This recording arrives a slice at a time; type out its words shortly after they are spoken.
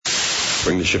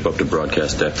Bring the ship up to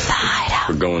broadcast deck. The Hideout.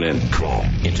 We're going in.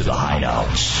 Into the Hideout.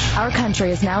 Our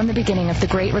country is now in the beginning of the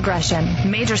Great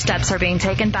Regression. Major steps are being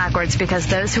taken backwards because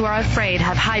those who are afraid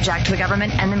have hijacked the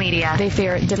government and the media. They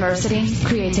fear diversity,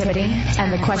 creativity,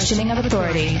 and the questioning of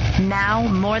authority. Now,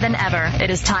 more than ever,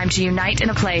 it is time to unite in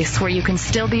a place where you can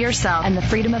still be yourself and the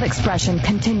freedom of expression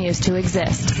continues to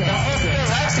exist.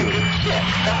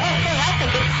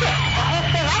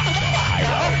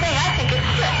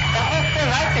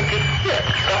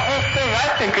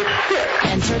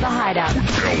 Enter the Hideout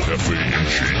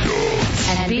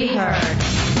and be heard.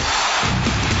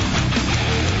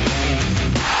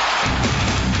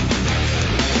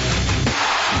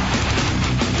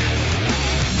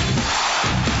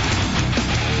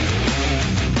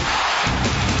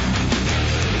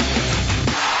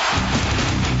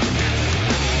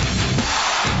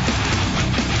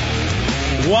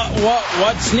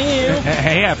 What's new?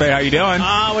 Hey, Hefe, how you doing?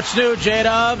 What's new,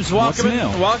 J-Dubs? Welcome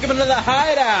into the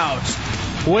Hideout.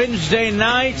 Wednesday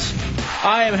night.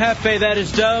 I am Hefe, that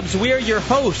is Dubs. We are your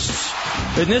hosts.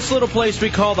 In this little place we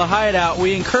call the Hideout,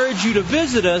 we encourage you to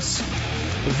visit us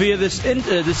via this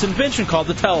invention called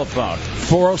the telephone.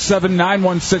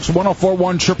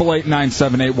 407-916-1041,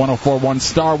 888-978-1041,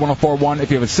 star 1041.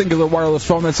 If you have a singular wireless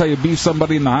phone, that's how you beef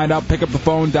somebody in the Hideout. Pick up the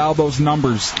phone, dial those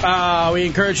numbers. We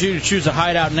encourage you to choose a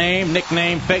Hideout name,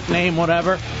 nickname, fake name,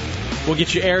 whatever. We'll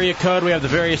get you area code. We have the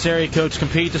various area codes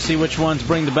compete to see which ones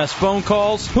bring the best phone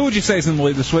calls. Who would you say is in the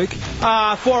lead this week?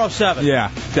 407.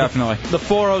 Yeah, definitely. The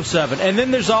 407. And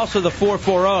then there's also the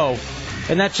 440.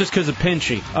 And that's just because of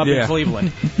Pinchy up in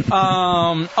Cleveland.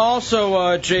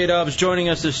 Also, J-Dubs joining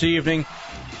us this evening.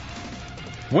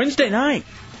 Wednesday night.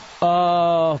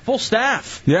 Full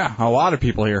staff. Yeah, a lot of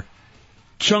people here.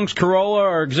 Chunks Corolla,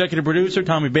 our executive producer.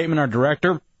 Tommy Bateman, our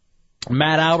director.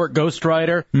 Matt Albert,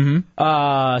 ghostwriter.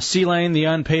 C-Lane, the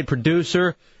unpaid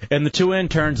producer. And the two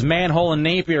interns, Manhole and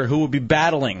Napier, who will be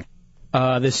battling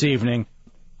this evening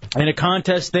in a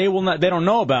contest they don't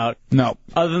know about. No.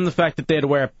 Other than the fact that they had to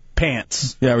wear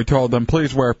pants. Yeah, we told them,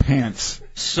 please wear pants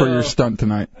for your stunt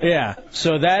tonight. Yeah,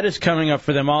 so that is coming up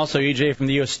for them also. EJ from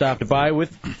the U.S. stopped by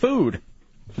with food.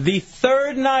 The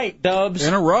third night, Dubs,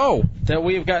 in a row that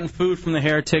we have gotten food from the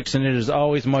Heretics, and it is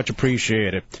always much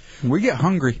appreciated. We get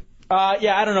hungry.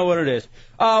 Yeah, I don't know what it is.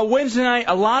 Wednesday night,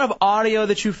 a lot of audio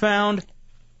that you found.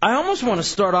 I almost want to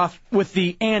start off with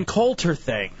the Ann Coulter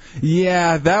thing.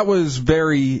 Yeah, that was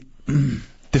very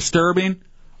disturbing.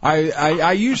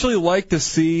 I usually like to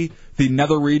see the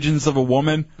nether regions of a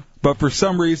woman, but for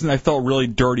some reason I felt really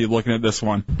dirty looking at this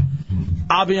one.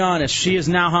 I'll be honest, she is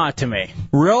now hot to me.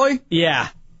 Really? Yeah.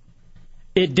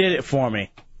 It did it for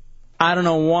me. I don't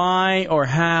know why or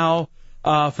how.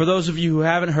 For those of you who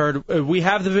haven't heard, we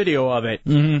have the video of it.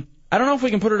 Mm-hmm. I don't know if we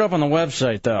can put it up on the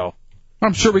website, though.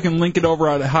 I'm sure we can link it over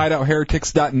at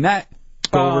hideoutheretics.net.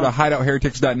 Go over to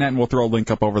hideoutheretics.net and we'll throw a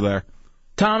link up over there.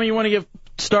 Tommy, you want to get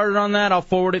started on that? I'll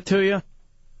forward it to you.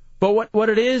 But what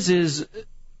it is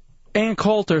Ann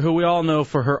Coulter, who we all know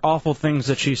for her awful things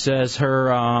that she says,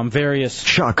 her various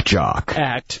shock jock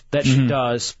act that she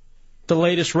does, the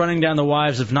latest running down the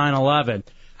wives of 9/11.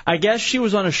 I guess she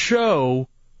was on a show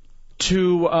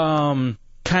to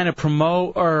kind of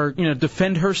promote or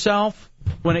defend herself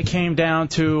when it came down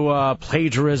to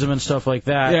plagiarism and stuff like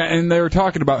that. Yeah, and they were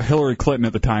talking about Hillary Clinton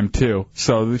at the time too.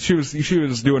 So she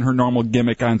was doing her normal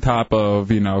gimmick on top of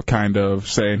kind of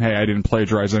saying, "Hey, I didn't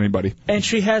plagiarize anybody." And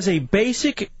she has a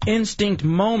basic instinct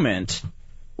moment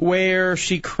where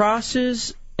she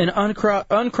crosses and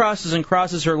uncrosses and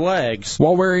crosses her legs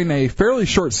while wearing a fairly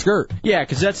short skirt. Yeah,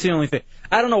 because that's the only thing.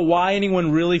 I don't know why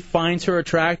anyone really finds her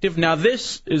attractive. Now,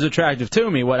 this is attractive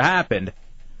to me, what happened.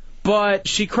 But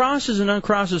she crosses and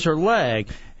uncrosses her leg,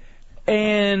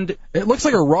 and it looks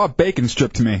like a raw bacon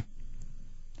strip to me.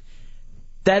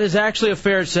 That is actually a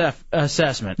fair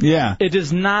assessment. Yeah. It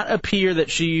does not appear that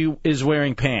she is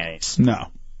wearing panties.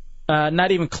 No.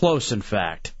 Not even close, in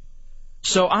fact.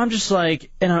 So I'm just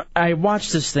like, and I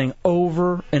watched this thing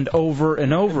over and over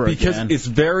and over again. Because it's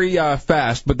very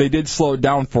fast, but they did slow it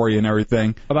down for you and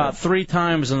everything. About 3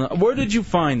 times. Where did you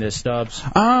find this, Stubbs?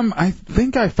 I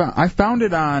think I found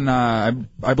it on, I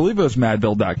believe it was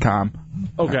Madville.com.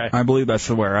 Okay. I believe that's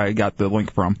where I got the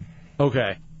link from.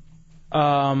 Okay.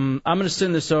 I'm going to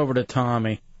send this over to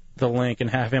Tommy, the link, and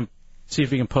have him see if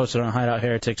he can post it on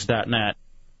hideoutheretics.net.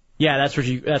 Yeah, that's where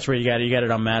you got it. You got it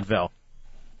on Madville.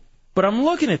 But I'm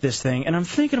looking at this thing, and I'm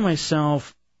thinking to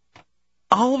myself,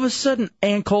 all of a sudden,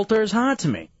 Ann Coulter is hot to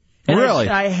me. And really?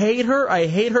 I hate her. I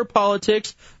hate her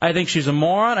politics. I think she's a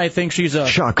moron. I think she's a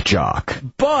shock jock.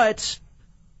 But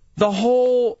the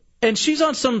whole... And she's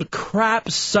on some crap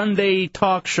Sunday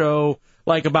talk show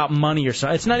like about money or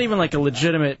something. It's not even like a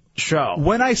legitimate show.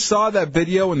 When I saw that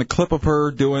video and the clip of her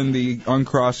doing the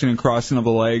uncrossing and crossing of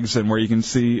the legs and where you can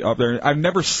see up there, I've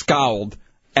never scowled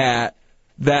at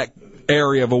that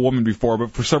area of a woman before,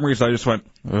 but for some reason I just went,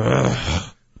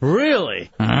 ugh.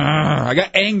 Really? I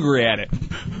got angry at it.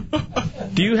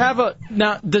 Do you have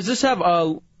now, does this have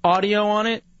audio on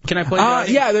it? Can I play the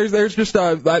audio? Yeah, there's just,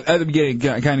 at the beginning,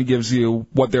 it kind of gives you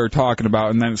what they're talking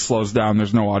about, and then it slows down.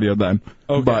 There's no audio then.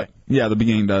 Okay. But, yeah, the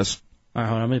beginning does. All right,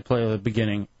 hold on. Let me play the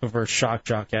beginning of her shock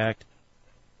jock act.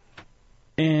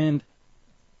 And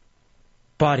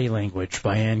Body Language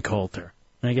by Ann Coulter.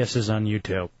 I guess it's on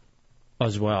YouTube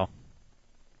as well.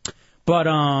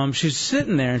 But she's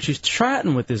sitting there and she's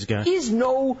chatting with this guy. He's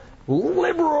no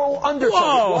liberal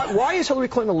undertone. Why is Hillary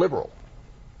Clinton a liberal?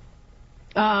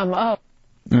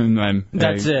 And then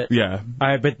that's it. Yeah. All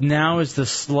right, but now is the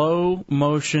slow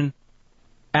motion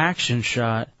action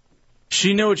shot.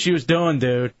 She knew what she was doing,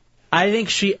 dude. I think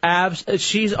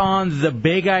she's on The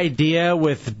Big Idea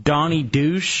with Donnie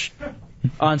Douche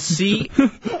on CNBC.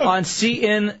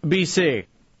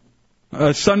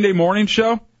 A Sunday morning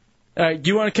show? Do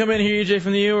you want to come in here, EJ,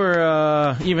 from the U,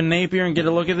 or even Napier, and get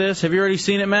a look at this? Have you already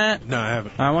seen it, Matt? No, I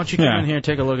haven't. I want you to come in here and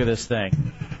take a look at this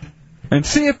thing. And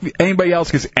see if anybody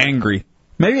else gets angry.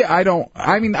 Maybe I don't.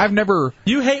 I mean, I've never.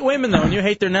 You hate women, though, and you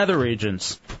hate their nether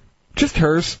regions. Just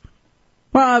hers.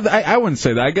 Well, I wouldn't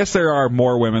say that. I guess there are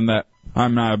more women that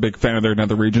I'm not a big fan of their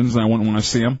nether regions, and I wouldn't want to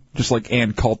see them. Just like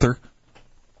Ann coulter.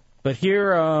 But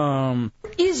here,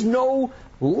 is no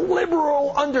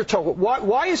liberal undertone.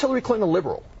 Why is Hillary Clinton a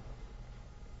liberal?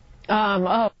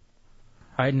 All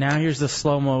right, now here's the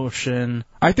slow motion.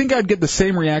 I think I'd get the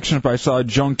same reaction if I saw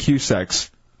Joan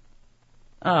Cusack's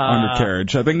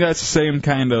undercarriage. I think that's the same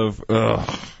kind of.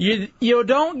 Ugh. You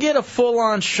don't get a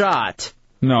full-on shot.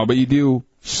 No, but you do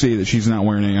see that she's not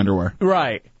wearing any underwear.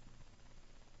 Right.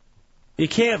 You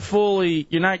can't fully.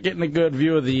 You're not getting a good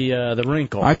view of the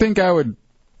wrinkle. I think I would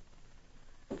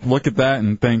look at that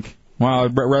and think, well,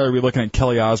 I'd rather be looking at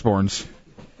Kelly Osbourne's.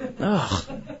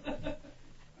 Ugh.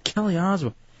 Kelly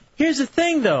Osbourne. Here's the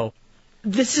thing, though.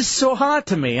 This is so hot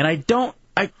to me, and I don't.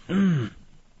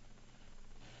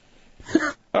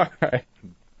 All right.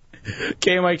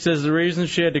 K-Mike says the reason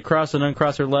she had to cross and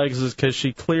uncross her legs is because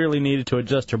she clearly needed to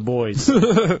adjust her boys.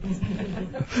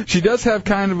 She does have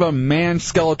kind of a man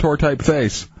Skeletor type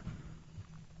face.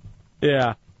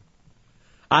 Yeah.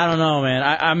 I don't know, man.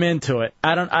 I'm into it.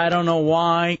 I don't know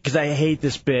why, because I hate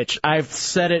this bitch. I've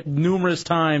said it numerous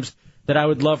times that I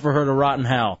would love for her to rot in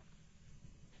hell.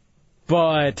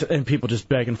 And people just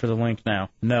begging for the link now.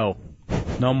 No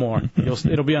more.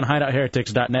 It'll be on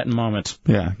hideoutheretics.net in moments.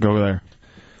 Yeah, go there.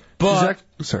 But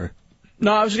sorry.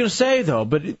 No, I was going to say, though,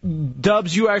 but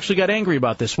Dubs, you actually got angry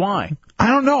about this. Why? I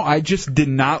don't know. I just did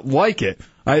not like it.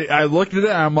 I looked at it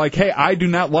and I'm like, hey, I do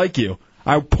not like you.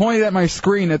 I pointed at my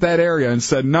screen at that area and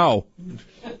said no.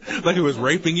 Like it was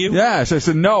raping you? Yes, I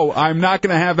said no, I'm not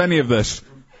going to have any of this.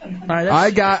 Right,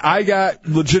 I got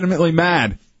legitimately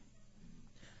mad.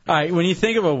 All right, when you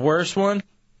think of a worse one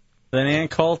than Ann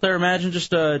Coulter, imagine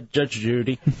just Judge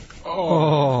Judy.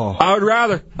 Oh. I'd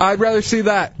rather see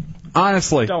that.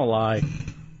 Honestly. Don't lie.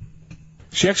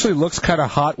 She actually looks kind of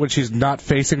hot when she's not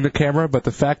facing the camera, but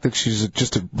the fact that she's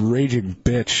just a raging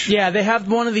bitch. Yeah, they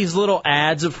have one of these little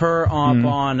ads of her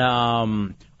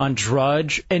on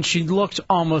Drudge, and she looks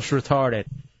almost retarded,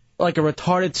 like a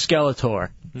retarded Skeletor.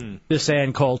 This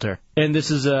Ann Coulter, and this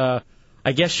is I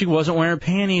guess she wasn't wearing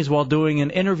panties while doing an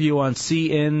interview on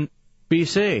CNBC.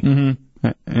 Mm-hmm.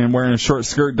 And wearing a short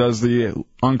skirt does the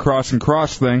uncross and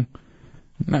cross thing.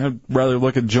 I'd rather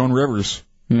look at Joan Rivers.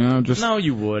 You know, just no,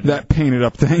 you would. That painted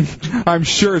up thing. I'm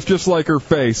sure it's just like her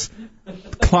face.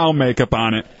 Clown makeup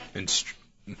on it.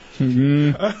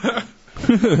 You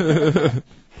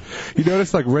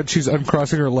notice, like, when she's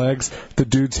uncrossing her legs, the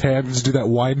dude's hands do that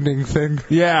winding thing?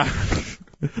 Yeah.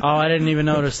 Oh, I didn't even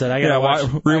notice that. I gotta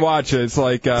rewatch it. It's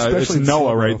like it's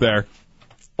Noah right there.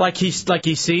 Like he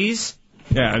sees?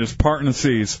 Yeah, just parting the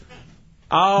seas.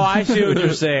 Oh, I see what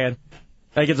you're saying.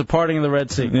 Like it's a parting of the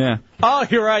Red Sea. Yeah. Oh,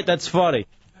 you're right. That's funny.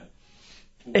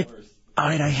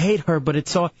 I hate her, but it's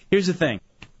so. Here's the thing,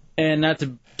 and not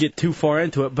to get too far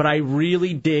into it, but I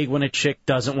really dig when a chick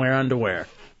doesn't wear underwear,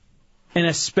 and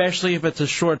especially if it's a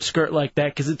short skirt like that,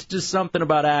 because it's just something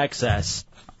about access.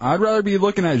 I'd rather be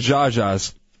looking at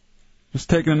Zsa-Zsa's.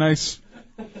 Just taking a nice,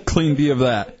 clean view of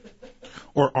that.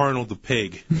 Or Arnold the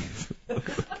Pig.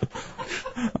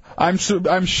 I'm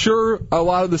sure a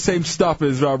lot of the same stuff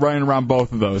is running around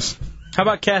both of those. How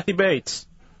about Kathy Bates?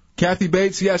 Kathy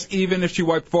Bates, yes, even if she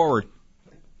wiped forward.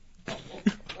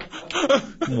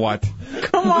 What?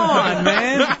 Come Come on,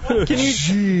 man. Can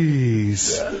you?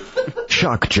 Jeez.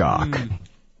 Shock jock.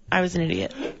 I was an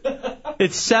idiot.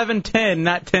 It's 7:10,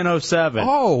 not 10:07.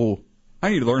 Oh, I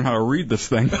need to learn how to read this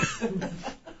thing.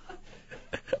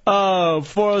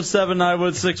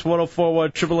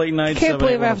 407-916-1041, 888-978-1041. Can't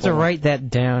believe I have to write that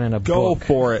down in a Go book.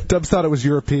 for it. Dubs thought it was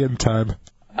European time.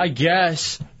 I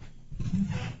guess.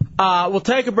 We'll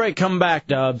take a break. Come back,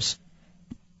 Dubs.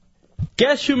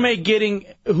 Guess who may be getting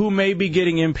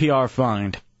NPR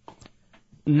fined?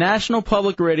 National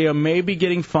Public Radio may be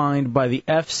getting fined by the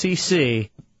FCC.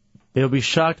 They'll be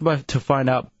shocked to find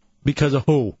out because of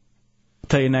who. I'll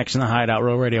tell you next in the Hideout,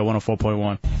 Real Radio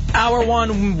 104.1. Hour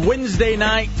 1, Wednesday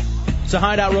night. It's the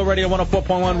Hideout, Real Radio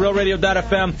 104.1,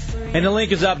 RealRadio.fm. And the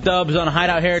link is up, Dubs, on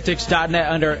HideoutHeretics.net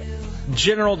under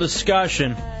General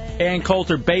Discussion. Ann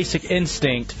Coulter, Basic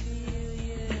Instinct.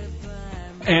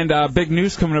 And big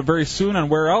news coming up very soon on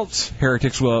where else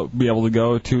Heretics will be able to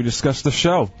go to discuss the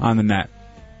show on the net.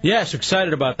 Yes,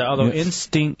 excited about that. Although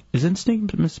instinct, is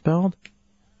instinct misspelled?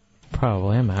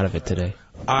 Probably. I'm out of it today.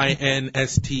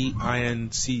 INSTINCT.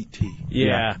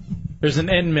 Yeah. There's an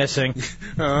N missing.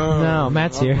 No,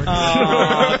 Matt's here.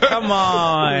 Oh, come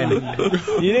on.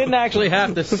 You didn't actually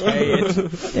have to say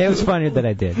it. It was funnier that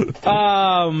I did.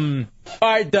 All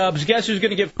right, Dubs. Guess who's going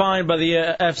to get fined by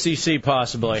the FCC,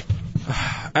 possibly?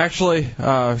 Actually,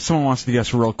 someone wants to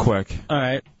guess real quick. All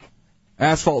right.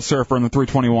 Asphalt Surfer in the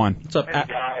 321. What's up, guys?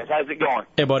 How's it going?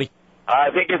 Hey, buddy.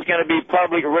 I think it's going to be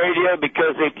public radio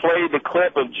because they played the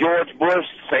clip of George Bush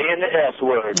saying the S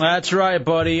word. That's right,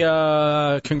 buddy.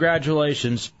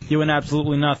 Congratulations. You win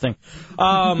absolutely nothing.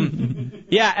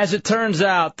 Yeah, as it turns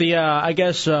out, I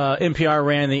guess NPR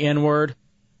ran the N-word.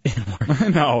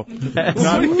 No. What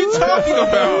are you talking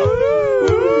about?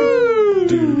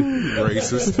 Dude.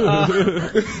 Racist.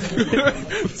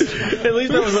 At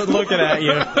least I wasn't looking at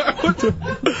you.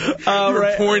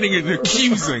 You're pointing and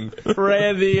accusing.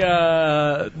 Ran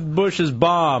the Bush's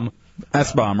bomb.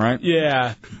 S-bomb, right?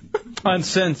 Yeah.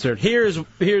 Uncensored. Here's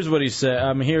what he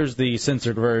said. Here's the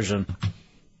censored version.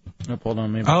 Hold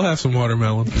on, maybe. I'll have some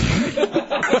watermelon.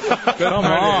 Come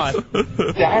on.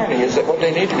 The irony is that what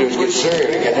they need to do is get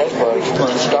Syria to get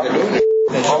Hezbollah to stop doing this.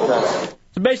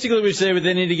 So basically we say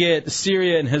they need to get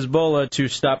Syria and Hezbollah to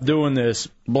stop doing this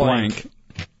blank.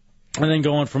 And then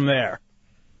going from there.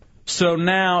 So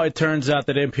now it turns out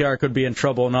that NPR could be in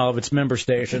trouble in all of its member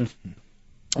stations.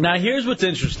 Now here's what's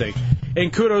interesting.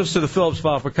 And kudos to the Phillips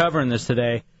File for covering this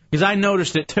today. Because I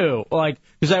noticed it too.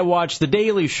 Because I watched The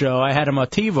Daily Show. I had him on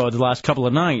TiVo the last couple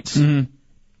of nights. Mm-hmm.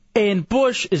 And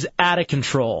Bush is out of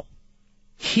control.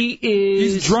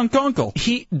 He's drunk uncle.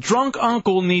 Drunk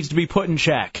uncle needs to be put in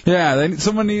check. Yeah,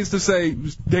 someone needs to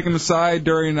take him aside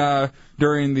during the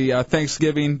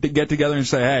Thanksgiving get together and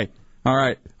say, hey, all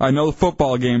right, I know the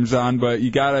football game's on, but you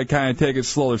got to kind of take it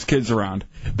slow. There's kids around.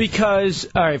 Because,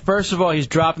 all right, first of all, he's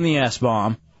dropping the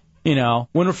S-bomb,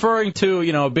 when referring to,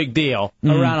 a big deal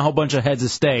around a whole bunch of heads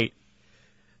of state.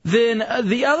 Then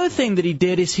the other thing that he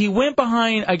did is he went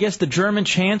behind, I guess, the German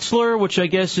chancellor, which I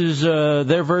guess is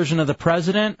their version of the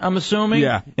president, I'm assuming.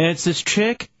 Yeah. And it's this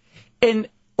chick, and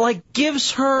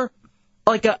gives her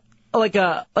like a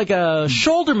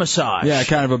shoulder massage. Yeah,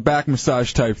 kind of a back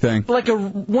massage type thing. Like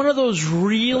one of those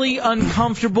really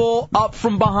uncomfortable up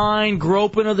from behind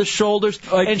groping of the shoulders,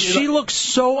 and she looks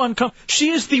so uncomfortable. She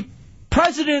is the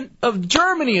president of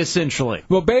Germany, essentially.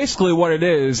 Well, basically what it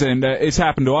is, and it's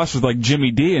happened to us with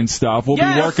Jimmy D and stuff, we'll be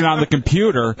working on the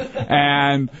computer,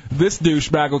 and this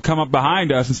douchebag will come up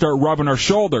behind us and start rubbing our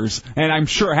shoulders, and I'm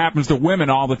sure it happens to women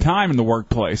all the time in the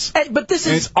workplace. And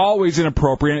it's always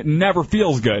inappropriate, and it never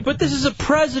feels good. But this is a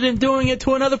president doing it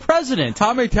to another president.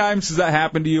 How many times has that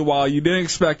happened to you while you didn't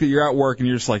expect it, you're at work, and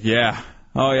you're just like,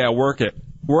 work it.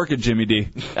 Work it, Jimmy D.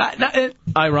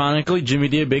 Ironically, Jimmy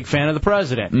D, a big fan of the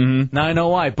president. Mm-hmm. Now I know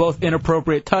why. Both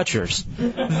inappropriate touchers.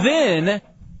 Then,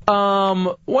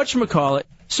 whatchamacallit?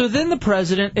 So then the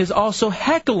president is also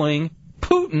heckling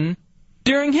Putin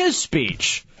during his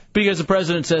speech. Because the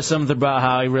president says something about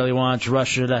how he really wants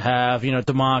Russia to have,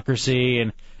 democracy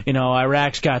and,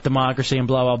 Iraq's got democracy and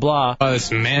blah, blah, blah. Oh,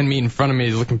 this man-meat in front of me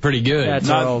is looking pretty good.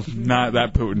 Not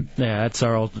that Putin. Yeah, that's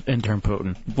our old intern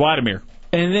Putin. Vladimir.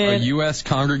 And then a U.S.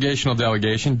 congregational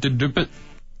delegation.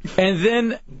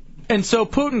 And so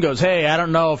Putin goes, hey, I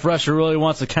don't know if Russia really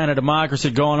wants the kind of democracy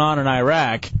going on in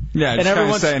Iraq. Yeah, and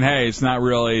everyone's saying, hey, it's not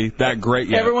really that great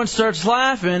yet. Everyone starts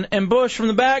laughing, and Bush from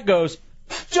the back goes,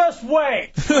 just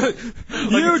wait.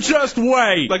 You just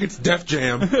wait. Like it's Def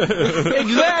Jam.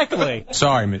 Exactly.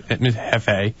 Sorry, Ms.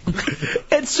 F.A.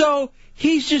 And so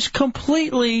he's just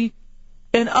completely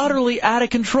and utterly out of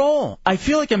control. I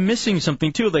feel like I'm missing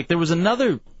something, too. There was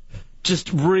another just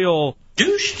real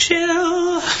douche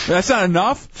chill. That's not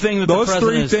enough? Thing that Those the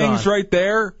president three has things done. right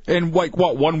there in, like,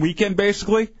 what, one weekend,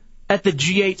 basically? At the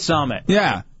G8 summit.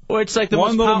 Yeah. Well, it's like the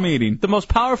One most little meeting. The most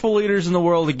powerful leaders in the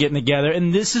world are getting together,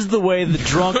 and this is the way the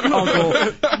drunk uncle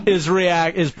is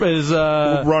running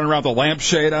around the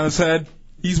lampshade on his head.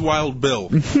 He's Wild Bill.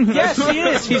 Yes, he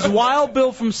is. He's Wild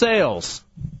Bill from Sales.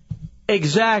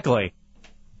 Exactly.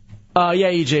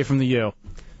 Yeah, EJ from the U.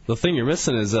 The thing you're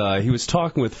missing is he was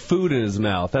talking with food in his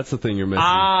mouth. That's the thing you're missing.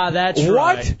 Ah, that's What?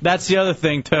 right. That's the other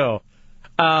thing, too.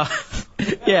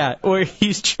 Yeah, where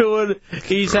he's chewing,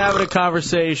 he's having a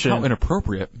conversation. How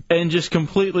inappropriate. And just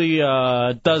completely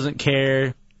doesn't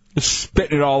care. Just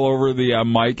spitting it all over the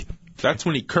mic. That's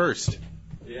when he cursed.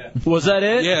 Was that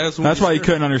it? Yeah, That's why he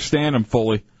couldn't understand him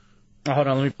fully. Oh, hold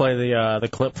on, let me play the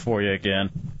clip for you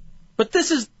again. But this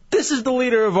is the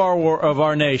leader of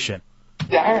our nation.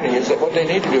 The irony is that what they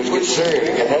need to do is get Syria to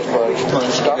get Hezbollah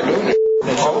to stop doing it.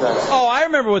 Oh, I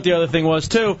remember what the other thing was,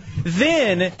 too.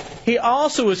 Then he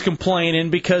also was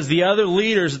complaining because the other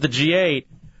leaders at the G8,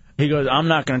 he goes, I'm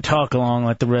not going to talk long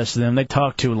like the rest of them. They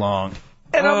talk too long.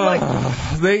 And I'm like...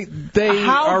 They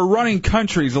are running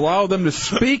countries. Allow them to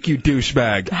speak, you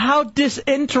douchebag. How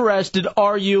disinterested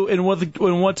are you in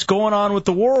what's going on with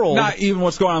the world? Not even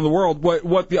what's going on in the world.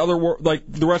 What the other like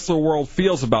the rest of the world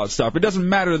feels about stuff. It doesn't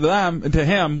matter to them and to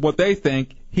him what they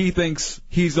think. He thinks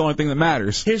he's the only thing that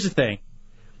matters. Here's the thing.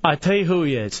 I tell you who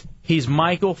he is. He's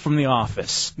Michael from The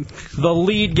Office, the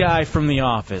lead guy from The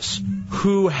Office,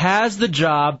 who has the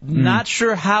job. Not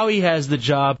sure how he has the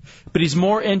job, but he's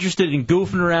more interested in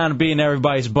goofing around and being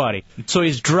everybody's buddy. So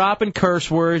he's dropping curse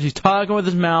words. He's talking with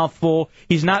his mouth full.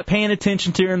 He's not paying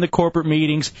attention to her in the corporate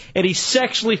meetings, and he's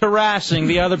sexually harassing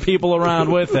the other people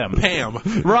around with him. Pam.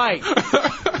 Right.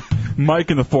 Mike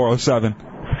in the 407.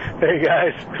 Hey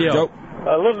guys. Yo.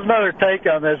 There's another take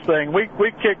on this thing.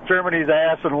 We kicked Germany's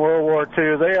ass in World War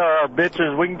II. They are our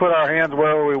bitches. We can put our hands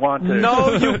wherever we want to.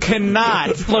 No, you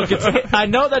cannot. Look, I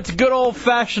know that's good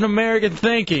old-fashioned American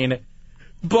thinking,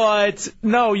 but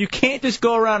no, you can't just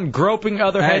go around groping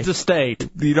other heads of state.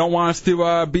 You don't want us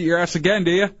to beat your ass again, do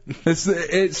you?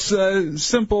 It's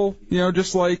simple,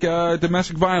 just like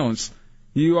domestic violence.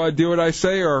 You do what I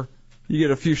say, or you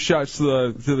get a few shots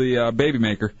to the baby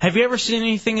maker. Have you ever seen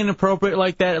anything inappropriate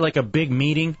like that at like a big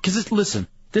meeting? Because listen,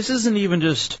 this isn't even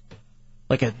just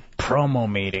like a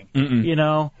promo meeting,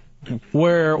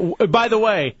 Where, by the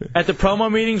way, at the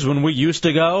promo meetings when we used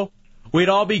to go, we'd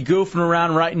all be goofing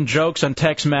around writing jokes on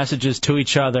text messages to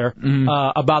each other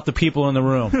about the people in the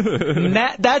room.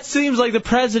 that seems like the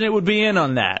president would be in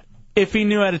on that if he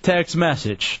knew how to text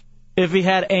message, if he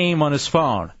had AIM on his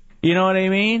phone. You know what I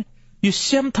mean?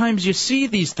 Sometimes you see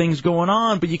these things going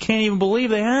on, but you can't even believe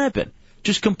they happen.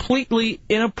 Just completely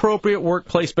inappropriate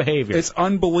workplace behavior. It's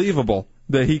unbelievable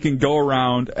that he can go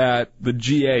around at the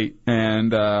G8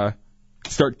 and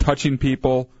start touching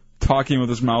people, talking with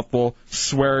his mouth full,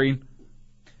 swearing.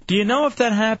 Do you know if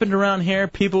that happened around here,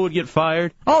 people would get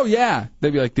fired? Oh, yeah.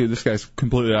 They'd be like, dude, this guy's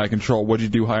completely out of control. What'd you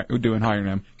do in hiring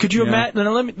him? Could you imagine?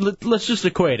 Now, let's just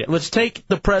equate it. Let's take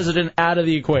the president out of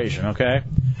the equation, okay?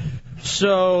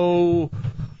 So,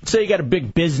 say you got a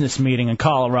big business meeting in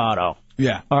Colorado.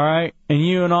 Yeah. All right? And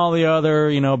you and all the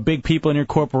other, big people in your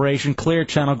corporation, Clear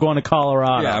Channel, going to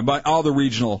Colorado. Yeah, but all the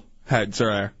regional heads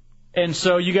are there. And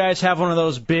so you guys have one of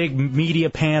those big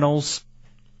media panels,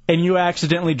 and you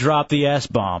accidentally drop the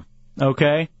S-bomb,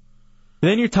 okay?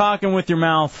 Then you're talking with your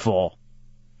mouth full.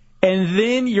 And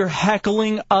then you're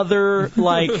heckling other,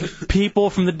 people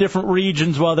from the different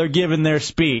regions while they're giving their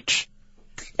speech.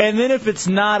 And then if it's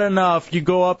not enough, you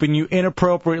go up and you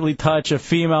inappropriately touch a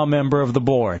female member of the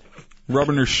board.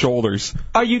 Rubbing her shoulders.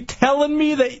 Are you telling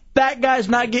me that guy's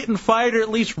not getting fired or at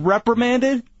least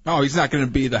reprimanded? Oh, he's not going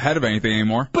to be the head of anything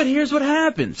anymore. But here's what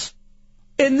happens.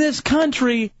 In this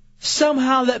country,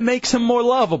 somehow that makes him more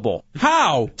lovable.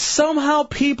 How? Somehow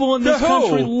people in this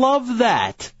country love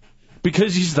that.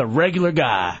 Because he's the regular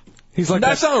guy.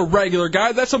 That's not a regular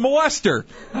guy. That's a molester.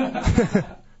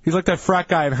 He's like that frat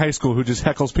guy in high school who just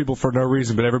heckles people for no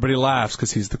reason, but everybody laughs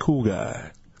because he's the cool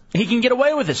guy. He can get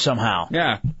away with it somehow.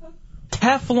 Yeah.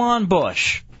 Teflon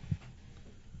Bush.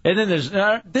 And then there's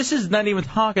this is not even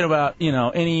talking about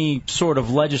any sort of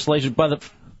legislation by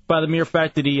the mere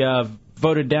fact that he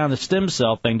voted down the stem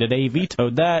cell thing today. He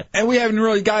vetoed that. And we haven't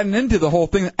really gotten into the whole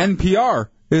thing. NPR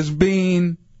is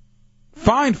being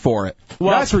fined for it.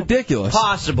 Well, that's ridiculous.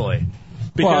 Possibly.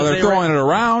 Well, they're throwing it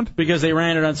around. Because they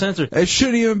ran it uncensored. It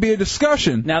shouldn't even be a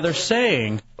discussion. Now they're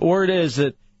saying, word is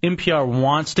that NPR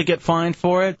wants to get fined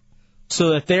for it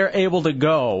so that they're able to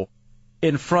go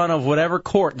in front of whatever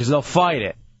court, because they'll fight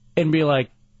it, and be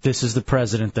like, this is the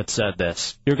president that said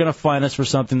this. You're going to fine us for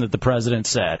something that the president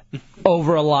said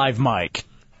over a live mic.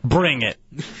 Bring it.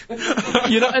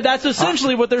 That's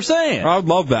essentially what they're saying. I would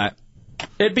love that.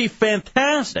 It'd be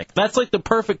fantastic. That's like the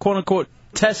perfect quote-unquote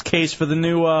test case for the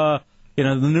new, the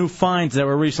new fines that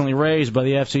were recently raised by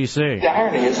the FCC. The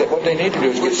irony is that what they need to do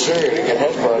is get serious and get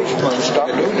head bodies and stop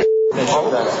doing it.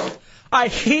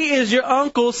 He is your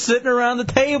uncle sitting around the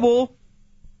table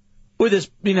with his,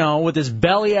 with his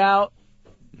belly out,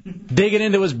 digging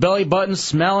into his belly button,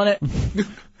 smelling it.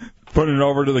 Putting it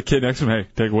over to the kid next to him. Hey,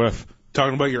 take a whiff.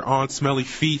 Talking about your aunt's smelly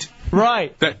feet.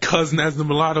 Right. That cousin has the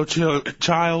mulatto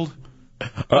child.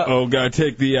 Uh-oh, gotta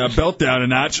take the belt down a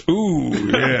notch. Ooh,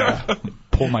 yeah.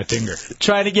 Pull my finger.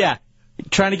 Trying to get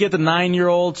the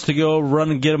 9-year-olds to go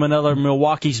run and get him another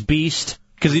Milwaukee's Beast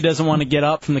because he doesn't want to get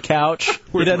up from the couch.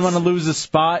 He doesn't want to lose his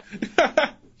spot.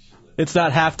 It's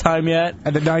not halftime yet.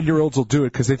 And the 9-year-olds will do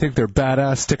it because they think they're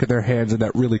badass, sticking their hands in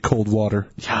that really cold water.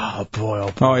 Oh,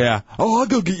 boy. Oh, yeah. Oh, I'll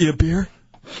go get you a beer.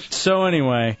 So,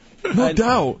 anyway. No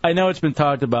doubt. I know it's been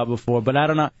talked about before, but I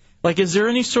don't know. Like, is there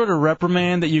any sort of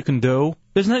reprimand that you can do?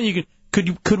 There's nothing you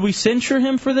can. Could we censure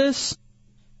him for this?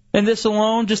 And this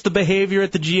alone? Just the behavior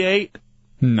at the G8?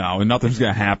 No, nothing's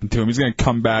going to happen to him. He's going to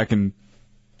come back and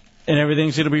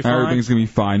everything's going to be fine? Everything's going to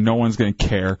be fine. No one's going to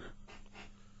care.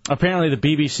 Apparently the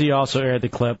BBC also aired the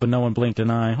clip, but no one blinked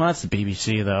an eye. Well, that's the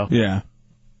BBC, though. Yeah.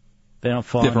 They don't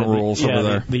follow different rules over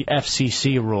there. The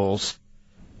FCC rules.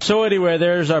 So anyway,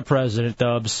 there's our president,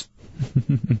 Dubs.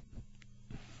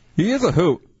 He is a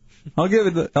hoot. I'll give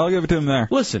it to him there.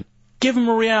 Listen, give him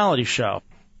a reality show.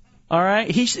 All right?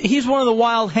 He's one of the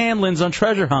wild handlings on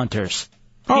Treasure Hunters.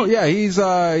 Oh, yeah, he's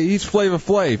Flava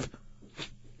Flav.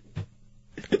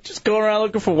 Just going around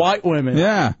looking for white women.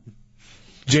 Yeah.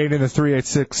 Jane in the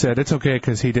 386 said it's okay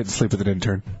because he didn't sleep with an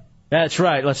intern. That's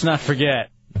right. Let's not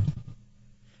forget.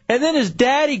 And then his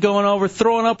daddy going over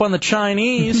throwing up on the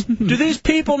Chinese. Do these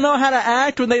people know how to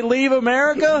act when they leave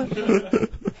America?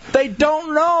 They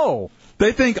don't know.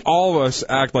 They think all of us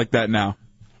act like that now.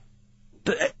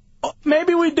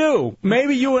 Maybe we do.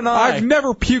 Maybe you and I. I've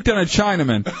never puked on a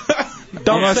Chinaman.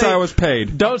 Unless I was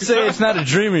paid. Don't say it's not a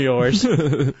dream of yours.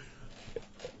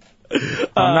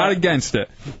 I'm not against it,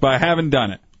 but I haven't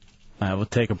done it. All right, we'll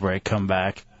take a break. Come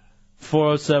back.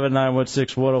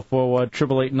 407-916-1041,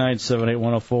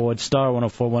 888-978-1041, star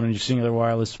 1041 on your singular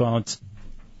wireless phones.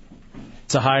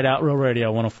 It's a Hideout, Real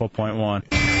Radio 104.1.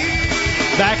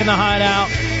 Back in the Hideout,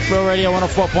 Real Radio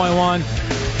 104.1.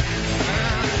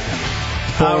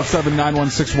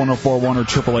 407-916-1041 or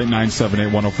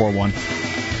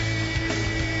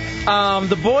 888-978-1041.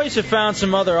 The boys have found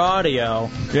some other audio.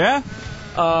 Yeah?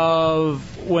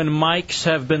 Of when mics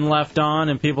have been left on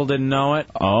and people didn't know it.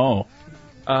 Oh.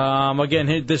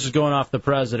 Again, this is going off the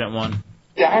president one.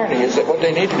 The irony is that what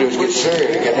they need to do is get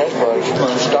serious and get head bodies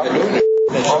and stop doing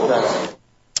it.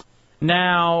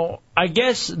 Now, I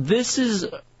guess this is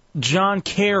John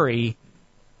Kerry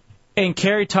and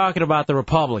Kerry talking about the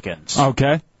Republicans.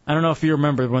 Okay. I don't know if you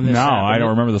remember when this happened. No, I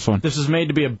don't remember this one. This is made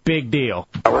to be a big deal.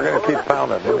 We're going to keep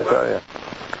pounding, let me tell you.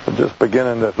 We're just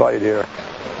beginning to fight here.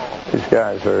 These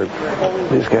guys are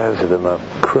the most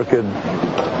crooked,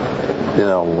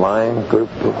 lying group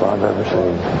I've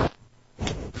ever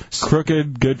seen.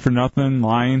 Crooked, good for nothing,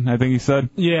 lying, I think he said.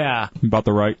 Yeah. About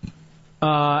the right.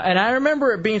 And I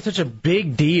remember it being such a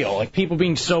big deal, like people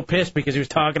being so pissed because he was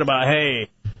talking about, hey,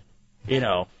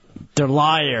 they're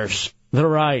liars, they're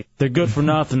right, they're good for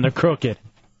nothing, they're crooked.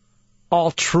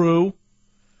 All true.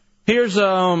 Here's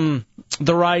the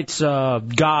right's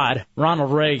God,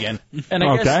 Ronald Reagan, and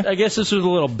I guess this was a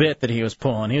little bit that he was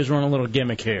pulling. He was running a little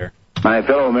gimmick here. My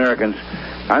fellow Americans,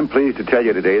 I'm pleased to tell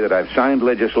you today that I've signed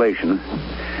legislation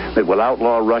that will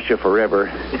outlaw Russia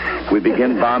forever. We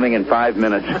begin bombing in 5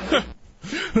 minutes.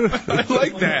 I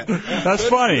like that. That's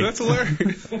funny. That's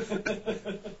hilarious.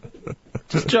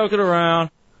 Just joking around.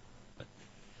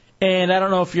 And I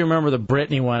don't know if you remember the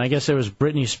Britney one. I guess it was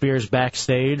Britney Spears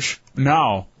backstage.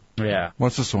 No. Yeah.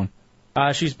 What's this one?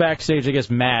 She's backstage, I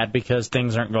guess, mad because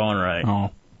things aren't going right.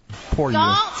 Oh. Poor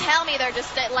Don't tell me they're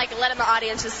just letting the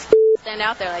audience just stand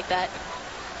out there like that.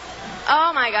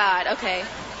 Oh my God. Okay,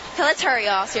 let's hurry,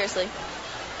 y'all. Seriously,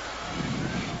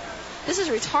 this is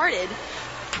retarded.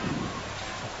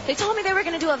 They told me they were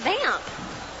going to do a vamp.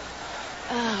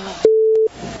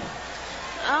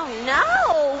 Oh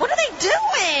no! What are they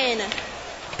doing?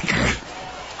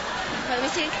 Let me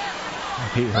see.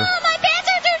 Oh, my pants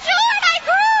are too short. I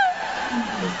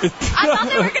grew. I thought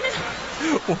they were going to.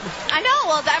 I know.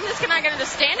 Well, I'm just not going to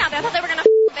just stand out there. I thought they were going to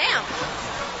vamp.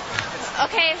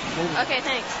 Okay,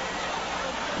 thanks.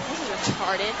 This is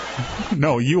retarded.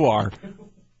 No, you are.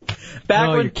 Back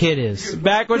No, when your kid is.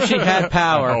 Back when she had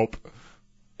power.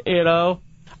 You know?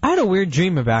 I had a weird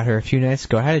dream about her a few nights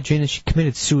ago. I had a dream that she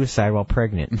committed suicide while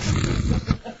pregnant.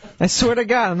 I swear to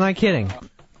God, I'm not kidding.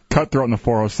 Cutthroat in the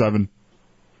 407.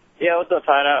 Yeah, what's up,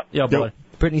 Hideout? Yo, boy.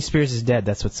 Britney Spears is dead.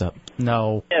 That's what's up.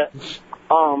 No. Yeah.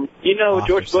 You know,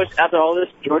 George Bush, after all this,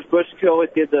 George Bush could always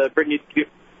give the Britney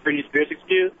Spears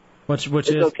excuse. Which it's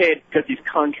is? okay because he's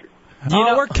country.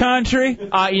 We're country.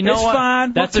 You know it's what?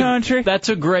 fine. That's we're country. That's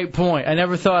a great point. I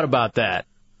never thought about that.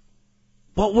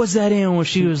 What was that in when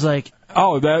she was like...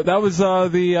 Oh, that was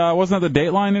wasn't that the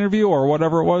Dateline interview or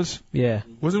whatever it was? Yeah.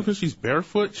 Wasn't it because she's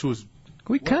barefoot? She was...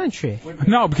 We country.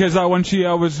 No, because when she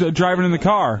was driving in the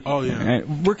car. Oh, yeah.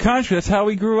 And we're country. That's how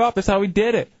we grew up. That's how we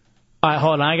did it. All right,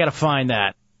 hold on. I got to find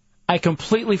that. I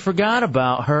completely forgot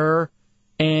about her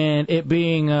and it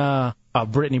being a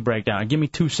Britney breakdown. Give me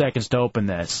 2 seconds to open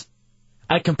this.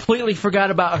 I completely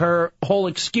forgot about her whole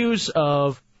excuse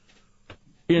of,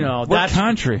 we're that's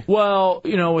country. Well,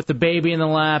 with the baby in the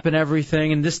lap and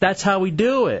everything, and that's how we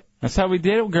do it. That's how we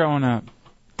did it growing up.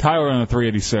 Tyler on the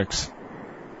 386.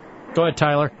 Go ahead,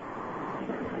 Tyler.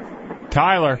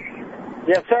 Tyler.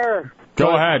 Yes, sir.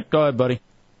 Go ahead. Go ahead, buddy.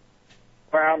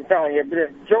 Well, I'm telling you,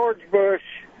 George Bush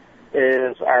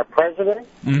is our president,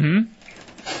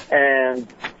 and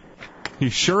he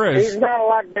sure is. He's not a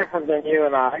lot different than you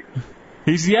and I.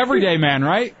 He's the everyday man,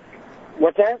 right?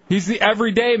 What's that? He's the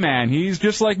everyday man. He's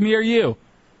just like me or you.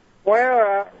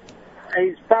 Well,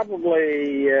 he's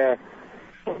probably a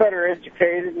little better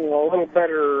educated and a little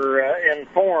better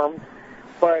informed,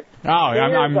 but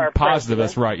I'm our positive president,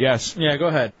 that's right. Yes. Yeah, go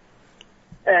ahead.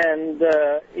 and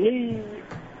he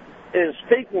is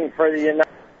speaking for the United.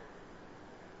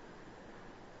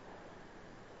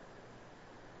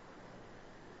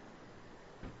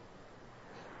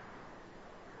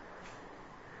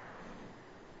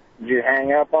 Did you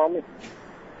hang up on me?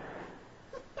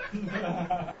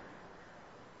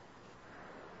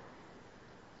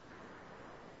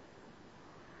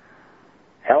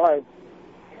 Hello.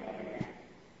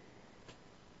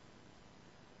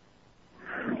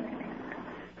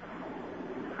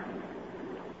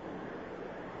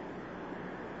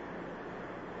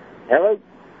 Hello.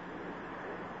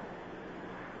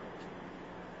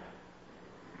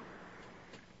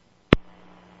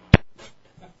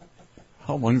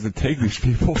 How long does it take these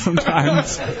people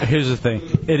sometimes? Here's the thing.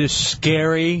 It is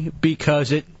scary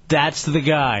because that's the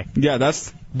guy. Yeah,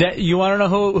 that's... You want to know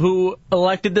who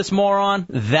elected this moron?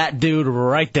 That dude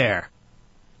right there.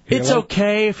 It's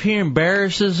okay if he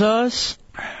embarrasses us.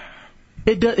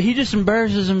 He just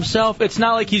embarrasses himself. It's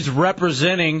not like he's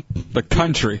representing... the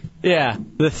country. Yeah,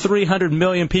 the 300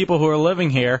 million people who are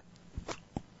living here.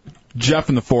 Jeff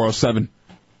in the 407.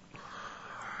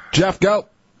 Jeff, go.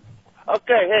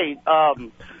 Okay, hey,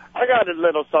 I got a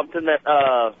little something that,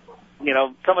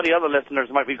 some of the other listeners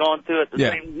might be going through at the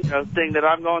same thing that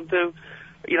I'm going through.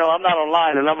 I'm not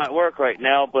online and I'm at work right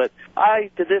now, but I,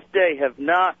 to this day, have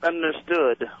not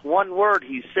understood one word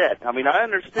he said. I mean, I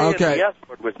understand the S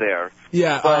word was there.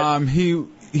 Yeah,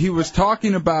 he was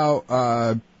talking about,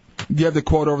 do you have the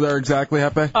quote over there exactly,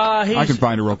 Hepe? I can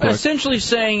find it real quick. Essentially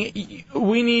saying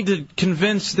we need to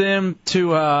convince them to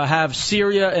have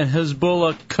Syria and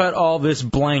Hezbollah cut all this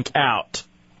blank out.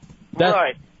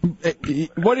 Right.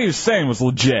 What he was saying was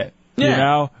legit.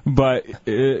 Yeah. But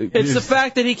it's the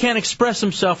fact that he can't express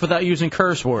himself without using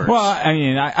curse words. Well, I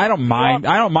mean, I don't mind.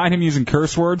 I don't mind him using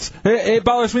curse words. It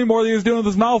bothers me more that he was doing with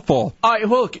his mouth full. All right,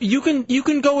 look, you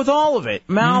can go with all of it.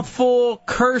 Mouthful,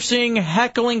 cursing,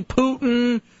 heckling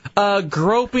Putin,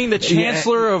 groping the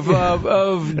Chancellor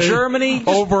of Germany.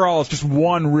 Overall, it's just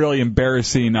one really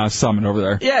embarrassing summon over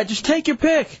there. Yeah, just take your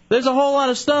pick. There's a whole lot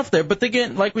of stuff there. But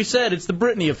again, like we said, it's the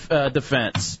Britney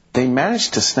defense. They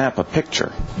managed to snap a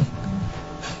picture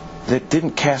that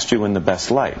didn't cast you in the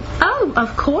best light. Oh,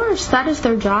 of course. That is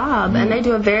their job, and they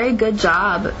do a very good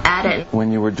job at it.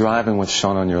 When you were driving with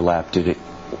Sean on your lap, did it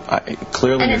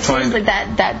clearly... And it seems like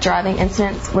that driving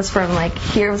incident was from,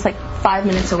 here, it was 5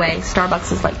 minutes away.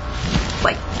 Starbucks is,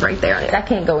 right there. I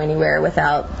can't go anywhere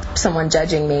without someone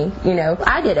judging me.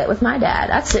 I did it with my dad.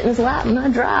 I'd sit in his lap and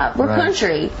I'd drive. We're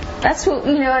country. That's what,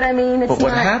 you know what I mean? But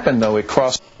what happened, though, it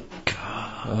crossed...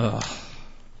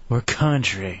 We're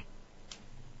country.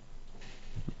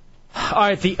 All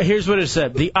right, here's what it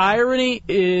said. The irony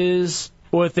is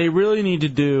what they really need to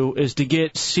do is to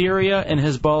get Syria and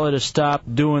Hezbollah to stop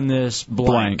doing this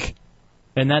blank.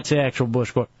 And that's the actual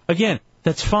Bush quote. Again,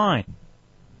 that's fine.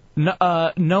 No,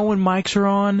 when mics are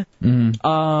on.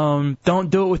 Don't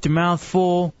do it with your mouth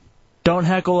full. Don't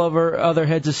heckle over other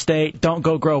heads of state. Don't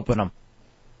go groping them.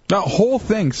 That whole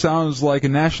thing sounds like a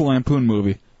National Lampoon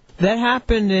movie. That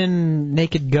happened in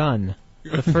Naked Gun,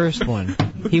 the first one.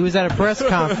 He was at a press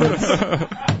conference,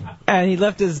 and he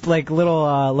left his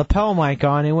little lapel mic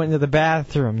on, and he went into the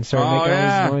bathroom and started making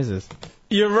all these noises.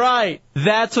 You're right.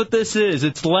 That's what this is.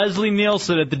 It's Leslie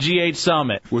Nielsen at the G8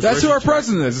 Summit. That's who our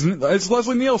president is. It's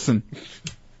Leslie Nielsen.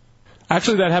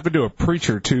 Actually, that happened to a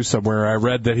preacher, too, somewhere. I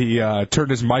read that he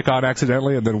turned his mic on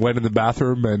accidentally and then went in the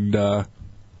bathroom, and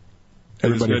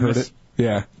everybody heard it.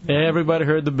 Yeah. Everybody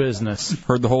heard the business.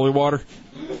 Heard the holy water?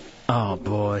 Oh,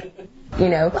 boy. You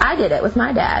know, I did it with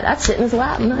my dad. I'd sit in his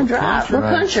lap and I'd drive. We're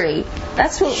country.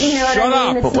 That's what, you know what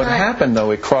I mean? But what happened,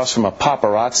 though, it crossed from a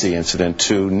paparazzi incident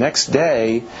to next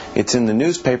day, it's in the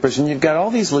newspapers, and you've got all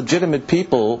these legitimate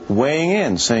people weighing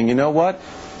in, saying, you know what?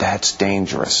 That's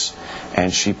dangerous.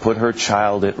 And she put her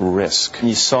child at risk.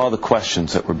 You saw the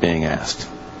questions that were being asked.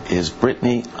 Is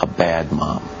Britney a bad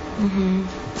mom? Mm-hmm.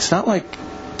 It's not like,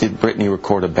 did Britney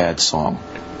record a bad song?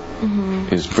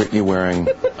 Mm-hmm. Is Britney wearing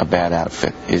a bad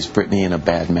outfit? Is Britney in a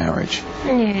bad marriage?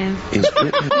 Yeah. Is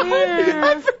Britney...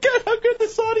 I forgot how good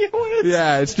this audio is.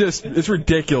 Yeah, it's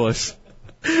ridiculous.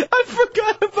 I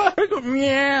forgot about her going,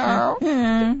 meow.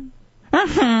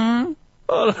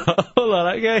 Hold on,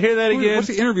 I gotta hear that again. What's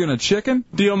he interviewing, a chicken?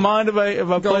 Do you mind if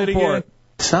I play it again?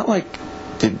 It's not like,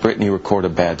 did Britney record a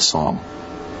bad song?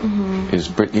 Mm-hmm. Is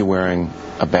Britney wearing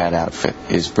a bad outfit?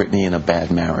 Is Britney in a bad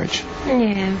marriage?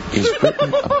 Yeah. Is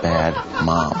Britney a bad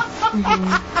mom?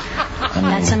 Mm-hmm.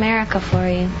 That's America for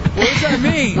you. What does that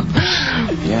mean?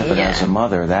 Yeah, but as a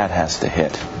mother, that has to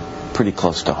hit pretty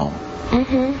close to home.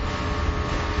 Mm-hmm.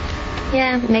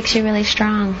 Yeah, makes you really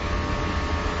strong.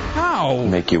 How?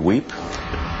 Make you weep?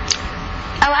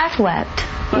 Oh, I've wept.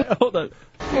 Hold on.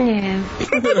 Yeah.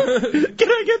 Can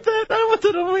I get that? I want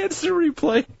that on my instant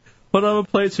replay. Hold on, I'm going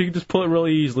to play it so you can just pull it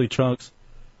really easily, Chunks.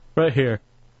 Right here.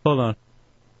 Hold on.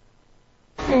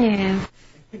 Yeah.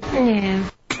 Yeah.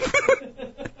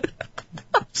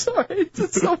 I'm sorry, it's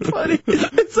just so funny.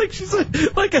 It's like she's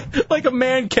like a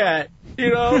man cat,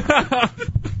 you know?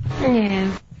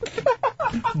 Yeah.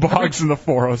 Boggs in the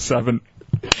 407.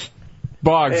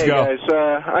 Boggs, hey, go. Guys,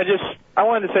 I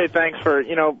wanted to say thanks for,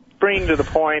 bringing to the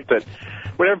point that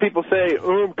whenever people say,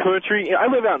 oh, country, I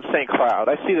live out in St. Cloud.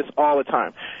 I see this all the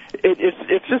time.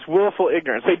 It's just willful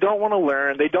ignorance. They don't want to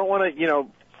learn. They don't want to,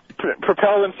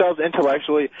 propel themselves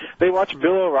intellectually. They watch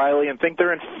Bill O'Reilly and think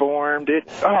they're informed. And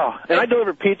I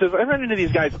deliver pizzas. I run into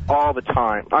these guys all the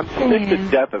time. I'm sick to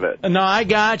death of it. No, I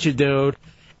got you, dude.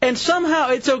 And somehow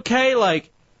it's okay,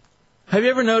 have you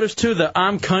ever noticed, too, the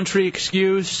I'm country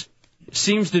excuse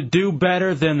seems to do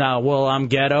better than I'm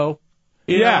ghetto?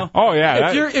 You know? Oh,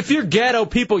 yeah. If you're ghetto,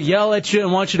 people yell at you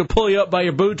and want you to pull you up by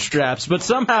your bootstraps. But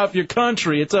somehow, if you're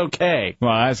country, it's okay.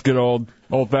 Well, that's good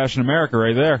old-fashioned America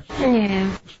right there.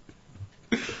 Yeah.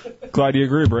 Glad you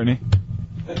agree, Brittany.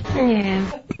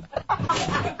 Yeah.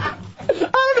 I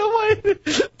don't know why.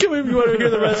 You want to hear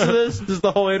the rest of this? This is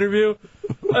the whole interview?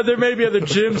 There may be other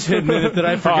gems hidden in it that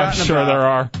I've forgotten I'm sure there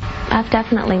are. I've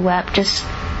definitely wept just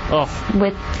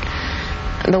with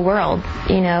the world,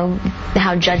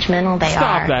 how judgmental they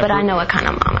are. That, but I know what kind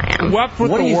of mom I am. Wept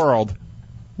with the world.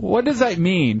 What does that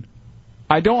mean?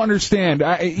 I don't understand.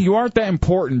 You aren't that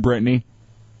important, Brittany.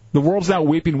 The world's not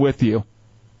weeping with you.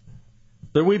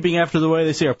 They're weeping after the way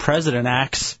they see our president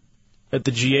acts at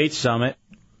the G8 summit.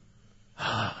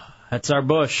 That's our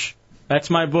Bush. That's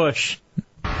my Bush.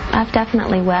 I've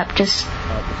definitely wept just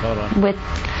with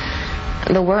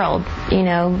the world,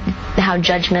 how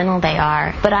judgmental they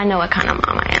are. But I know what kind of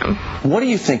mom I am. What do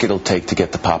you think it'll take to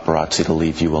get the paparazzi to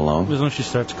leave you alone? When she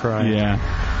starts crying. Yeah.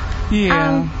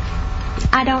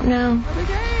 I don't know.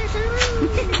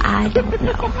 I don't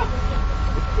know.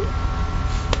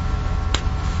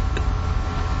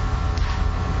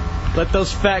 Let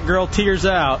those fat girl tears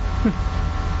out.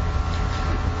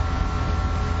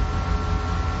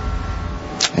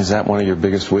 Is that one of your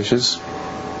biggest wishes?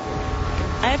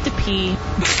 I have to pee.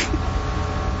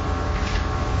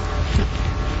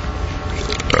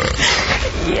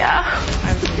 Yeah.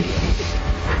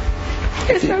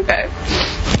 It's okay.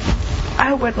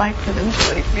 I would like for them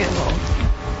to leave me alone.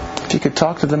 If you could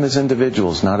talk to them as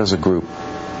individuals, not as a group,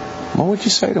 what would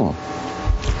you say to them?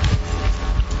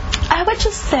 I would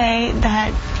just say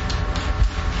that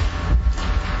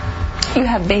you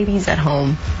have babies at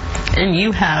home, and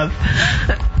you have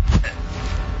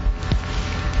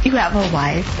a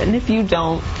wife, and if you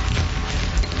don't,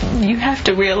 you have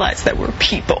to realize that we're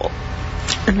people,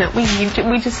 and that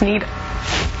we just need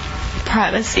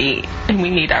privacy, and we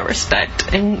need our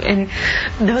respect, and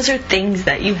those are things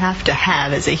that you have to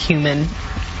have as a human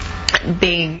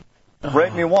being.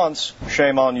 Rape me once,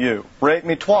 shame on you. Rape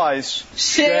me twice,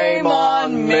 shame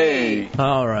on me.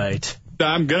 All right.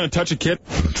 I'm gonna touch a kid.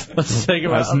 Let's take it.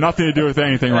 Has nothing to do with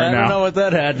anything right I now. don't know what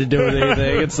that had to do with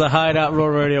anything. It's the Hideout, Real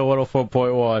Radio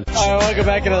 104.1. All right, welcome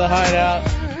back into the Hideout.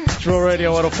 It's Real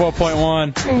Radio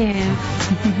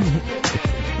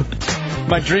 104.1.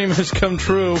 My dream has come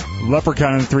true.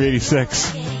 Leprechaun in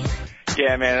 386.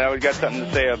 Yeah, man, I got something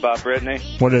to say about Brittany.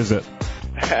 What is it?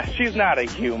 She's not a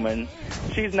human.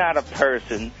 She's not a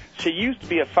person. She used to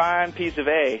be a fine piece of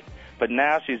A, but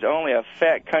now she's only a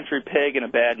fat country pig and a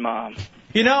bad mom.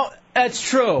 You know, that's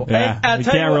true. Yeah, And I'll you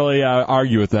tell can't what, really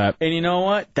argue with that. And you know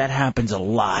what? That happens a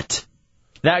lot.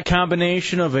 That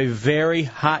combination of a very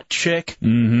hot chick,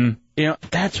 Mm-hmm. you know,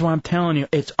 that's why I'm telling you,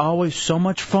 it's always so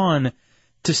much fun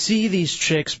to see these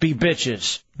chicks be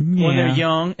bitches when they're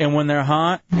young and when they're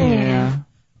hot. Yeah.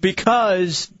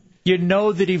 Because you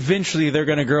know that eventually they're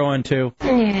going to grow into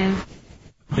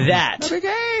that.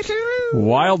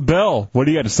 Wild Bill. What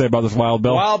do you got to say about this Wild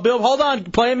Bill? Wild Bill, hold on.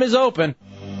 Play him is open.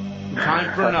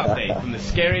 Time for an update from the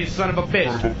scariest son of a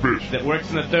bitch that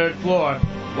works on the third floor,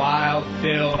 Wild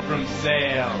Bill from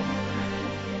sales.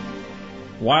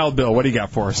 Wild Bill, what do you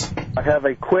got for us? I have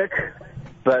a quick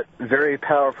but very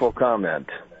powerful comment.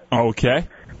 Okay.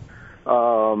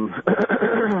 Oh,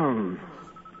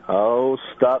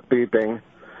 stop beeping.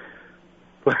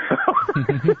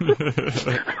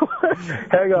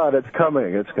 Hang on, it's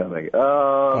coming.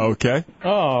 Okay.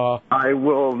 Oh. I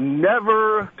will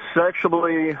never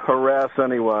sexually harass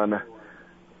anyone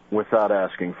without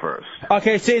asking first.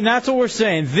 Okay, see, and that's what we're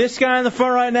saying. This guy in the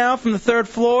front right now from the third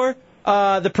floor,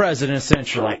 the president,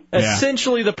 essentially. Yeah.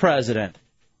 Essentially the president.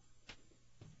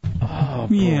 Oh,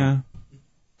 boy. Yeah.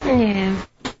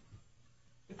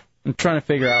 I'm trying to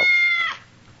figure out.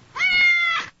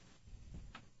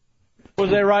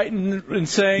 Was I right in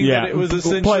saying that it was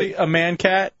essentially a man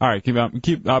cat? All right,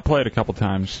 play it a couple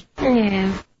times. What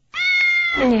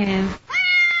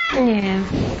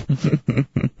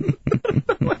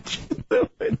you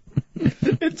doing?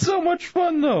 It's so much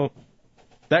fun, though.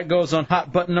 That goes on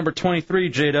hot button number 23,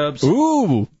 J-Dubs.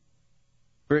 Ooh.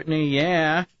 Brittany,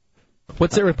 yeah.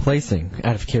 What's it replacing,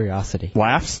 out of curiosity?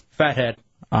 Laughs? Fathead.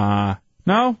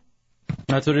 No.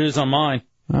 That's what it is on mine.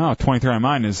 Oh, 23 on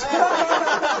mine is...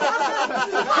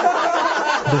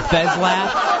 The Fez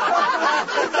laugh?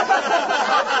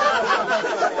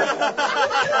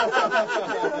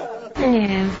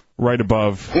 Right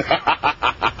above.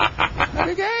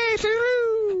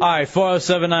 All right,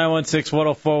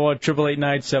 407-916-1041,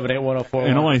 888-978-1041.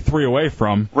 And only 3 away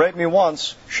from... Rape me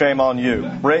once, shame on you.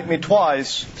 Rape me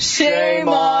twice, shame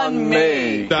on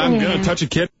me. I'm going to touch a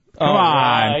kid. Come on.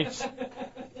 Right.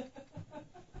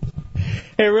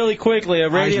 Hey, really quickly, a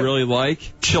radio... I really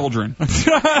like children.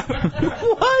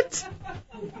 What?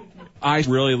 I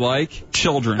really like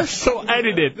children. So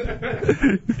edited.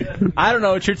 I don't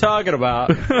know what you're talking about.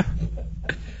 I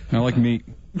like meat.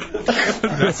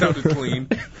 That sounded clean.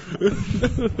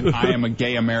 I am a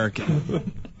gay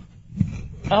American.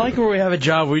 I like where we have a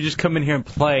job where we just come in here and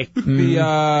play.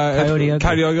 The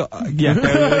Coyote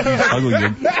Ugly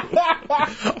Dude.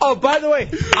 Oh, by the way,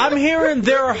 I'm hearing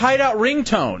there are Hideout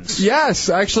ringtones. Yes,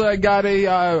 actually, I got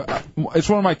it's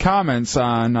one of my comments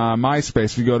on MySpace.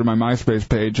 If you go to my MySpace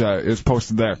page, it's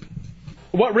posted there.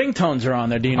 What ringtones are on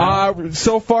there, do you know?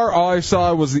 So far, all I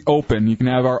saw was the open. You can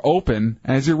have our open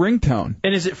as your ringtone.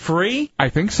 And is it free? I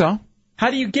think so.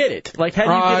 How do you get it? Like, how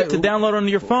do you get it to download onto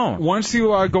your phone? Once you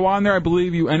go on there, I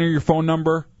believe you enter your phone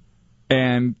number,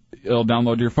 and it'll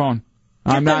download to your phone.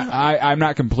 I'm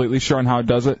not completely sure on how it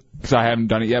does it, because I haven't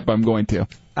done it yet, but I'm going to.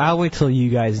 I'll wait till you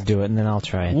guys do it, and then I'll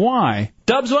try it. Why?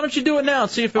 Dubs, why don't you do it now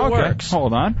and see if it works?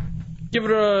 Hold on. Give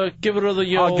it a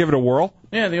the I'll give it a whirl.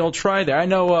 Yeah, the old try there. I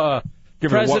know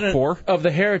Give it a what president for? of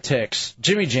the Heretics,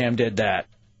 Jimmy Jam, did that.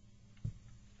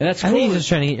 And that's cool. I think he's just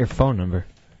trying to get your phone number.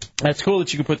 That's cool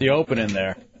that you can put the open in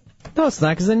there. No, it's not,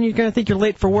 because then you're going to think you're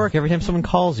late for work every time someone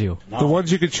calls you. No. The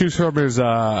ones you can choose from is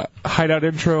Hideout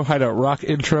Intro, Hideout Rock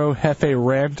Intro, Hefe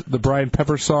Rant, the Brian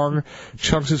Pepper song,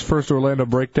 Chunks' First Orlando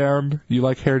Breakdown, You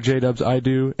Like Hair, J-Dubs, I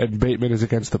Do, and Bateman is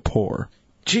Against the Poor.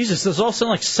 Jesus, those all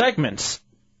sound like segments.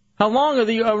 How long are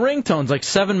the ringtones? Like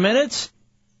 7 minutes?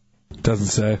 Doesn't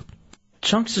say.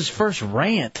 Chunks' First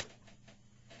Rant.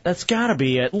 That's got to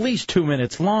be at least 2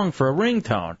 minutes long for a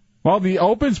ringtone. Well, the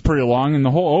open's pretty long, and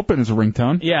the whole open is a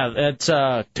ringtone. Yeah, that's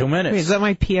 2 minutes. Wait, is that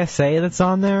my PSA that's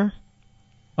on there?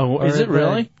 Oh, is it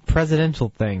really? Presidential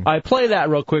thing. I play that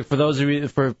real quick for those of you,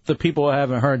 for the people who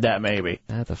haven't heard that maybe.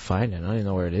 I have to find it. I don't even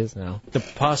know where it is now. The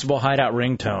possible Hideout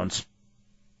ringtones.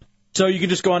 So you can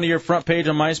just go onto your front page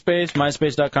on MySpace,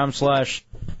 myspace.com/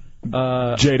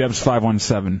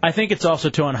 JDubs517. I think it's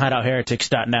also too on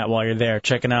hideoutheretics.net while you're there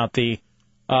checking out the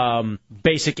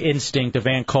Basic Instinct of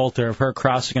Ann Coulter, of her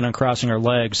crossing and uncrossing her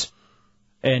legs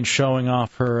and showing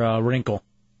off her wrinkle.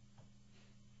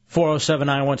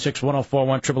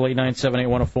 407-916-1041,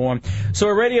 888-978-1041. So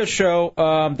a radio show,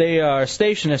 our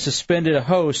station has suspended a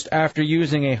host after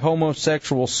using a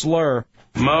homosexual slur.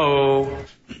 Mo.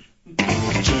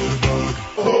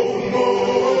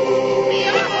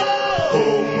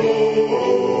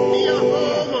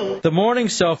 The morning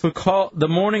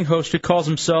host who calls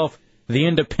himself the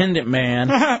Independent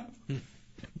Man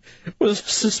was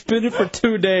suspended for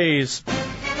 2 days.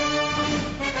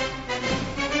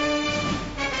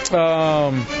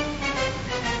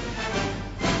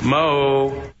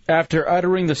 Mo. After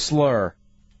uttering the slur.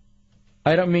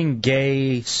 I don't mean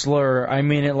gay slur. I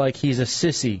mean it like he's a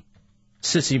sissy.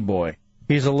 Sissy boy.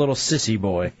 He's a little sissy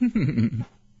boy.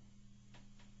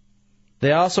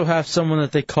 They also have someone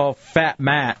that they call Fat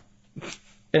Matt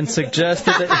and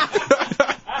suggested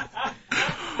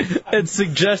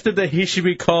that he should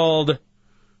be called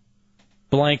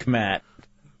Blank Matt.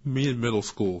 Me in middle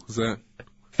school. Is that...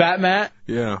 Fat Matt?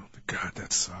 Yeah. God,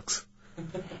 that sucks.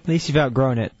 At least you've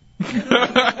outgrown it.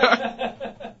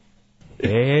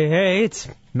 Hey, it's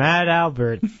Matt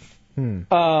Albert.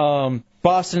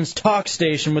 Boston's talk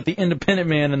station with the Independent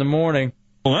Man in the morning.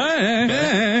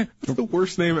 It's the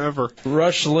worst name ever.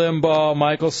 Rush Limbaugh,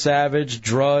 Michael Savage,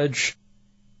 Drudge.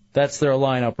 That's their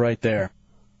lineup right there.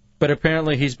 But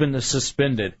apparently he's been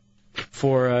suspended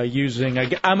for using,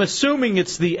 I'm assuming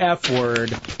it's the F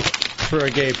word for a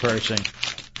gay person.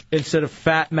 Instead of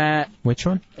Fat Matt. Which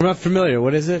one? I'm not familiar.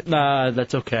 What is it? Nah,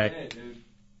 that's okay.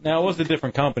 No, it was a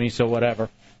different company, so whatever.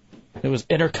 It was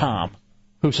Intercom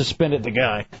who suspended the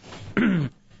guy. A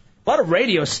lot of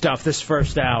radio stuff this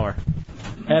first hour.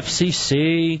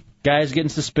 FCC, guys getting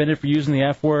suspended for using the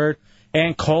F word.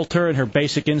 Ann Coulter and her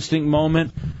Basic Instinct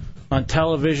moment on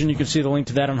television. You can see the link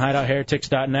to that on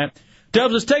hideoutheretics.net.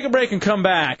 Dubs, let's take a break and come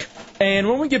back. And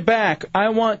when we get back, I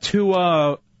want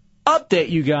to update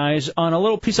you guys on a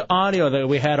little piece of audio that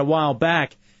we had a while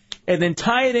back and then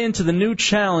tie it into the new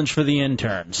challenge for the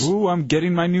interns. Ooh, I'm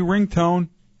getting my new ringtone.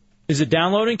 Is it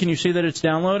downloading? Can you see that it's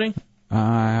downloading?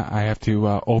 I have to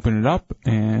open it up,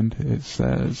 and it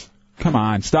says, come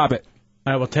on, stop it.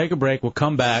 All right, we'll take a break. We'll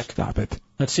come back. Stop it.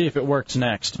 Let's see if it works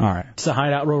next. All right. It's the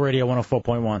Hideout Real Radio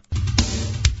 104.1.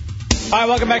 All right,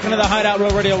 welcome back into the Hideout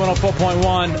Real Radio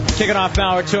 104.1. Kicking off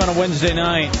hour 2 on a Wednesday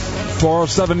night.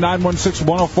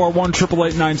 407-916-1041,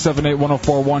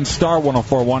 888-978-1041, star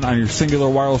 1041 on your singular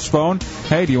wireless phone.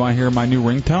 Hey, do you want to hear my new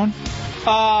ringtone?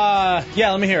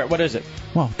 Yeah, let me hear it. What is it?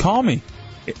 Well, call me.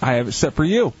 I have it set for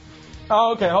you.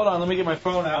 Oh, okay, hold on. Let me get my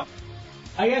phone out.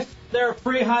 I guess there are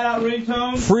free Hideout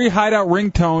ringtones? Free Hideout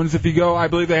ringtones. If you go, I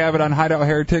believe they have it on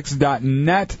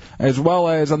hideoutheretics.net, as well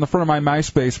as on the front of my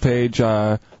MySpace page,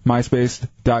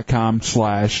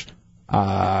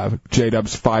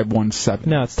 myspace.com/JDubs517.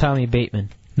 No, it's Tommy Bateman.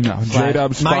 No,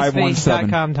 JDubs517.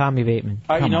 MySpace.com, Tommy Bateman.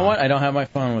 You know what? I don't have my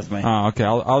phone with me. Oh, okay.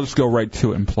 I'll just go right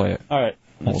to it and play it. All right.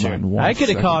 Hold on one I could have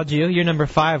second. called you. You're number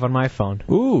 5 on my phone.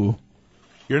 Ooh.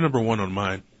 You're number 1 on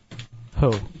mine.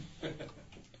 Who?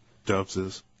 Dubs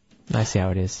is. I see how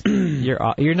it is. You're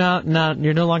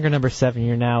no longer number 7.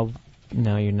 You're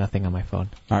nothing on my phone.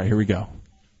 All right, here we go.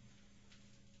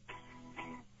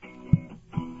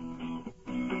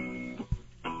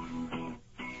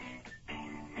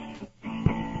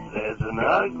 There's an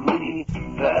ugly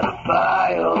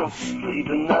pedophile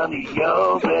sleeping under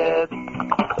your bed.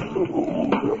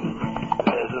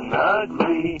 There's an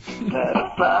ugly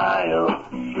pedophile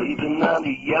sleeping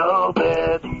under your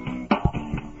bed.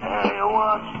 And he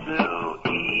wants to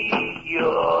eat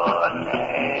your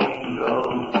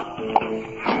angle.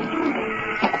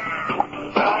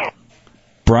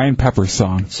 Brian Pepper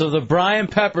song. So the Brian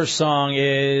Pepper song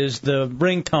is the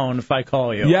ringtone if I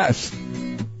call you. Yes.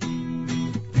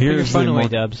 Here's fun away,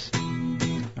 Dubs.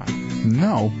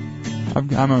 No. I'm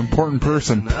an important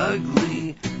person.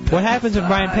 What happens when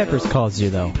Brian Peppers calls you,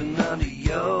 though?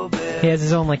 He has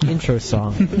his own, intro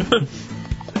song.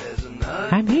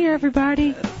 I'm here,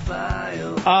 everybody.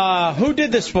 Who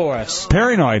did this for us?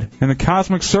 Paranoid in the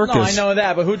Cosmic Circus. No, I know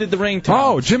that, but who did the ringtone?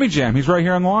 Oh, Jimmy Jam. He's right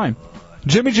here on the line.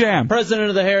 Jimmy Jam. President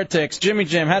of the Heretics. Jimmy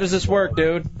Jam. How does this work,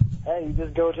 dude? Hey, you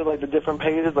just go to the different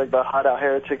pages, like the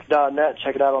hideoutheretics.net,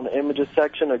 check it out on the images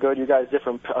section, or go to you guys'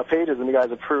 different pages, and you guys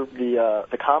approve the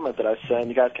comment that I sent.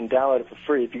 You guys can download it for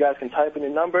free. If you guys can type in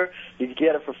your number, you can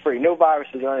get it for free. No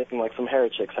viruses or anything like some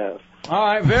heretics have. All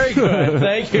right, very good.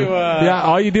 Thank you. Yeah,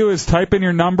 all you do is type in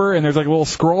your number, and there's like a little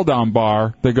scroll down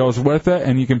bar that goes with it,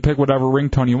 and you can pick whatever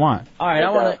ringtone you want. All right,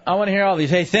 I want to hear all these.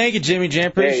 Hey, thank you, Jimmy Jam.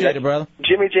 Appreciate it, brother.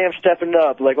 Jimmy Jam stepping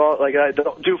up, like I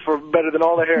don't do for better than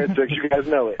all the heretics. You guys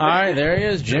know it. All right, there he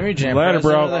is, Jimmy Jam. Later,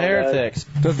 president bro. of the heretics.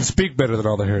 Doesn't speak better than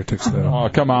all the heretics, though. Oh,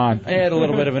 come on. I had a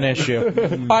little bit of an issue.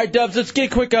 All right, Dubs, let's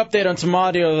get a quick update on some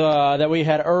audio that we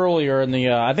had earlier in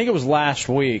the, I think it was last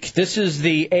week. This is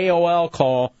the AOL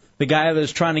call, the guy that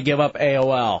was trying to give up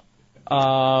AOL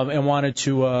and wanted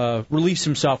to release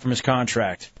himself from his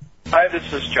contract. Hi,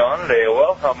 this is John at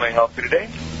AOL. How may I help you today?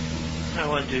 I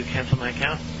want to cancel my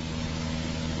account.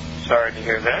 Sorry to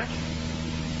hear that.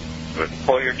 But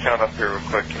pull your account up here real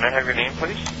quick. Can I have your name,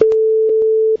 please?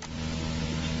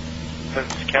 Been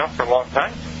this account for a long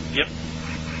time? Yep.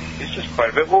 It's just quite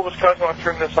a bit. What was causing you to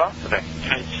turn this off today?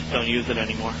 I just don't use it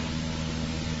anymore.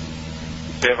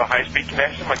 Do you have a high-speed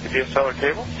connection like the DSL or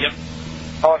cable? Yep.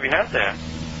 How long have you had that?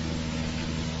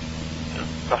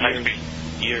 The high-speed?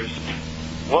 Years.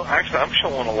 Well, actually, I'm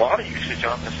showing a lot of usage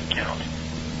on this account.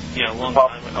 Yeah, a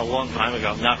long time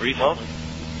ago, not recently.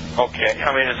 Okay.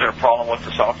 I mean, is there a problem with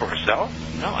the software itself?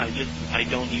 No, I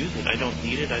don't use it. I don't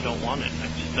need it. I don't want it. I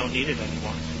just don't need it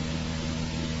anymore.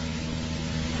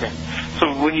 Okay.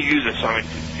 So when you use this, I mean,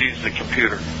 use the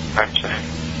computer, I'm saying,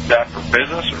 is that for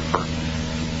business or for...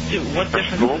 Dude, what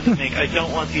difference does it make? I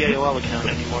don't want the AOL account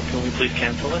anymore. Can we please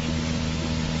cancel it?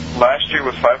 Last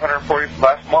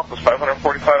month was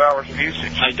 545 hours of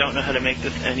usage. I don't know how to make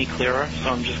this any clearer, so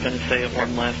I'm just going to say it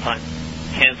one last time.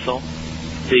 Cancel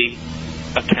the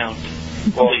account.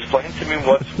 Well, explain to me I'm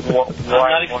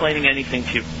not explaining anything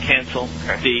to you. Cancel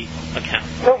the account.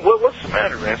 Well, what's the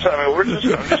matter, Rance? I mean,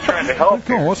 I'm just trying to help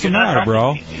you. What's the matter,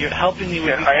 bro? You're helping me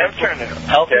with I am trying to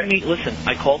helping me. Listen,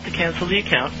 I called to cancel the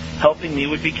account. Helping me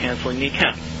would be canceling the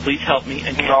account. Please help me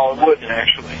and cancel. No, it wouldn't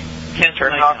actually. Cancel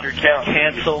Turn off your account.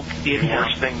 Cancel the account.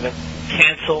 Worst thing that...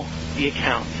 Cancel the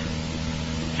account.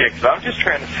 Yeah, because I'm just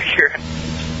trying to figure it.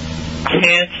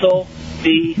 Cancel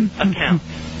the account.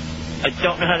 I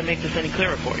don't know how to make this any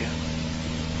clearer for you.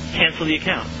 Cancel the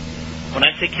account. When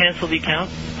I say cancel the account,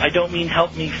 I don't mean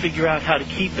help me figure out how to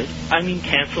keep it. I mean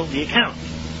cancel the account.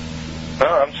 No,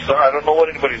 I'm sorry. I don't know what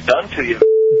anybody's done to you.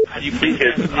 Could you please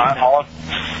cancel the account?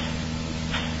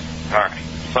 All right.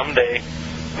 Someday,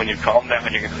 when you calm down,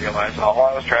 you're going to realize all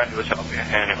I was trying to do was help you,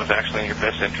 and it was actually in your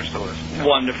best interest to listen.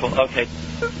 Wonderful. Okay.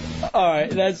 All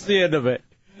right, that's the end of it.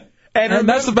 And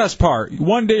that's the best part.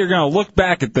 One day you're going to look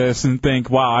back at this and think,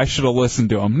 wow, I should have listened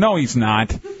to him. No, he's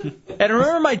not. And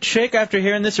remember my chick, after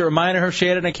hearing this, it reminded her she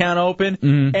had an account open,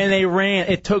 and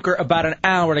it took her about an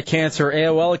hour to cancel her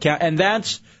AOL account, and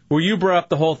that's where you brought up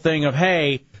the whole thing of,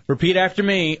 hey, repeat after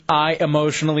me, I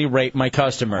emotionally rape my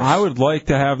customers. I would like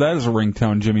to have that as a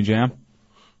ringtone, Jimmy Jam.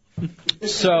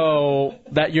 So,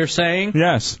 that you're saying?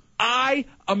 Yes. I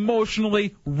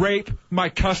emotionally rape my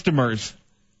customers.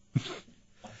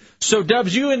 So,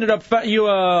 Dubs, you ended up,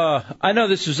 I know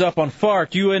this was up on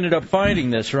FARC, you ended up finding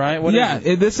this, right? What is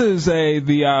it? This is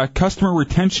the customer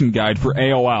retention guide for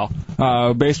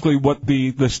AOL. Basically what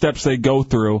the steps they go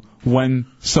through when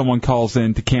someone calls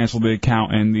in to cancel the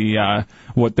account and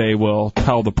what they will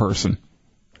tell the person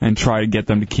and try to get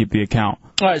them to keep the account.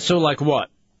 All right, so like what?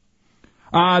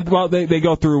 Well, they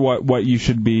go through what you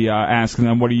should be asking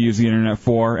them. What do you use the internet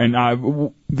for? And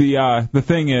the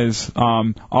thing is,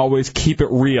 always keep it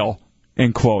real,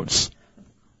 in quotes.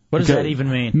 What does that even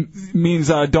mean? Means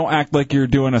don't act like you're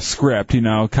doing a script.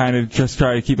 Kind of just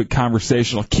try to keep it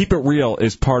conversational. Keep it real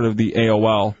is part of the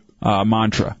AOL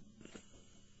mantra.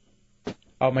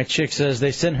 Oh, my chick says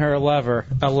they sent her a letter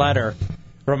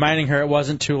reminding her it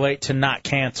wasn't too late to not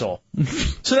cancel.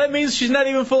 So that means she's not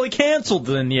even fully canceled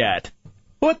then yet.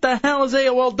 What the hell is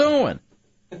AOL doing?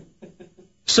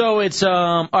 So it's,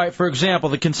 all right, for example,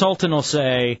 the consultant will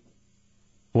say,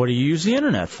 what do you use the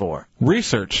internet for?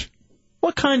 Research.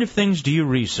 What kind of things do you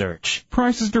research?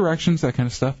 Prices, directions, that kind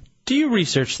of stuff. Do you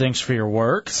research things for your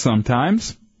work?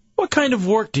 Sometimes. What kind of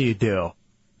work do you do?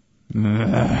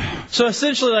 So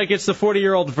essentially, like, it's the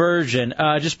 40-year-old version,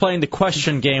 just playing the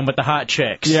question game with the hot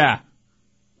chicks. Yeah.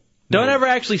 Don't ever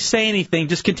actually say anything.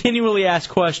 Just continually ask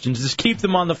questions. Just keep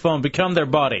them on the phone. Become their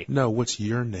buddy. No, what's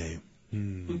your name?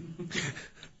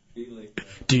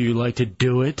 Do you like to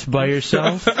do it by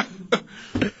yourself?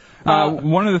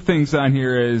 One of the things on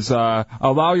here is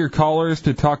allow your callers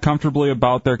to talk comfortably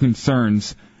about their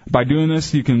concerns. By doing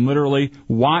this, you can literally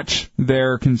watch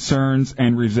their concerns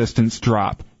and resistance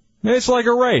drop. It's like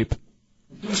a rape.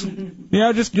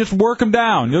 Just work them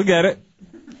down. You'll get it.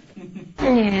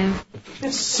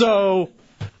 So,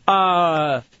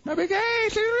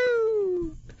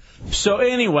 So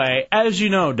anyway, as you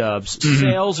know, Dubs,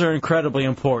 sales are incredibly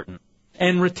important.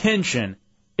 And retention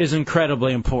is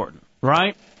incredibly important,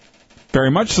 right?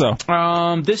 Very much so.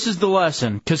 This is the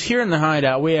lesson, because here in the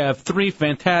Hideout we have 3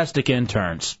 fantastic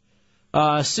interns.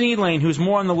 C-Lane, who's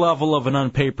more on the level of an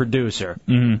unpaid producer.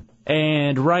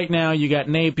 And right now you got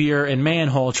Napier and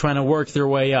Manhole trying to work their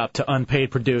way up to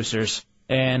unpaid producers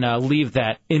and leave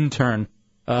that intern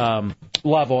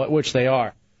level at which they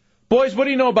are. Boys, what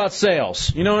do you know about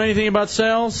sales? You know anything about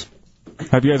sales?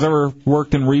 Have you guys ever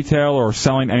worked in retail or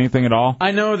selling anything at all?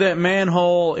 I know that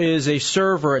Manhole is a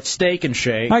server at Steak and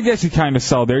Shake. I guess you kind of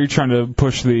sell there. You're trying to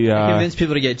push the... Convince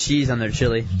people to get cheese on their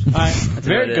chili.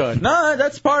 Very good. No,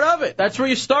 that's part of it. That's where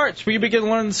you start. It's where you begin to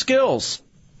learn the skills.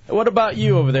 What about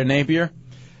you over there, Napier?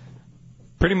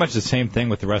 Pretty much the same thing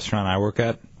with the restaurant I work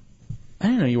at. I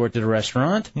didn't know you worked at a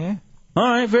restaurant. Yeah. All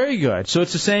right, very good. So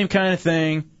it's the same kind of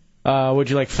thing. Would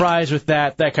you like fries with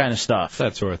that kind of stuff?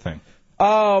 That sort of thing.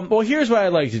 Well, here's what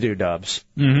I'd like to do, Dubs.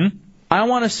 I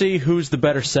want to see who's the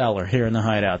better seller here in the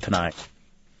Hideout tonight.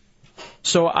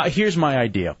 So here's my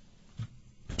idea.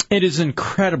 It is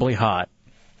incredibly hot.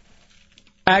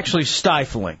 Actually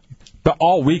stifling. But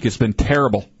all week it's been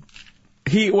terrible.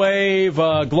 Heat wave,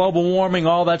 global warming,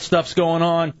 all that stuff's going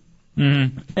on.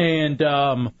 And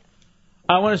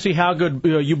I want to see how good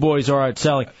you boys are at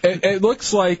selling. It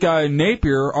looks like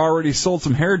Napier already sold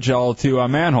some hair gel to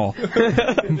Manhole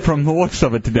from the looks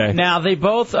of it today. Now, they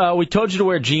both, we told you to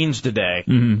wear jeans today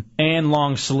and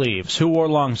long sleeves. Who wore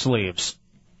long sleeves?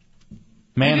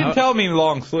 He didn't tell me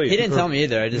long sleeves. He didn't tell me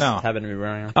either. I just happened to be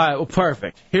wearing them. All right, well,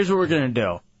 perfect. Here's what we're going to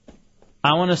do.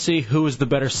 I want to see who is the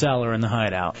better seller in the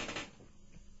Hideout.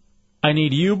 I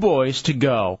need you boys to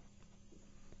go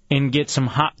and get some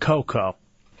hot cocoa.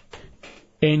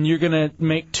 And you're going to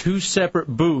make 2 separate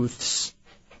booths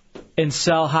and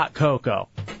sell hot cocoa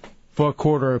for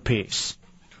 $0.25 apiece.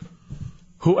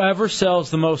 Whoever sells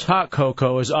the most hot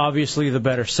cocoa is obviously the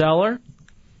better seller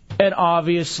and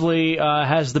obviously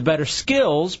has the better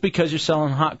skills because you're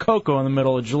selling hot cocoa in the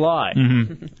middle of July.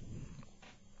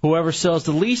 Whoever sells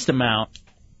the least amount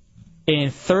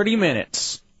in 30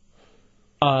 minutes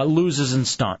loses in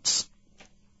stunts.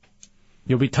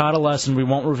 You'll be taught a lesson. We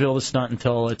won't reveal the stunt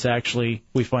until it's actually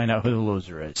we find out who the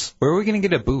loser is. Where are we going to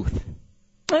get a booth?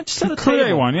 Just at a Create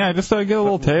table. one, yeah. Just get a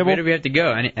little table. Where do we have to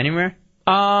go? Anywhere?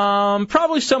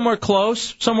 Probably somewhere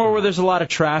close, somewhere where there's a lot of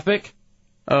traffic.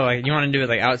 Oh, you want to do it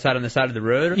like outside on the side of the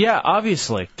road? Yeah,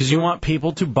 obviously, because you want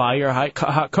people to buy your hot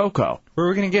cocoa. Where are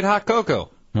we going to get hot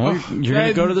cocoa? Well, you're going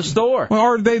to go to the store. Well,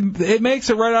 or it makes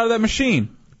it right out of that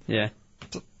machine. Yeah.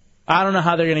 I don't know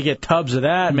how they're going to get tubs of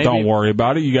that. Maybe. Don't worry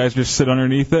about it. You guys just sit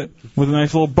underneath it with a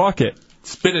nice little bucket.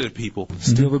 Spit it at people.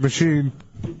 Steal the machine.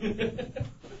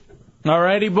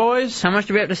 Alrighty, boys. How much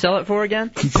do we have to sell it for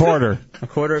again? A quarter. A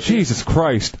quarter apiece? Jesus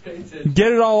Christ.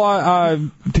 Get it all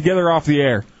together off the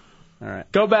air. All right.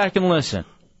 Go back and listen.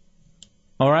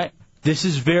 All right? This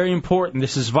is very important.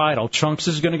 This is vital. Chunks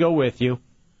is going to go with you,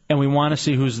 and we want to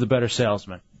see who's the better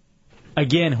salesman.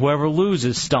 Again, whoever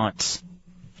loses stunts.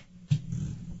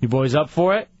 You boys up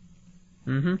for it?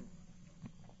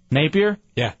 Napier?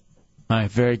 Yeah. All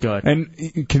right, very good.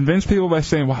 And convince people by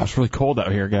saying, wow, it's really cold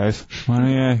out here, guys. Well,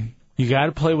 yeah. You got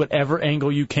to play whatever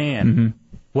angle you can.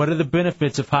 What are the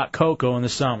benefits of hot cocoa in the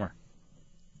summer?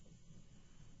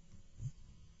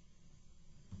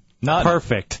 None.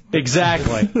 Perfect.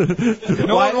 Exactly.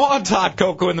 No one wants hot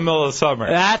cocoa in the middle of the summer.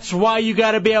 That's why you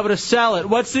got to be able to sell it.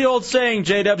 What's the old saying,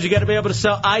 J-Dubs? You got to be able to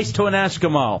sell ice to an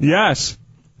Eskimo. Yes.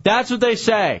 That's what they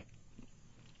say.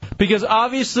 Because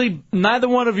obviously, neither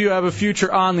one of you have a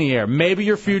future on the air. Maybe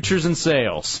your future's in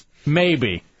sales.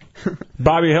 Maybe.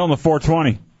 Bobby Hill in the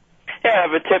 420. Yeah, I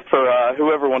have a tip for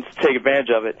whoever wants to take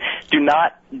advantage of it. Do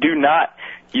not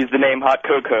use the name Hot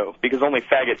Cocoa, because only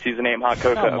faggots use the name Hot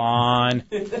Cocoa. Come on.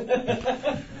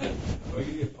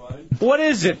 What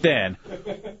is it then?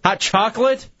 Hot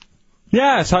chocolate?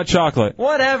 Yes, hot chocolate.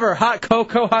 Whatever. Hot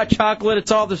cocoa, hot chocolate,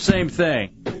 it's all the same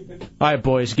thing. All right,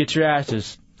 boys, get your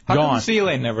asses How gone. come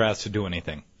C-Lane never has to do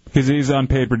anything? Because he's an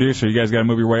unpaid producer. You guys got to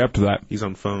move your way up to that. He's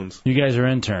on phones. You guys are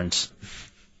interns.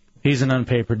 He's an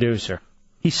unpaid producer.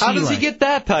 He's How does he C-Lane. get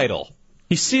that title?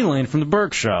 He's C-Lane from the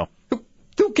Burke Show.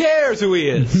 Who cares who he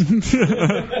is?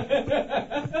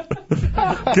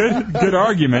 Good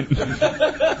argument.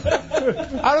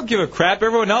 I don't give a crap.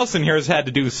 Everyone else in here has had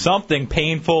to do something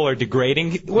painful or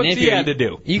degrading. What's he Napier, had to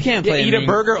do? You can't play Eat me. a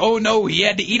burger? Oh, no, he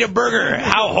had to eat a burger.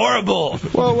 How horrible.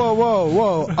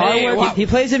 Whoa. Hey, he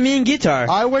plays a mean guitar.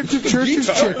 I went to Church's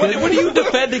Chicken. What are you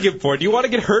defending him for? Do you want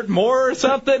to get hurt more or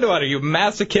something? What, are you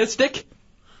masochistic?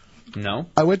 No.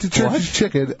 I went to Church's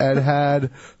Chicken and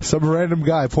had some random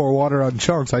guy pour water on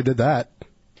Chunks. I did that.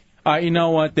 All right, you know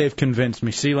what? They've convinced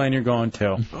me. C-Lane, you're going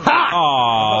too. Ha!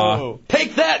 Aww.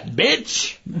 Take that,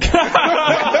 bitch!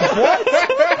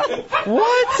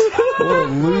 What? What a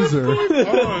loser.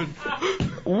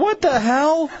 What the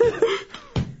hell?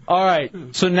 All right,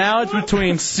 so now it's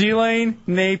between C-Lane,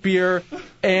 Napier,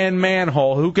 and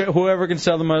Manhole. Whoever can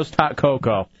sell the most hot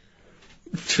cocoa.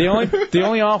 The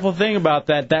only awful thing about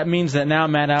that means that now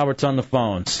Matt Albert's on the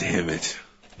phones. Damn it.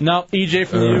 No, EJ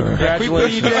from you. Congratulations. Can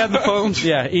we put EJ on the phones?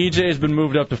 Yeah, EJ has been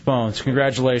moved up to phones.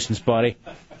 Congratulations, buddy.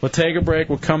 We'll take a break.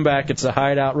 We'll come back. It's the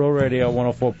Hideout Real Radio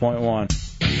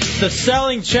 104.1. The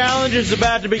selling challenge is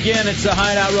about to begin. It's the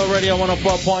Hideout Real Radio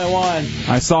 104.1.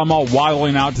 I saw them all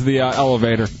waddling out to the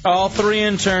elevator. All three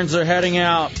interns are heading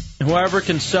out. Whoever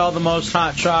can sell the most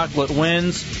hot chocolate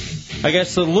wins. I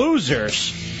guess the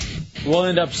losers will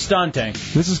end up stunting.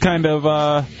 This is kind of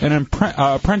an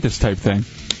apprentice type thing.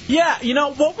 Yeah, you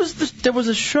know, what was this? There was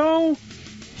a show.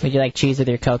 Would you like cheese with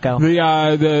your cocoa?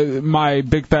 The My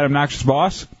Big Fat Obnoxious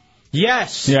Boss?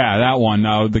 Yes. Yeah, that one.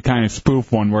 The kind of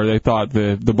spoof one where they thought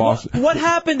the boss. What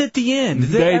happened at the end?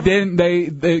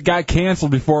 They got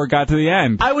canceled before it got to the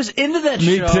end. I was into that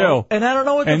Me show. Me too. And I don't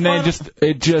know what the And then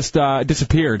it just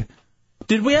disappeared.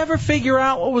 Did we ever figure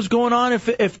out what was going on?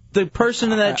 If the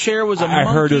person in that chair was a monkey?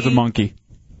 I heard it was a monkey.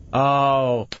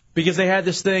 Oh, because they had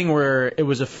this thing where it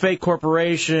was a fake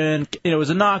corporation. It was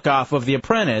a knockoff of The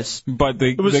Apprentice. But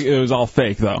it was all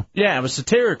fake, though. Yeah, it was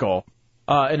satirical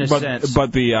in a sense.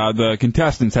 But the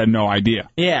contestants had no idea.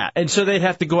 Yeah, and so they'd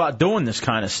have to go out doing this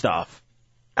kind of stuff.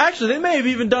 Actually, they may have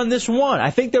even done this one.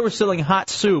 I think they were selling hot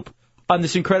soup on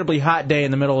this incredibly hot day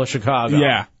in the middle of Chicago.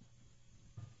 Yeah.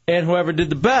 And whoever did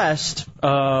the best,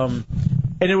 and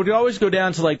it would always go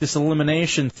down to like this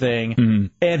elimination thing,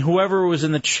 and whoever was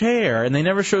in the chair, and they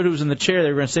never showed who was in the chair, they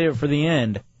were going to save it for the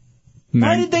end.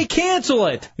 Why did they cancel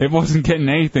it? It wasn't getting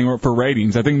anything for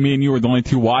ratings. I think me and you were the only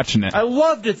two watching it. I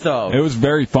loved it, though. It was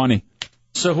very funny.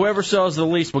 So whoever sells the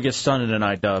least will get stunted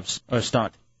tonight, Dubs. Or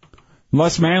stunt.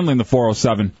 Les Manley in the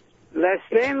 407. Les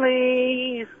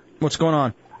Manley. What's going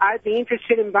on? I'd be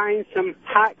interested in buying some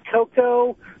hot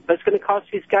cocoa, but it's going to cost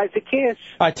these guys a kiss.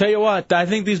 I tell you what, I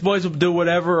think these boys will do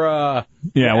whatever.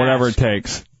 Whatever it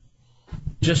takes.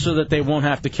 Just so that they won't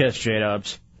have to kiss,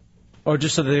 J-Dubs. Or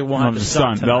just so that they won't have to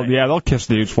stunt. They'll kiss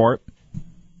dudes for it.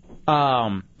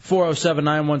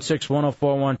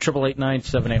 407-916-1041,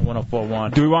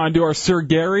 888-978-1041. Do we want to do our Sir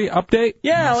Gary update?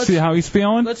 Yeah, let's see how he's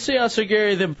feeling. Let's see how Sir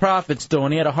Gary the Prophet's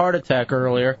doing. He had a heart attack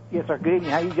earlier. Yes, sir. Good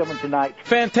evening. How you doing tonight?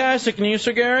 Fantastic. And you,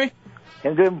 Sir Gary?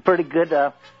 I'm doing pretty good.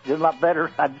 Doing a lot better.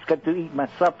 I just got to eat my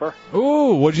supper.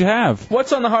 Ooh, what'd you have?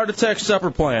 What's on the heart attack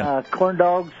supper plan? Corn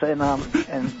dogs and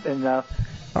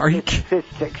Are you fish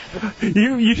sticks.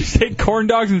 You just ate corn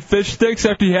dogs and fish sticks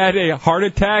after you had a heart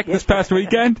attack this past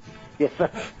weekend? Yes,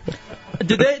 sir.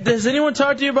 Does anyone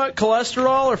talk to you about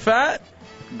cholesterol or fat?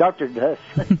 Doctor does.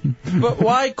 But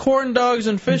why corn dogs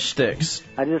and fish sticks?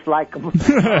 I just like them.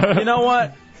 You know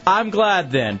what? I'm glad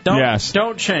then.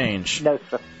 Don't change. No,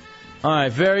 sir. All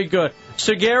right, very good.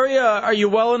 So, Gary, are you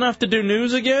well enough to do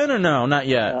news again, or no? Not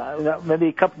yet. Maybe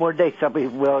a couple more days I'll be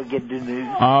well get to do news.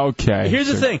 Okay. Here's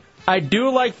the thing. I do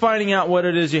like finding out what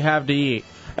it is you have to eat.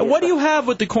 And what do you have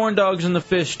with the corn dogs and the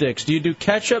fish sticks? Do you do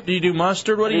ketchup? Do you do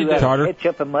mustard? What do you do?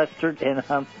 Ketchup and mustard,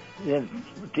 and then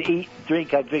to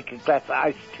drink, I drink a glass of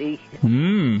iced tea.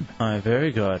 Mmm. All right,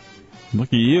 very good. Look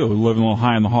at you, living a little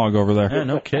high on the hog over there. Yeah,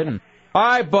 no kidding. All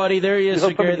right, buddy, there he is,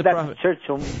 Sir Gary the Prophet. Church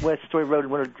on West Story Road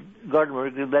in Winter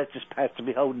Garden, that's just past to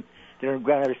be holding. They're in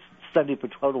ground every Sunday from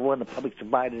 12 to 1. The public's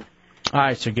invited. All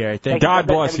right, Sir Gary. Thank God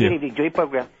bless you. Have a good evening. Enjoy your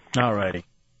program. All righty.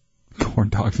 Corn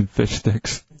dogs and fish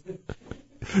sticks.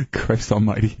 Christ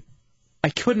almighty. I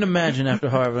couldn't imagine after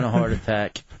having a heart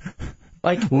attack.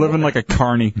 Living like a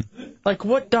carny. Like,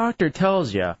 what doctor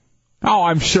tells you? Oh,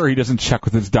 I'm sure he doesn't check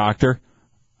with his doctor.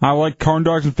 I like corn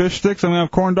dogs and fish sticks. I'm going to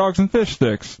have corn dogs and fish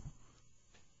sticks.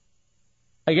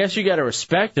 I guess you got to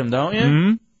respect him, don't you?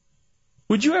 Mm-hmm.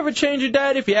 Would you ever change your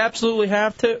diet if you absolutely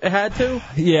had to?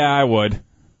 Yeah, I would.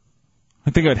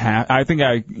 I think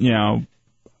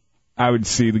I would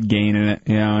see the gain in it,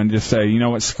 and just say, you know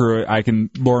what, screw it. I can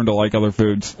learn to like other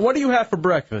foods. What do you have for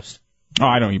breakfast? Oh,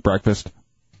 I don't eat breakfast.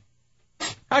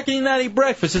 How can you not eat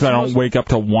breakfast? Because I don't wake up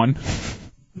till 1.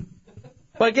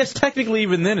 Well, I guess technically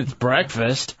even then it's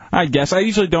breakfast. I guess. I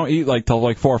usually don't eat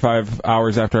till 4 or 5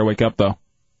 hours after I wake up, though.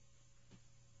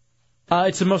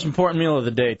 It's the most important meal of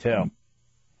the day, too.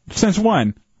 Since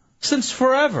when? Since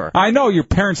forever. I know your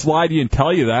parents lie to you and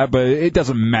tell you that, but it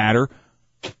doesn't matter.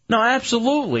 No,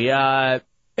 absolutely.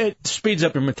 It speeds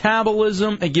up your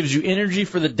metabolism. It gives you energy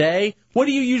for the day. What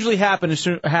do you usually have as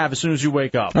soon as you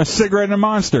wake up? A cigarette and a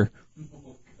Monster.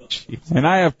 And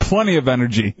I have plenty of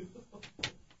energy.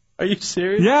 Are you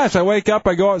serious? Yes, I wake up,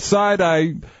 I go outside,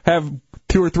 I have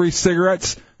 2 or 3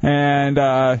 cigarettes,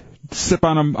 and sip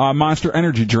on a Monster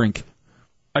Energy drink.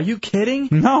 Are you kidding?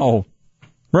 No.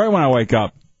 Right when I wake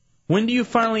up. When do you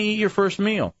finally eat your first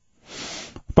meal?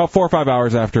 About 4 or 5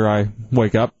 hours after I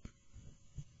wake up.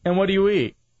 And what do you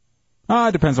eat?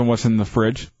 It depends on what's in the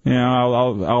fridge. You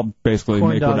know, I'll basically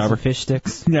Corn make dogs whatever. and fish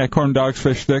sticks. Yeah, corn dogs,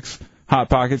 fish sticks, Hot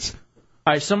Pockets.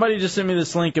 All right, somebody just sent me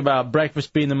this link about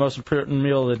breakfast being the most important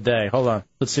meal of the day. Hold on.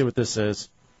 Let's see what this is.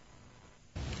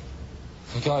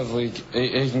 Guys, he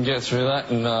can get through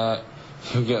that, and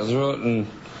he'll get through it, and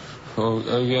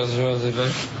he'll get through it.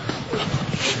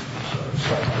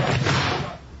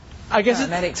 I guess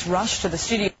Paramedics rushed to the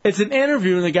studio. It's an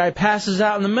interview, and the guy passes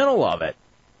out in the middle of it.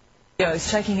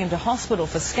 Taking him to hospital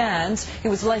for scans. He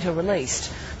was later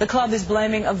released. The club is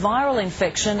blaming a viral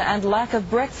infection and lack of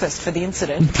breakfast for the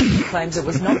incident. He claims it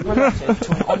was not related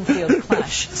to an on-field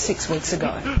clash 6 weeks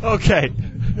ago. Okay.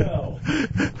 No.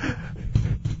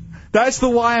 That's the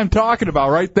lie I'm talking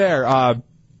about right there. A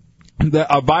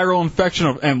viral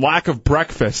infection and lack of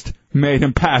breakfast made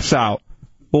him pass out.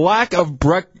 Lack of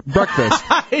breakfast.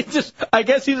 I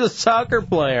guess he's a soccer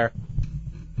player.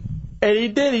 And he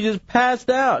did. He just passed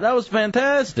out. That was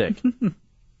fantastic.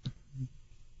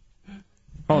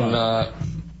 Hold on.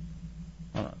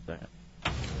 Hold on a second.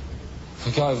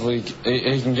 Guys,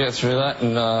 he can get through that,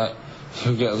 and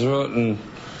he'll get through it, and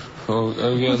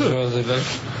he'll get through it.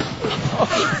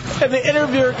 And the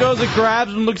interviewer goes and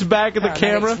grabs and looks back at the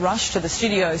camera. Paramedics rushed to the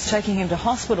studios, taking him to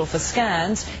hospital for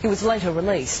scans. He was later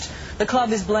released. The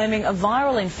club is blaming a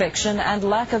viral infection and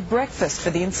lack of breakfast for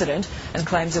the incident and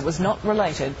claims it was not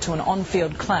related to an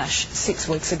on-field clash 6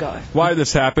 weeks ago. Why did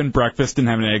this happen? Breakfast didn't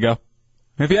have an Eggo.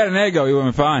 If he had an Eggo, he would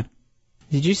have been fine.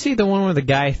 Did you see the one where the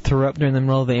guy threw up during the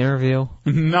middle of the interview?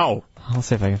 No. I'll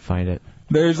see if I can find it.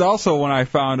 There's also one I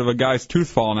found of a guy's tooth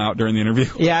falling out during the interview.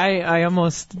 Yeah, I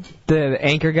almost, the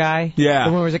anchor guy. Yeah. The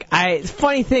one where was like,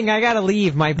 funny thing, I gotta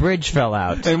leave, my bridge fell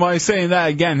out. And while he's saying that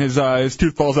again, his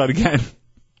tooth falls out again.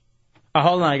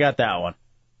 Hold on, I got that one.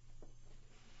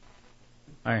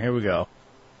 All right, here we go.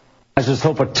 I just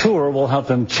hope a tour will help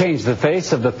them change the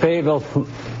face of the Fayetteville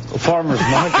Farmers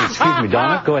Market. Excuse me,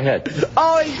 Donna, go ahead.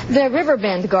 The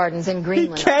Riverbend Gardens in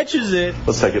Greenland. He catches it.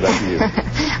 Let's take it back to you.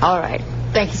 All right.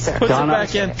 Thank you, sir. Donna,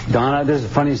 Donna, this is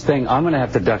the funniest thing. I'm going to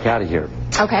have to duck out of here.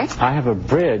 Okay. I have a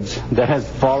bridge that has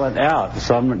fallen out.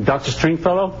 So I'm Dr.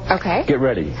 Stringfellow. Okay. Get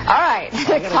ready. All right.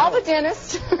 Call the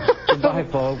dentist. Goodbye,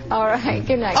 folks. All right.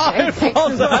 Good night, Oh, Jay. it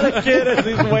falls out again as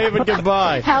he's waving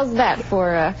goodbye. How's that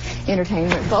for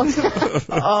entertainment, folks?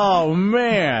 Oh,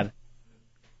 man.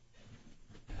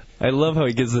 I love how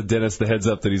he gives the dentist the heads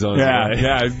up that he's on his way.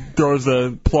 Yeah, he throws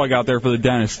the plug out there for the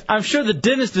dentist. I'm sure the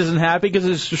dentist isn't happy because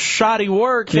his shoddy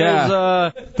work has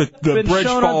the been bridge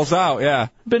shown falls out, yeah.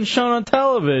 Been shown on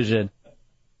television.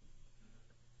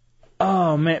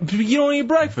 Oh, man. You don't eat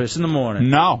breakfast in the morning?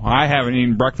 No, I haven't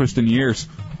eaten breakfast in years.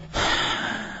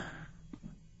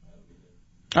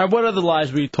 All right, what other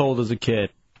lies were you told as a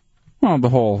kid? Well, the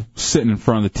whole sitting in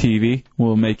front of the TV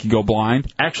will make you go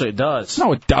blind. Actually, it does.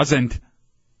 No, it doesn't.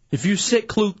 If you sit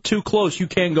too close, you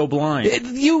can go blind.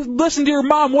 You listen to your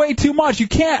mom way too much. You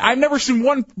can't. I've never seen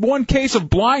one case of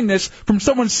blindness from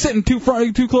someone sitting too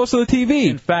close to the TV.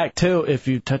 In fact, too, if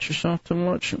you touch yourself too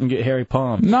much, you can get hairy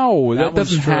palms. No, that one's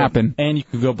doesn't true. happen. And you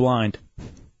could go blind.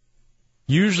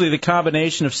 Usually the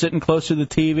combination of sitting close to the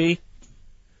TV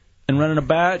and running a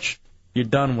batch, you're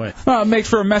done with. Well, it makes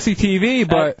for a messy TV,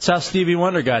 but... That's how Stevie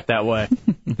Wonder got that way.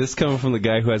 This coming from the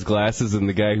guy who has glasses and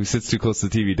the guy who sits too close to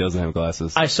the TV doesn't have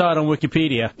glasses. I saw it on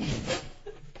Wikipedia.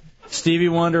 Stevie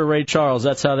Wonder, Ray Charles,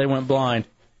 that's how they went blind.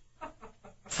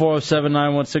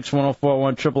 407-916-1041,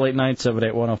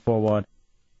 888-978-1041.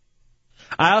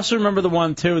 I also remember the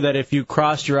one, too, that if you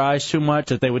crossed your eyes too much,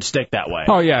 that they would stick that way.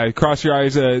 Oh, yeah, cross your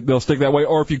eyes, they'll stick that way.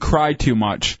 Or if you cry too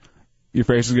much, your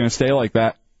face is going to stay like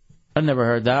that. I've never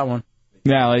heard that one.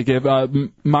 Yeah, like if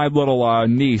my little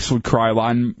niece would cry a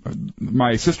lot, and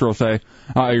my sister will say,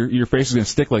 your face is going to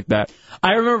stick like that.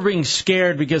 I remember being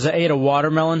scared because I ate a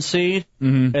watermelon seed,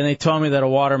 and they told me that a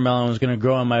watermelon was going to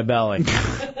grow in my belly.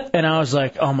 And I was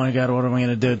like, oh, my God, what am I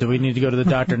going to do? Do we need to go to the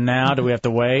doctor now? Do we have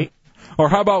to wait? Or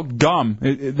how about gum?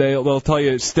 They'll tell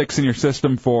you it sticks in your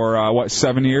system for,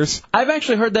 7 years? I've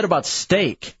actually heard that about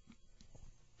steak.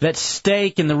 That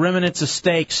steak and the remnants of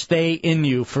steak stay in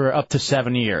you for up to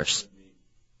 7 years.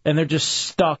 And they're just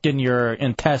stuck in your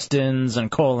intestines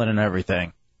and colon and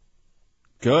everything.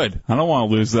 Good. I don't want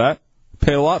to lose that.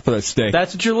 Pay a lot for that steak.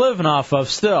 That's what you're living off of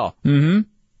still. Mm-hmm.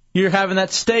 You're having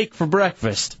that steak for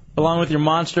breakfast, along with your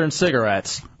Monster and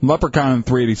cigarettes. Leprechaun in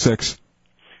 386.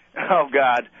 Oh,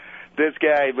 God. this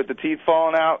guy with the teeth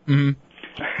falling out. Mm-hmm.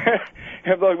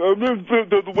 I'm like,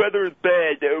 the weather is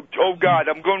bad. Oh, God,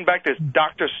 I'm going back to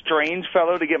Dr. Strange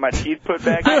fellow to get my teeth put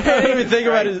back in. I didn't even think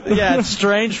about it. Yeah, it's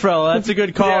Strange fellow. That's a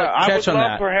good call. Yeah, I catch would on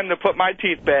love that. for him to put my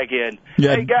teeth back in.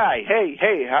 Yeah. Hey, guy,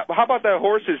 hey, how about that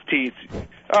horse's teeth?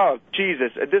 Oh,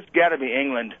 Jesus, this got to be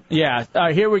England. Yeah,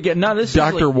 here we get. No, this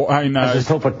Dr. is. I just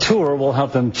hope a tour will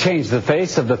help them change the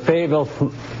face of the Fayetteville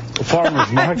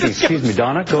Farmers Market. Excuse me,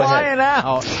 Donna. Go ahead. Flying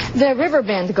out. The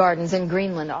Riverbend Gardens in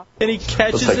Greenland. And he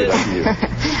catches We'll take it. it back to you.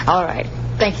 All right.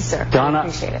 Thank you, sir. Donna, I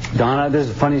appreciate it. Donna, this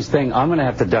is the funniest thing. I'm going to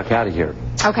have to duck out of here.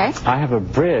 Okay. I have a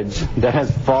bridge that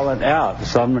has fallen out.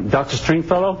 So I'm Dr.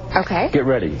 Stringfellow. Okay. Get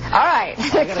ready. All right.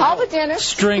 Call the dentist.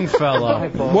 Stringfellow.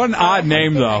 What an odd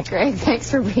name, though. Greg,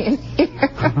 thanks for being here.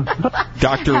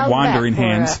 Dr. How's Wandering that for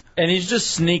Hands. And he's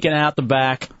just sneaking out the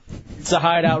back. It's a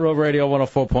Hideout Road Radio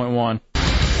 104.1.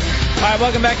 All right,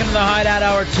 welcome back into the Hideout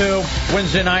Hour 2,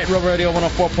 Wednesday night, Road Radio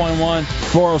 104.1.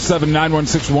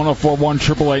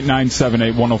 407-916-1041,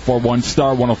 888-978-1041,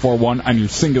 star 1041 on your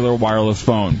singular wireless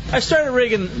phone. I started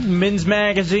reading men's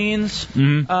magazines,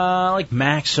 like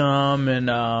Maxim and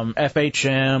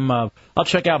FHM. I'll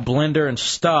check out Blender and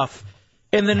stuff.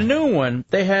 And the new one,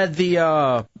 they had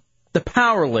the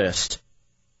power list,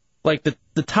 like the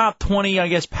top 20, I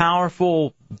guess,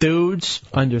 powerful dudes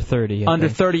Under 30. I under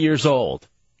think. 30 years old.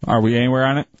 Are we anywhere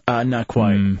on it? Not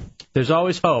quite. There's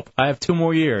always hope. I have 2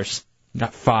 more years.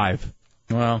 Got 5.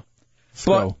 Well,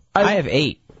 So I have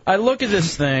 8. I look at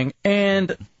this thing,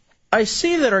 and I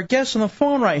see that our guest on the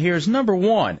phone right here is number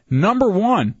 1. Number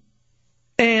 1.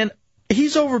 And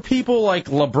he's over people like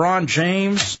LeBron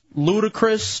James,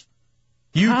 Ludacris,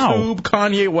 YouTube,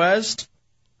 Kanye West.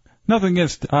 Nothing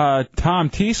against Tom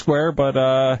T-Square, but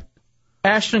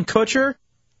Ashton Kutcher.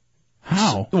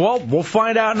 How? Well, we'll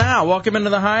find out now. Welcome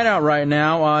into the Hideout right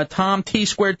now, Tom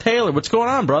T-Square Taylor. What's going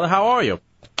on, brother? How are you?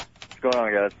 What's going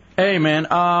on, guys? Hey, man.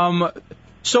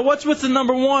 So what's with the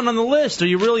number 1 on the list? Are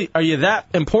you that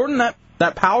important,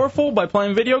 that powerful by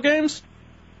playing video games?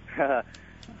 I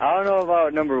don't know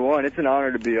about number 1. It's an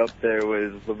honor to be up there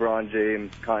with LeBron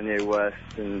James, Kanye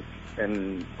West, and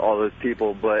all those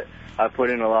people, but I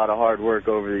put in a lot of hard work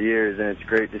over the years, and it's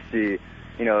great to see,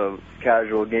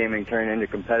 casual gaming turn into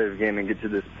competitive gaming, get to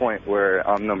this point where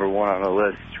I'm number 1 on the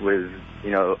list with,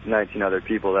 19 other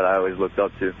people that I always looked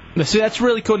up to. See, that's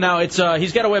really cool. Now, it's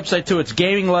he's got a website, too. It's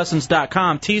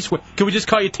gaminglessons.com. T-Squared. Can we just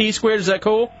call you T-Squared? Is that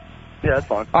cool? Yeah, that's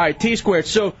fine. All right, T-Squared.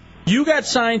 So you got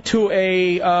signed to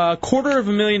a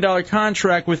 $250,000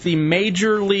 contract with the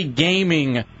Major League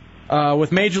Gaming,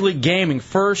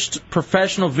 first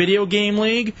professional video game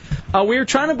league. We were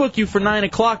trying to book you for 9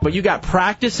 o'clock, but you got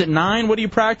practice at 9. What are you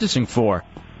practicing for?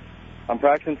 I'm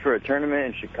practicing for a tournament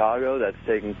in Chicago that's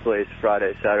taking place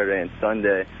Friday, Saturday, and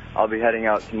Sunday. I'll be heading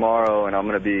out tomorrow, and I'm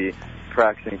going to be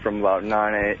practicing from about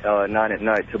 9 at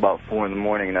night to about 4 in the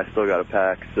morning, and I still got to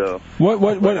pack. So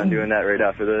I'm doing that right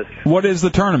after this. What is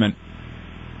the tournament?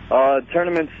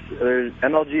 Tournaments,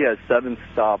 MLG has 7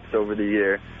 stops over the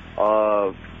year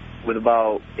with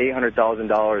about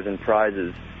 $800,000 in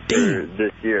prizes for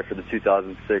this year for the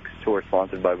 2006 tour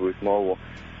sponsored by Boost Mobile.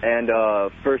 And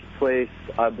first place,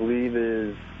 I believe,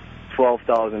 is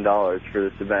 $12,000 for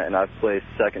this event, and I've placed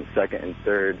second, and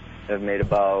third, and have made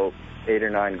about $8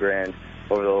 or $9 grand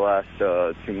over the last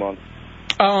 2 months.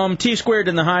 T-Squared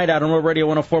in the Hideout on Road Radio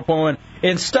 104.1.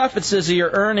 In stuff, it says that your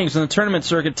earnings in the tournament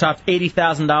circuit topped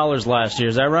 $80,000 last year.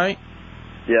 Is that right?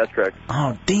 Yeah, that's correct.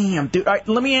 Oh, damn, dude. All right,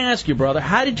 let me ask you, brother,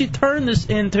 how did you turn this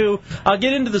into... I'll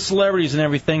get into the celebrities and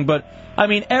everything, but, I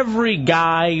mean, every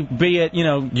guy, be it,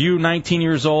 you 19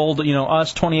 years old,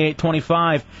 us 28,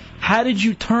 25, how did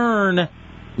you turn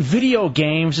video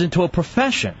games into a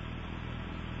profession?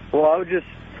 Well, I would just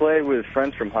play with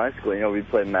friends from high school. We'd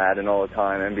play Madden all the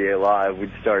time, NBA Live.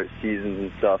 We'd start seasons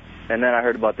and stuff. And then I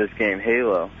heard about this game,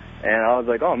 Halo, and I was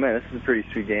like, oh, man, this is a pretty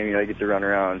sweet game. I get to run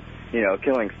around,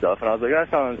 killing stuff. And I was like,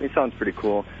 it sounds pretty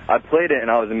cool. I played it,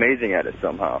 and I was amazing at it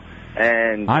somehow.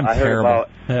 And I heard about,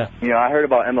 I heard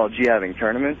about MLG having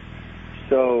tournaments.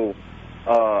 So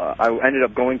I ended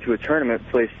up going to a tournament,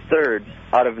 placed third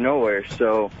out of nowhere.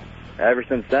 So ever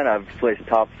since then, I've placed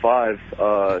top 5.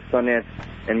 Sundance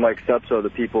and Mike Stepso, the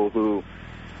people who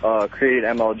created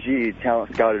MLG,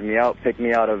 talent scouted me out, picked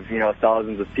me out of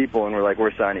thousands of people, and were like,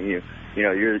 we're signing you.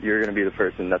 You're going to be the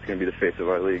person that's going to be the face of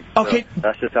our league. Okay. So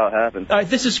that's just how it happens. All right,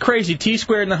 this is crazy.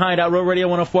 T-Squared in the Hideout, Road Radio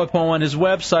 104.1. His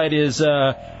website is,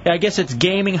 I guess it's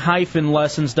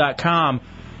gaming-lessons.com.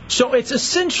 So it's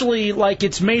essentially like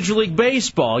it's Major League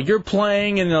Baseball. You're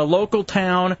playing in a local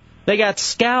town. They got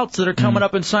scouts that are coming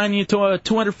up and signing you to a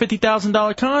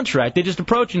 $250,000 contract. They just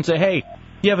approach you and say, hey,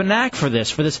 you have a knack for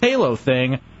this Halo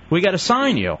thing. We got to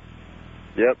sign you.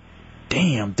 Yep.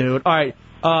 Damn, dude. All right.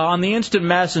 On the instant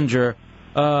messenger,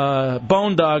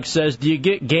 Bone Dog says, "Do you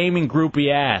get gaming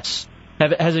groupie ass?"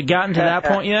 Has it gotten to that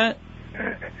point yet?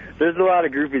 There's a lot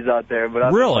of groupies out there, but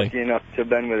I've Really? been lucky enough to have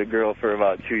been with a girl for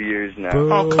about 2 years now.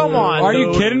 Oh, come on. Are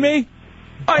you kidding me?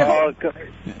 Oh,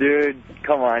 dude,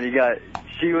 come on.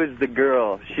 She was the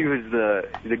girl. She was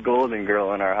the golden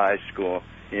girl in our high school.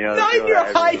 You know, Not in your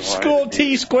high school,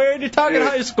 T-squared. You're talking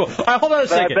high school. All right, hold on a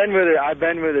second. I've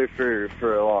been with her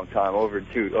for a long time, over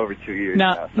 2 years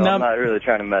Now- So now- I'm not really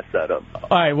trying to mess that up. All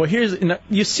right, well,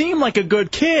 you seem like a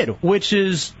good kid, which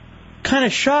is kind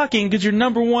of shocking because you're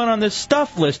number one on this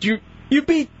stuff list. You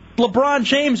beat LeBron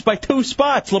James by 2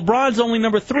 spots. LeBron's only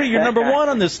number 3. You're number 1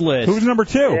 on this list. Who's number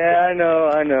 2?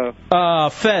 Yeah, I know.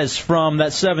 Fez from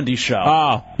that 70s show.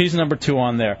 Oh. He's number 2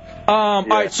 on there. All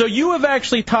right, so you have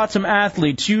actually taught some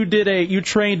athletes. You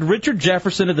trained Richard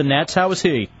Jefferson of the Nets. How was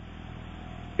he?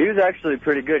 He was actually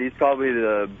pretty good. He's probably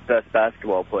the best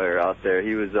basketball player out there.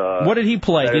 He was. What did he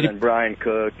play? Better Did he- than Brian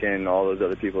Cook and all those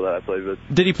other people that I played with.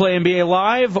 Did he play NBA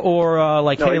Live or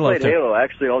like No, Halo? he played too? Halo.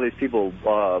 Actually, all these people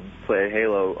play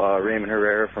Halo. Raymond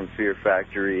Herrera from Fear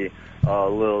Factory,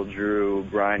 Lil Drew,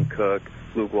 Brian Cook,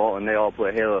 Luke Walton, they all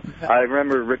play Halo. I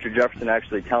remember Richard Jefferson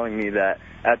actually telling me that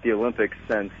at the Olympics,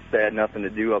 since they had nothing to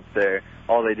do up there,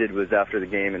 all they did was after the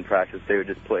game in practice, they would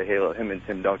just play Halo, him and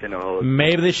Tim Duncan.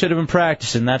 Maybe they should have been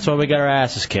practicing. That's why we got our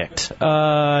asses kicked.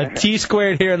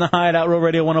 T-squared here in the Hideout, Row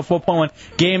Radio 104.1,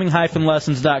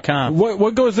 gaming-lessons.com.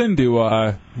 What goes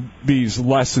into these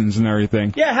lessons and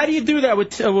everything? Yeah, how do you do that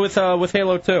with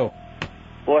Halo 2?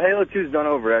 Well, Halo 2 is done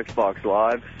over Xbox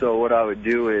Live, so what I would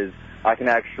do is I can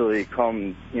actually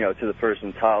come, to the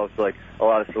person's house. Like, a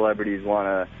lot of celebrities want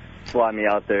to fly me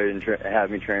out there and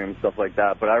have me train them and stuff like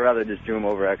that, but I'd rather just do them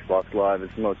over Xbox Live.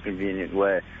 It's the most convenient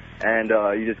way. And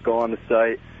you just go on the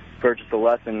site, purchase the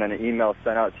lesson, then an email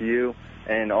sent out to you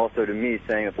and also to me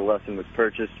saying that the lesson was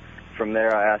purchased. From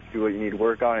there, I ask you what you need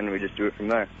work on, and we just do it from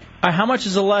there. How much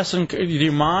is a lesson? Do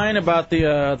you mind about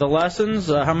the lessons?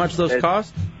 How much those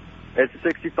cost? It's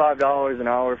 $65 an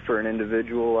hour for an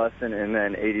individual lesson, and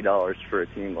then $80 for a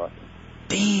team lesson.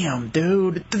 Damn,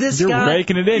 dude. You're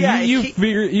raking it in. Yeah,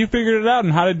 you figured it out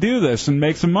and how to do this and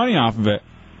make some money off of it.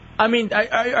 I mean,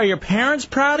 are your parents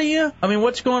proud of you? I mean,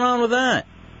 what's going on with that?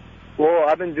 Well,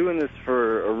 I've been doing this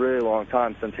for a really long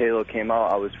time. Since Halo came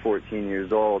out, I was 14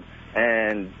 years old,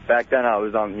 and back then I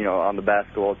was on the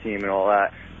basketball team and all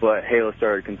that. But Halo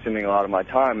started consuming a lot of my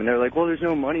time, and they're like, well, there's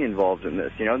no money involved in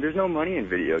this. There's no money in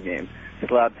video games.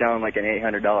 Slapped down like an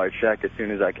 $800 check as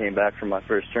soon as I came back from my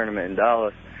first tournament in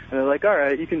Dallas. And they're like, all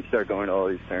right, you can start going to all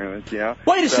these tournaments,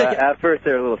 Wait a second. At first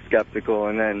they were a little skeptical,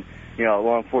 and then, well,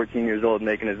 I'm 14 years old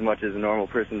making as much as a normal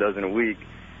person does in a week,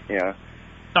 All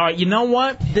right, you know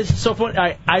what? This is so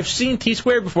funny. I've seen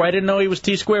T-Squared before. I didn't know he was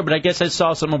T-Squared, but I guess I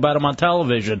saw something about him on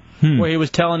television where he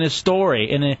was telling his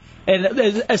story. And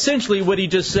essentially what he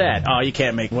just said, you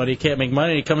can't make money,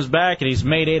 And he comes back and he's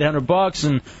made $800,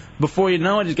 and before you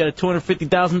know it, he's got a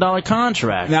 $250,000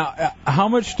 contract. Now, how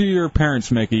much do your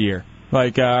parents make a year?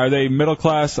 Like, are they middle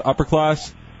class, upper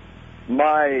class?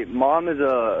 My mom is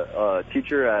a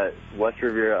teacher at West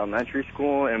Riviera Elementary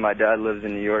School, and my dad lives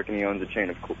in New York, and he owns a chain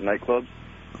of nightclubs.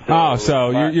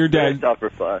 So your dad... upper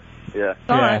class, yeah.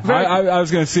 I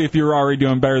was going to see if you were already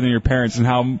doing better than your parents and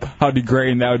how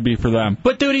degrading that would be for them.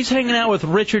 But, dude, he's hanging out with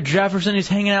Richard Jefferson. He's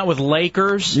hanging out with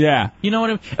Lakers. Yeah. You know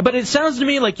what I mean? But it sounds to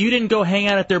me like you didn't go hang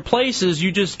out at their places.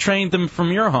 You just trained them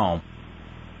from your home.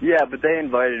 Yeah, but they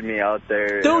invited me out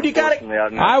there. Dude, you got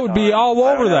to... I would be all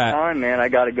over that. Time, man. I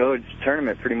got to go to the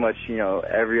tournament pretty much,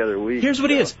 every other week. Here's what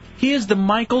he is. He is the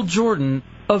Michael Jordan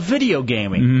of video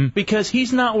gaming because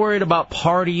he's not worried about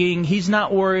partying. He's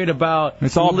not worried about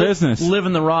it's all business.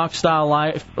 Living the rock star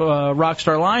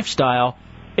lifestyle.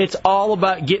 It's all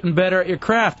about getting better at your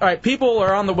craft. All right, people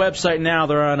are on the website now.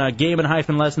 They're on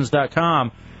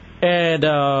gaming-lessons.com.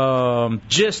 And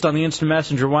Gist on the Instant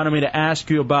Messenger wanted me to ask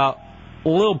you about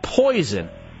Lil Poison.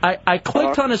 I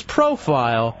clicked on his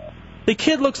profile. The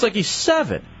kid looks like he's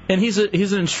 7, and he's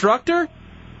an instructor?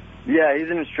 Yeah, he's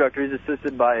an instructor. He's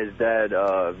assisted by his dad,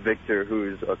 Victor,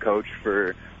 who's a coach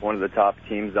for one of the top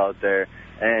teams out there.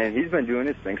 And he's been doing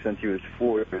this thing since he was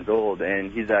 4 years old,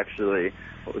 and he's actually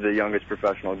the youngest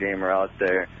professional gamer out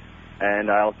there.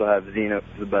 And I also have Xena,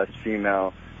 the best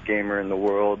female gamer in the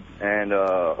world, and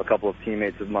a couple of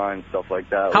teammates of mine, stuff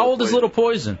like that. How old is Little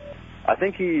Poison? I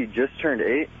think he just turned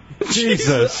 8.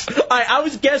 Jesus. I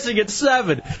was guessing at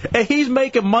 7. And he's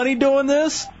making money doing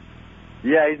this?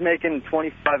 Yeah, he's making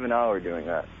 $25 an hour doing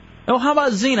that. Oh, how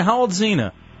about Xena? How old's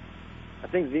Xena? I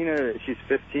think Xena, she's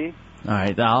 15. All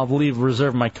right, I'll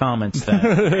reserve my comments then.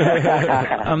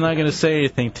 I'm not going to say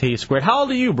anything, T-Squared. How old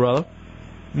are you, brother?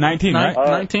 19, right?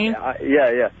 19?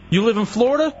 Yeah. You live in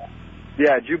Florida?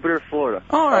 Yeah, Jupiter, Florida.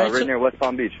 All right. Right near West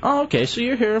Palm Beach. Oh, okay, so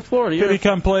you're here in Florida. Did he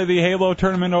come play the Halo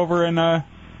tournament over in that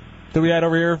we had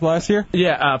over here last year?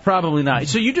 Yeah, probably not.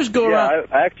 So you just go around.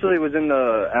 I actually was in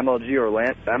the MLG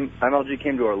Orlando. MLG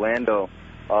came to Orlando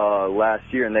last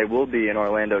year, and they will be in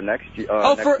Orlando next year.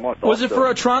 Next month was it also. for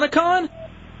a Tronicon?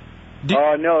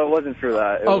 No, it wasn't for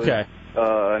that. It Okay. was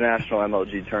a national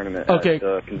MLG tournament at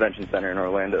the convention center in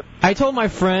Orlando. I told my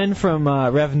friend from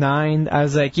Rev 9, I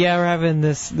was like, yeah, we're having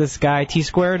this guy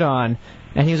T-Squared on,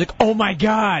 and he was like, oh my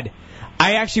god,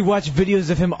 I actually watch videos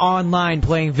of him online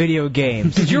playing video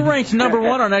games. You're ranked number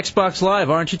 1 on Xbox Live,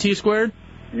 aren't you, T-Squared?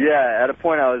 Yeah, at a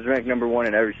point I was ranked number 1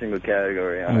 in every single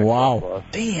category. On Xbox Live.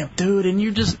 Damn, dude, and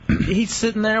he's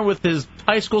sitting there with his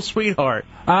high school sweetheart.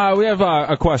 We have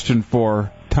a question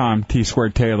for Tom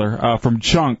T-Squared Taylor from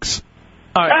Chunks.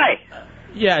 Hey!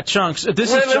 Yeah, Chunks. Where's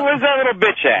that little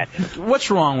bitch at?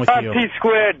 What's wrong with you?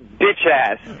 T-Squared bitch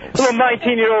ass. Little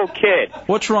 19-year-old kid.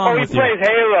 What's wrong with you? He plays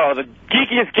Halo, the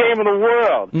geekiest game in the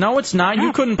world. No, it's not.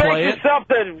 You couldn't play it. yourself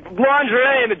the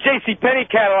lingerie in the JCPenney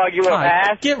catalog, you little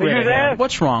ass. Get rid of him.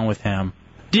 What's wrong with him?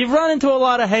 Do you run into a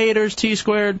lot of haters,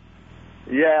 T-Squared?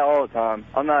 Yeah, all the time.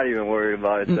 I'm not even worried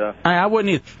about it, though. I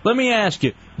wouldn't either. Let me ask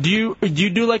you, do you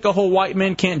do like a whole white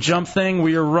men can't jump thing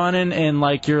where you're running and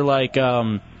you're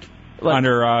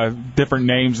under different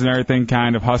names and everything,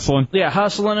 kind of hustling? Yeah,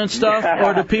 hustling and stuff?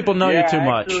 Or do people know you too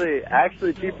much?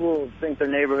 Actually, people think they're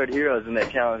neighborhood heroes, and they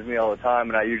challenge me all the time,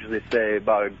 and I usually say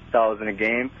about 1,000 a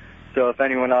game. So if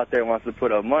anyone out there wants to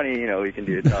put up money, we can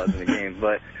do 1,000 a game.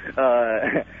 But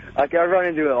I run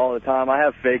into it all the time. I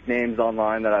have fake names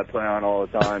online that I play on all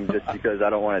the time just because I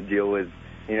don't want to deal with,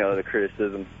 the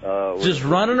criticism. Just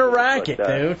running a racket,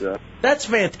 dude. So. That's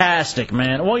fantastic,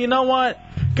 man. Well, you know what?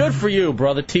 Good for you,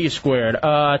 brother T-Squared.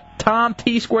 Tom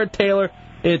T-Squared Taylor.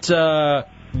 It's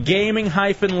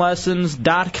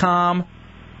gaming-lessons.com.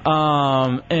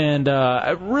 And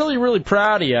I'm really, really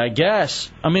proud of you, I guess.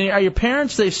 I mean, are your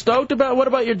parents, they stoked about, what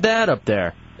about your dad up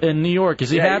there in New York? Is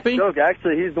he happy? He's stoked.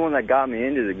 Actually, he's the one that got me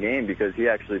into the game because he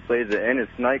actually plays it in his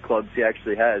nightclubs. He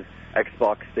actually has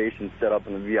Xbox stations set up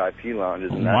in the VIP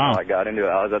lounges, and that's how I got into it.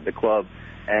 I was at the club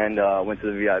and went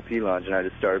to the VIP lounge, and I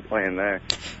just started playing there.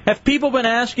 Have people been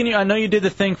asking you, I know you did the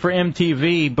thing for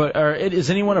MTV, but is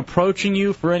anyone approaching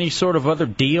you for any sort of other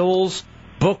deals?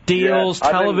 Book deals,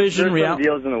 television, reality.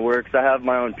 There's some deals in the works. I have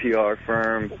my own PR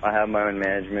firm. I have my own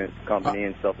management company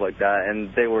and stuff like that,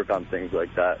 and they work on things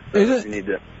like that. So if you need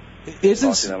to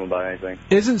talk to them about anything.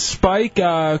 Isn't Spike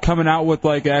coming out with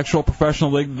actual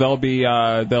professional league? They'll be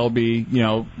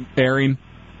airing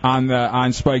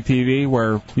on Spike TV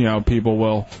where people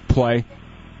will play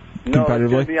competitively. No, it's going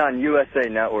to be on USA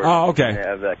Network. Oh, okay. I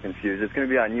have that confused. It's going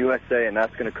to be on USA, and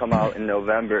that's going to come out in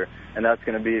November, and that's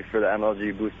going to be for the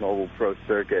MLG Boost Mobile Pro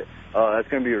Circuit. That's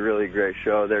going to be a really great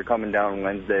show. They're coming down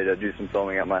Wednesday to do some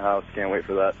filming at my house. Can't wait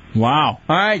for that. Wow.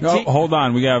 All right. Hold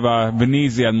on. We have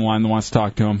Venezia on the line that wants to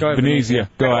talk to him. Go ahead, Venezia,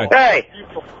 go ahead. Hey!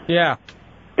 Yeah.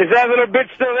 Is that little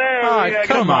bitch still there? Oh,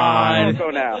 come on.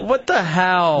 Now? What the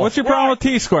hell? What's your problem with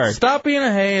T-Squared? Stop being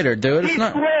a hater, dude. It's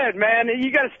not. T-Squared, man.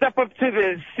 You got to step up to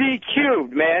the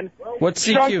C-cubed, man. What's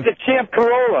Chunk C-cubed? the Champ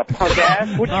Corolla, punk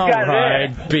ass. What you got there? All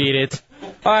right, beat it.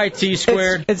 All right,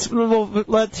 T-Squared. Well,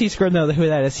 let T-Squared know who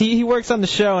that is. He works on the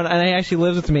show, and he actually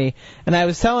lives with me. And I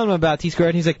was telling him about T-Squared,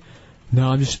 and he's like, no,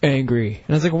 I'm just angry. And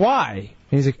I was like, why?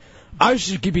 And he's like, I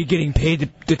should be getting paid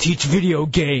to teach video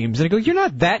games. And I go, you're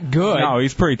not that good. No,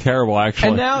 he's pretty terrible,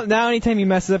 actually. And now anytime he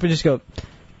messes up, I just go,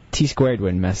 T-Squared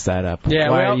wouldn't mess that up. Yeah,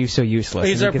 why are you so useless?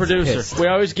 He's And our he gets producer. pissed. We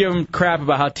always give him crap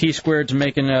about how T-Squared's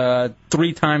making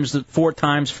 3 times, 4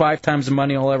 times, 5 times the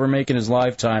money he'll ever make in his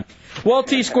lifetime. Well,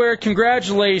 T-Squared,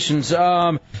 congratulations.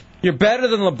 You're better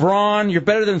than LeBron. You're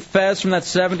better than Fez from that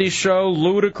 70s show,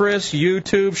 Ludacris,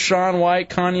 YouTube, Shaun White,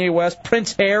 Kanye West,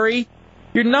 Prince Harry.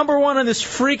 You're number 1 on this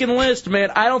freaking list,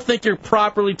 man. I don't think you're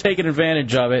properly taking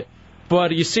advantage of it,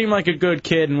 but you seem like a good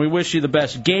kid, and we wish you the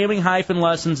best.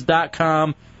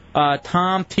 Gaming-lessons.com.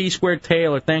 Tom T-Squared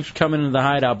Taylor, thanks for coming into the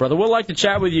Hideout, brother. We'd like to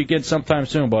chat with you again sometime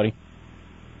soon, buddy.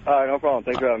 All right, no problem.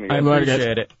 Thanks for having me. I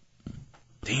appreciate it.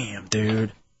 Damn,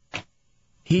 dude.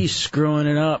 He's screwing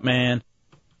it up, man.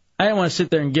 I didn't want to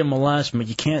sit there and give him a lesson, but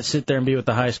you can't sit there and be with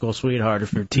the high school sweetheart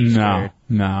if you're T-Squared.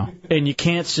 No. And you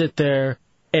can't sit there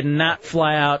and not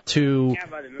fly out to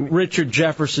Richard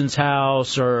Jefferson's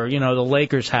house or, the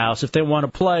Lakers' house. If they want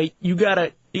to play, you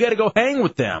gotta go hang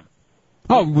with them.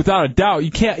 Oh, without a doubt.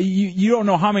 You can't. You don't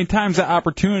know how many times that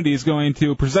opportunity is going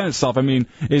to present itself. I mean,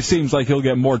 it seems like he'll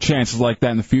get more chances like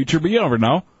that in the future, but you never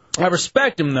know. I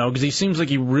respect him, though, because he seems like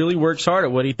he really works hard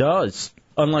at what he does,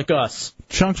 unlike us.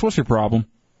 Chunks, what's your problem?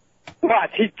 What?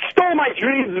 He stole my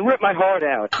dreams and ripped my heart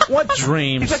out. What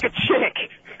dreams? He's like a chick.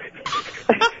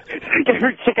 Like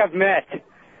every chick I've met.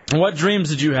 What dreams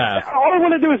did you have? All I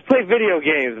want to do is play video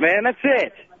games, man. That's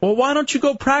it. Well, why don't you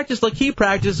go practice like he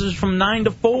practices from 9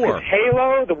 to 4?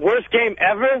 Halo, the worst game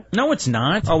ever? No, it's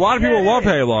not. A lot of people love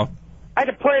Halo. I had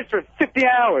to play it for 50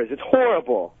 hours. It's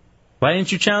horrible. Why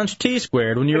didn't you challenge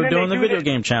T-Squared when you And were then doing they the do video this-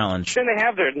 game challenge? Then they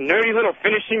have their nerdy little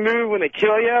finishing move when they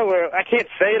kill you, where I can't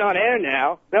say it on air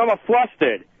now. Now I'm all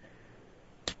flustered.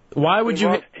 Why would you...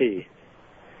 Loves T.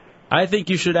 I think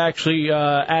you should actually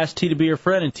ask T to be your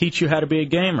friend and teach you how to be a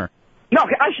gamer. No,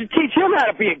 I should teach him how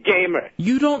to be a gamer.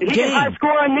 You don't Did he game. get high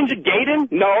score on Ninja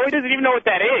Gaiden? No, he doesn't even know what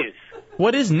that is.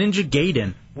 What is Ninja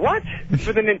Gaiden? What?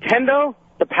 For the Nintendo?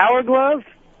 The Power Glove?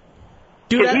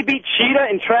 Dude, Can he beat Cheetah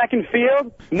in track and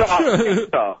field? No, I don't think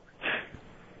so.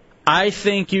 I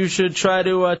think you should try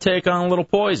to take on a little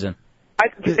poison.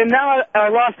 And now I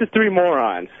lost to 3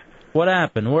 morons. What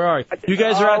happened? Where are you? You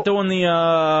guys are out doing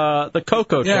the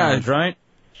Coco challenge, right?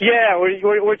 Yeah,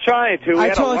 we're trying to. We I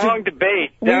had a told you- long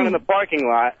debate down in the parking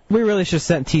lot. We really should have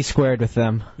sent T-Squared with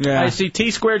them. Yeah. I see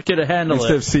T-Squared could have handled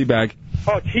Instead it. of Seabag.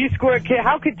 Oh, T-Square kid.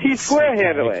 How could T-Square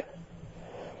handle it?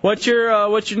 What's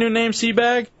your new name,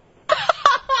 Seabag?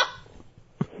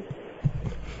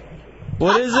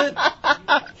 What is it?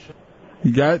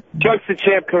 You got? Chunks the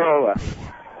Champ Corolla.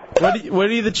 What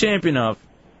are you the champion of?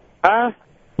 Huh?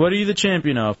 What are you the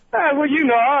champion of? Well, you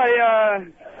know, I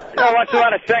watch a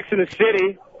lot of Sex in the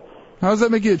City. How does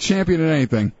that make you a champion in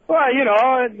anything? Well, you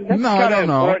know, that's No, I kind of don't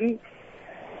know. important.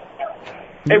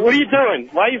 Hey, what are you doing?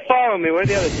 Why are you following me? Where are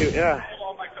the other two? Yeah.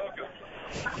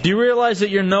 Do you realize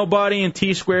that you're nobody and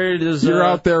T-Squared is... You're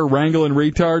out there wrangling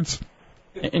retards?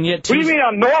 And yet What do you mean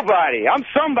I'm nobody? I'm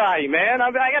somebody, man.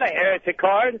 I got a heretic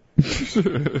card.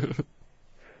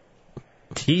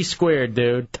 T-Squared,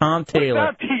 dude. Tom Taylor.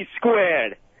 What's up,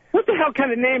 T-Squared? What the hell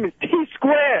kind of name is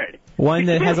T-Squared? One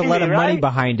that has a lot of money right?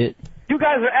 behind it. You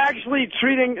guys are actually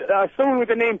treating someone with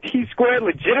the name T-Squared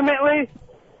legitimately?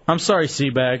 I'm sorry,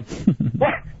 Seabag.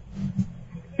 What?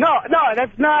 No,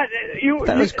 that's not... You.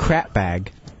 That was crap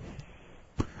bag.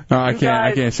 No, I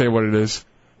can't say what it is.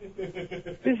 This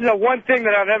is the one thing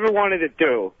that I've ever wanted to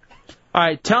do. All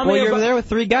right, tell me Well, you're about... there with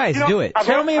 3 guys. Do it.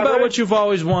 Tell me about what you've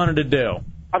always wanted to do.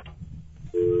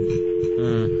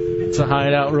 It's a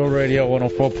Hideout, Real Radio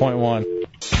 104.1.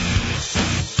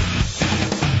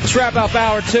 Let's wrap up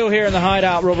hour 2 here in the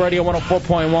Hideout, Real Radio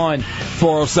 104.1.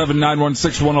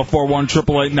 407-916-1041,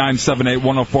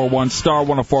 888-978-1041, star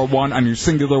 1041 on your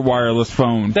singular wireless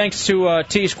phone. Thanks to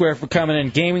T-Square for coming in,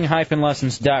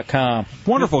 gaming-lessons.com.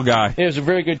 Wonderful guy. He was a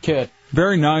very good kid.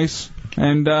 Very nice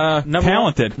and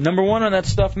talented. Number 1 on that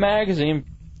Stuff magazine.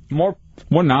 What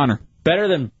an honor. Better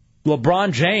than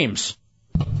LeBron James.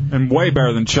 And way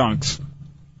better than Chunks.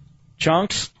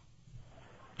 Chunks?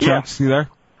 Chunks, you there?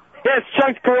 Yeah, it's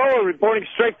Chunks Corolla reporting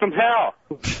straight from hell.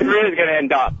 It really is going to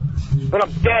end up. When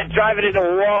I'm dead, driving into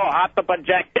a wall, hopped up on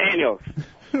Jack Daniels.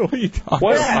 What are you talking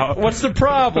about? What's the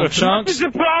problem, Chunks? What's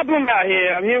the problem out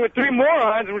here? I'm here with 3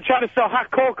 morons, and we're trying to sell hot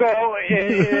cocoa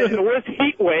in the worst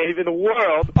heat wave in the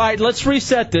world. All right, let's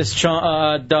reset this,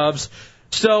 Dubs.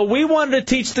 So we wanted to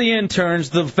teach the interns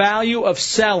the value of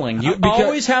selling. You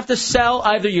always have to sell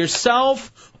either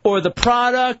yourself or the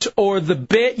product or the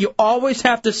bit. You always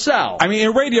have to sell. I mean,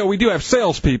 in radio, we do have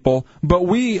salespeople, but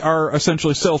we are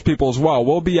essentially salespeople as well.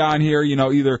 We'll be on here,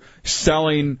 either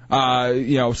selling,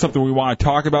 something we want to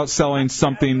talk about, selling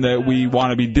something that we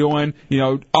want to be doing,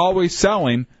 always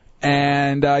selling.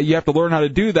 And you have to learn how to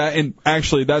do that. And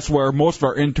actually, that's where most of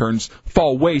our interns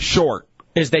fall way short.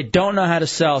 Is they don't know how to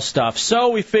sell stuff. So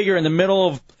we figure in the middle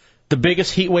of the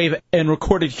biggest heat wave in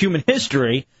recorded human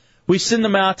history, we send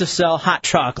them out to sell hot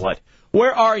chocolate.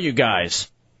 Where are you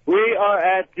guys? We are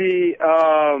at the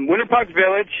Winter Park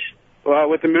Village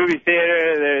with the movie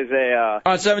theater. There's a...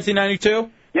 On 1792?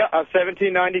 Yeah, on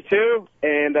 1792.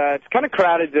 And it's kind of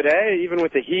crowded today. Even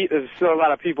with the heat, there's still a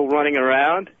lot of people running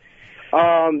around.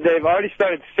 They've already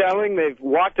started selling. They've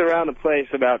walked around the place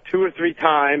about 2 or 3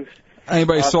 times.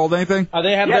 Anybody sold anything?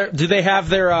 Do they have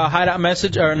their Hideout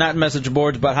message, or not message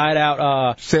boards, but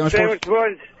Hideout sandwich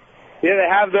boards? Yeah, they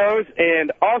have those.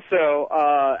 And also,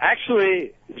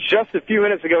 actually, just a few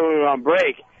minutes ago when we were on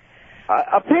break,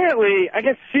 apparently, I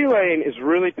guess C-Lane is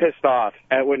really pissed off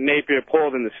at what Napier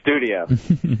pulled in the studio.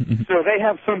 So they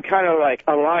have some kind of,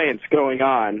 alliance going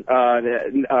on,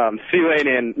 C-Lane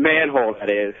and Manhole,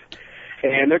 that is.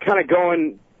 And they're kind of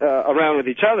going around with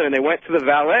each other, and they went to the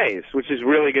valets, which is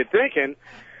really good thinking.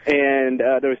 And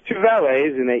there was 2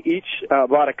 valets, and they each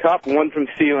bought a cup, one from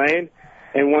C-Lane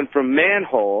and one from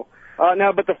Manhole.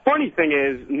 Now, but the funny thing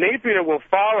is, Napier will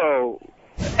follow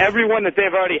everyone that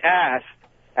they've already asked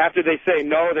after they say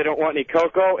no, they don't want any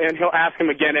cocoa, and he'll ask them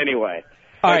again anyway.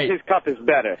 All right. His cup is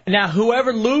better. Now,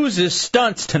 whoever loses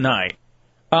stunts tonight.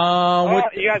 You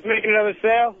guys making another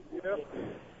sale?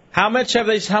 How much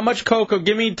cocoa?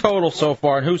 Give me total so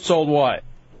far, and who sold what?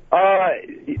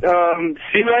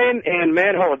 C-Lane and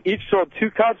Manhole each sold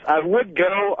 2 cups. I would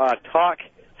go talk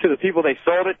to the people they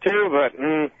sold it to, but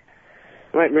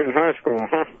might be in high school,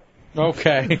 huh?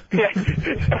 Okay.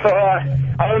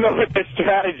 I don't know what their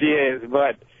strategy is,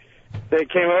 but they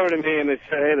came over to me and they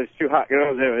said, hey, there's 2 hot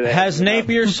girls over there. Has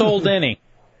Napier sold any?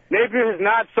 Napier has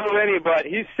not sold any, but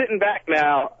he's sitting back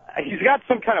now. He's got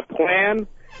some kind of plan.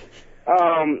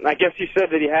 I guess he said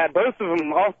that he had. Both of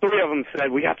them, all 3 of them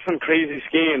said, we got some crazy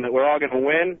scheme that we're all going to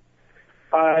win.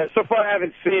 So far, I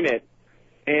haven't seen it.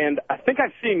 And I think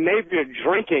I've seen Napier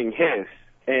drinking his.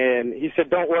 And he said,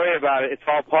 don't worry about it. It's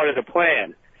all part of the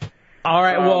plan. All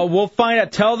right, well, we'll find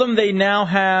out. Tell them they now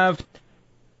have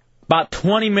about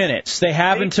 20 minutes. They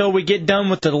have until we get done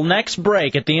with the next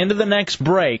break. At the end of the next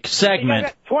break segment. You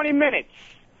got 20 minutes.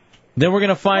 Then we're going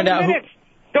to find out who...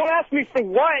 Don't ask me for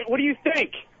what. What do you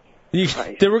think?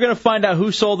 Then we're going to find out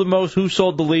who sold the most, who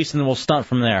sold the least, and then we'll stunt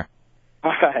from there.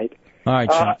 All right. All right,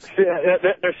 Chunks.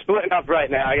 They're splitting up right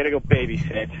now. I got to go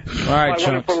babysit. All right, I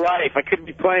Chunks. for life. I couldn't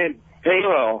be playing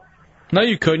Halo. No,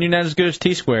 you couldn't. You're not as good as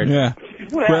T-Squared. Yeah.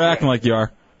 Whatever. We're acting like you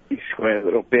are. T-Squared,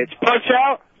 little bitch. Punch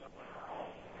out?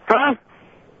 Huh?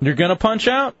 You're going to punch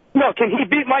out? No, can he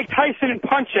beat Mike Tyson in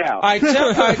Punch Out? All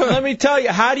right, let me tell you,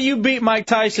 how do you beat Mike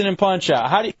Tyson in Punch Out?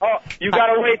 How do you... Oh, you got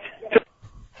to wait...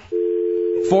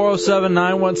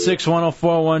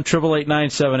 407-916-1041,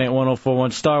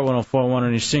 888-978-1041, star 1041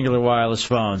 on your singular wireless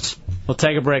phones. We'll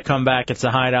take a break, come back. It's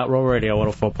the Hideout, Roll Radio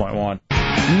 104.1.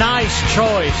 Nice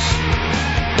choice.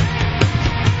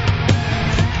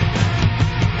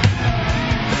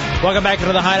 Welcome back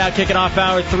into the Hideout, kicking off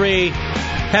Hour 3.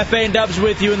 Hefe and Dubs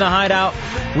with you in the Hideout,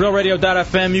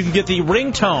 RealRadio.fm. You can get the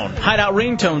ringtone, Hideout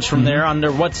ringtones from there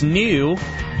under What's New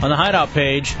on the Hideout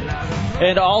page,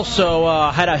 and also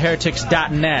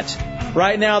HideoutHeretics.net.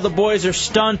 Right now, the boys are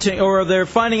stunting, or they're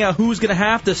finding out who's going to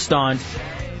have to stunt.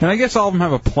 And I guess all of them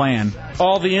have a plan.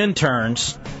 All the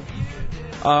interns.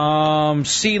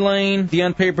 C-Lane, the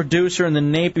unpaid producer, and the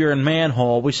Napier and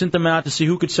Manhole. We sent them out to see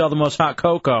who could sell the most hot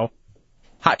cocoa,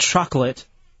 hot chocolate,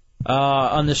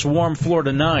 on this warm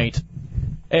Florida night.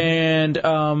 And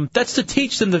that's to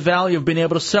teach them the value of being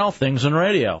able to sell things on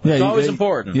radio. Yeah, It's always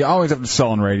important. You always have to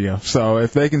sell on radio. So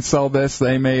if they can sell this,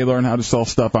 they may learn how to sell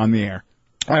stuff on the air.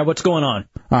 All right, what's going on?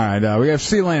 All right, we have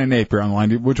C-Lane and Napier on the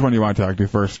line. Which one do you want to talk to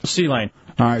first? C-Lane.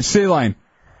 All right, C-Lane.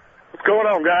 What's going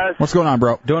on, guys? What's going on,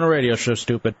 bro? Doing a radio show,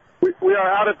 stupid. We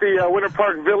are out at the Winter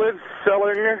Park Village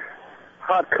selling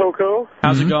hot cocoa.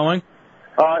 How's it going?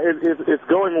 It's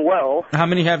going well. How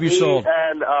many have you sold? Me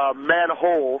and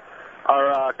Manhole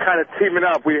are kind of teaming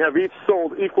up. We have each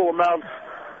sold equal amounts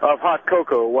of hot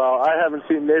cocoa, while I haven't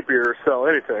seen Napier sell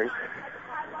anything.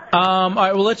 All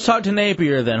right, well, let's talk to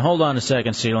Napier then. Hold on a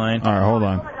second, C-Lane. All right, hold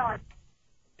on.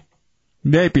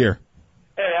 Napier.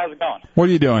 Hey, how's it going? What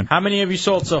are you doing? How many have you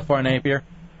sold so far, Napier?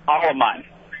 All of mine.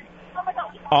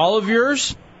 All of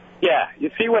yours? Yeah. You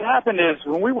see, what happened is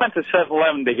when we went to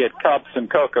 7-Eleven to get cups and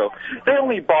cocoa, they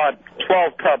only bought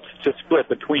 12 cups to split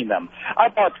between them. I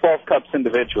bought 12 cups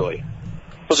individually.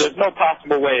 So there's no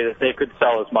possible way that they could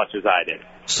sell as much as I did.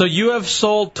 So you have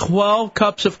sold 12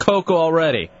 cups of cocoa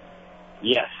already?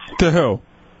 Yes. To who?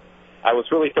 I was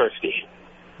really thirsty.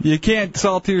 You can't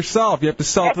sell it to yourself. You have to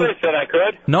sell it to... I said I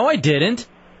could. No, I didn't.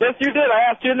 Yes, you did.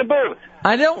 I asked you in the booth.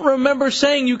 I don't remember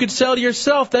saying you could sell to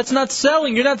yourself. That's not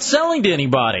selling. You're not selling to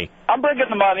anybody. I'm bringing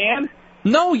the money in.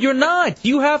 No, you're not.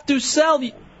 You have to sell.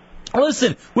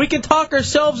 Listen, we can talk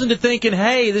ourselves into thinking,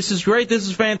 hey, this is great, this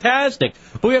is fantastic.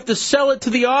 But we have to sell it to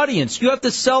the audience. You have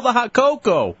to sell the hot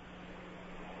cocoa.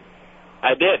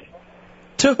 I did.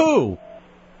 To who?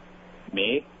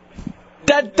 Me.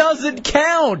 That doesn't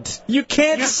count. You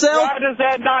can't sell... Why does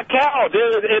that not count?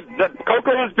 The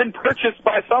cocoa has been purchased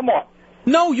by someone.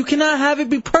 No, you cannot have it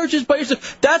be purchased by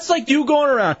yourself. That's like you going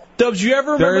around. Dubs, you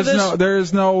ever remember this? There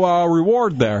is no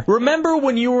reward there. Remember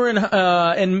when you were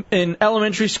in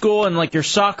elementary school and like your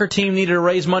soccer team needed to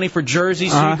raise money for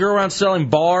jerseys, so you go around selling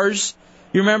bars?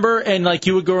 You remember? And like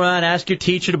you would go around and ask your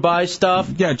teacher to buy stuff?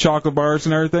 Yeah, chocolate bars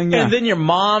and everything, yeah. And then your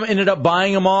mom ended up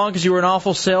buying them all because you were an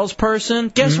awful salesperson?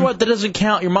 Guess what? That doesn't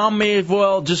count. Your mom may as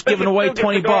well just given away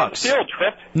 $20. Field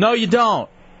trip. No, you don't.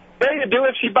 Yeah, you do.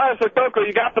 If she buys the cocoa,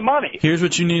 you got the money. Here's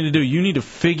what you need to do. You need to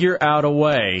figure out a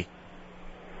way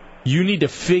You need to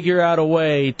figure out a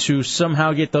way to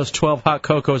somehow get those 12 hot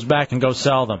cocos back and go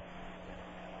sell them.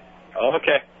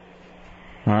 Okay.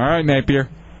 All right, Napier.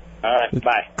 All right,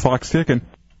 bye. Clock's ticking.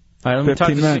 All right, let me talk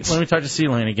 15 minutes. let me talk to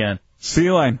C-Lane again.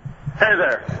 C-Lane. Hey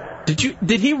there.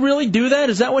 Did he really do that?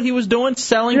 Is that what he was doing?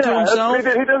 Selling to himself? He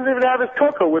doesn't even have his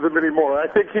cocoa with him anymore. I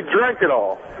think he drank it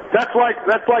all. That's like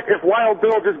if Wild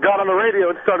Bill just got on the radio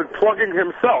and started plugging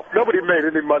himself. Nobody made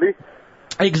any money.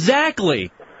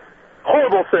 Exactly.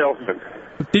 Horrible salesman.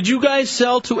 Did you guys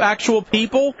sell to actual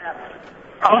people?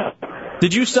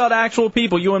 Did you sell to actual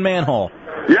people, you and Manhole?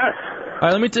 Yes.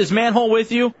 All right, is Manhole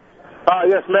with you?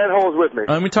 Yes, Manhole's with me.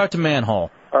 Let me talk to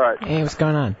Manhole. All right. Hey, what's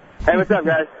going on? Hey, what's up,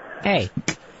 guys? Hey.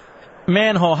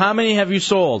 Manhole, how many have you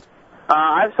sold?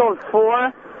 I've sold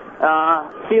 4.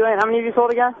 C-Lane, how many have you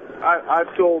sold again? I've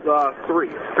sold 3.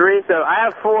 3, so I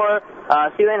have 4.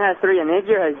 C-Lane has 3, and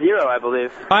Napier has 0, I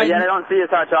believe. But yet I don't see his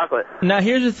hot chocolate. Now,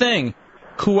 here's the thing.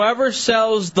 Whoever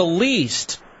sells the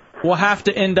least will have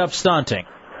to end up stunting.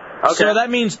 Okay. So that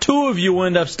means 2 of you will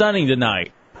end up stunting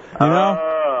tonight. You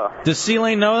know? Does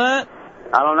C-Lane know that?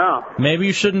 I don't know. Maybe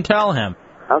you shouldn't tell him.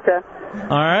 Okay.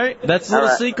 All right? That's a little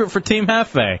All right. secret for Team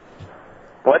Hefe.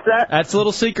 What's that? That's a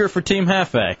little secret for Team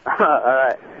Hefe. All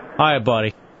right. All right,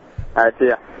 buddy. All right, see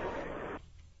ya.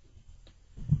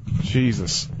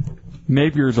 Jesus.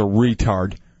 Napier's a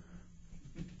retard.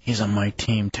 He's on my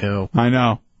team, too. I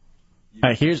know. All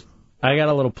right, I got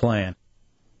a little plan.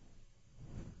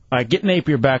 All right, get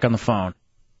Napier back on the phone.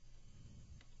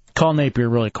 Call Napier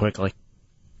really quickly.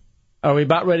 Are we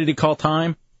about ready to call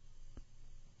time?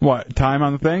 What, time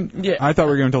on the thing? Yeah. I thought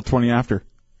we were going until 20 after.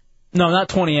 No, not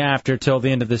 20 after, till the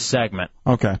end of this segment.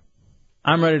 Okay.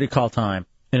 I'm ready to call time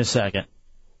in a second.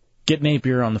 Get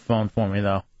Napier on the phone for me,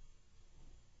 though.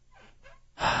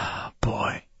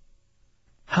 Boy.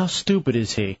 How stupid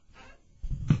is he?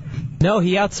 No,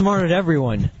 he outsmarted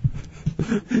everyone.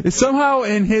 Somehow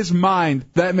in his mind,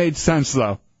 that made sense,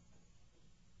 though.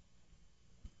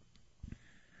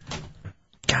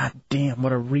 God damn,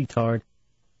 what a retard.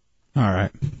 All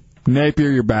right. Napier,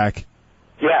 you're back.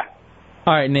 Yeah.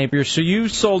 All right, Napier, so you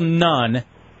sold none.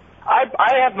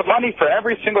 I have the money for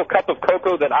every single cup of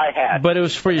cocoa that I had. But it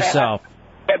was for yourself.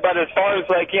 But as far as,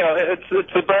 like, it's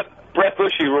the Brett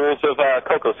Bushy rules of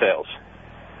cocoa sales.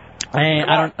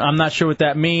 I'm not sure what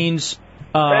that means.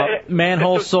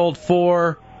 Manhole sold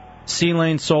 4.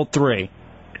 C-Lane sold 3.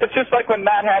 It's just like when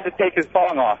Matt had to take his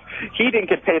thong off. He didn't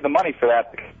get paid the money for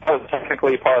that because that was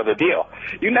technically part of the deal.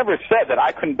 You never said that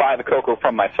I couldn't buy the cocoa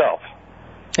from myself.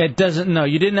 It doesn't, no,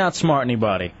 you didn't outsmart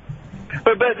anybody.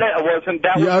 But that wasn't,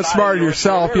 that You was outsmarted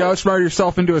yourself. You outsmarted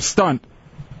yourself into a stunt.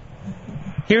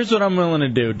 Here's what I'm willing to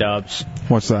do, Dubs.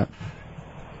 What's that?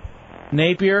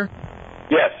 Napier?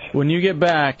 Yes. When you get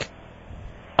back,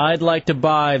 I'd like to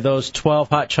buy those 12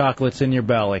 hot chocolates in your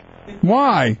belly.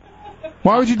 Why?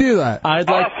 Why would you do that?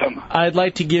 I'd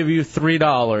like to give you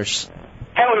 $3.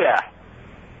 Hell yeah.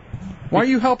 Why are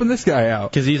you helping this guy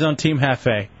out? Because he's on Team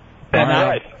Hefe.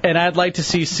 And I'd like to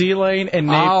see C-Lane and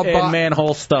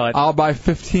Manhole stud. I'll buy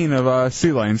 15 of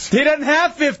C-Lanes. He doesn't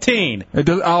have 15.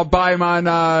 I'll buy him on...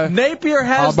 Napier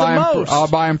has the most. I'll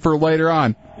buy him for later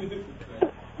on.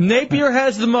 Napier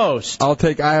has the most. I'll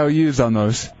take IOUs on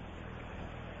those.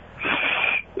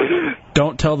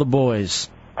 Don't tell the boys.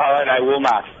 All right, I will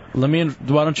not.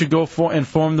 Why don't you go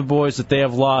inform the boys that they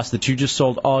have lost, that you just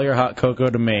sold all your hot cocoa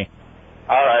to me.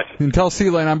 All right. And tell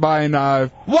C-Lane I'm buying... Why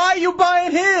are you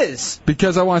buying his?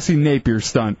 Because I want to see Napier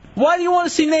stunt. Why do you want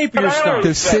to see Napier stunt?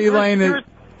 Because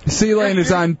C-Lane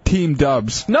is on Team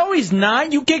Dubs. No, he's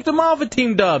not. You kicked him off of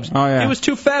Team Dubs. Oh, yeah. He was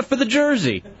too fat for the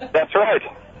jersey. That's right.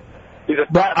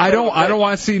 But I don't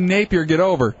want to see Napier get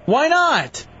over. Why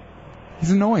not?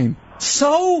 He's annoying.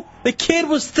 So the kid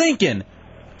was thinking,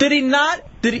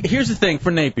 here's the thing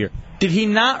for Napier. Did he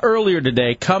not earlier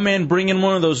today come in, bring in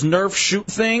one of those Nerf shoot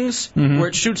things where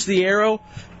it shoots the arrow?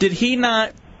 Did he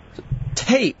not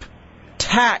tape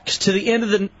tacks to the end of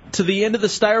the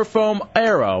styrofoam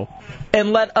arrow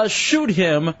and let us shoot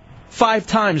him 5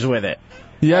 times with it?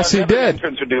 Yes, he did.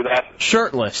 Entrance would do that.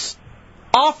 Shirtless.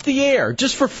 Off the air,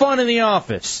 just for fun in the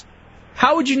office.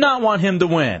 How would you not want him to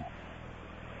win?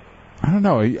 I don't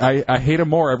know. I hate him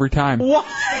more every time. Why?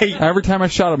 Every time I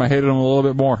shot him, I hated him a little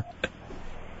bit more.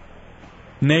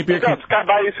 Napier, Can I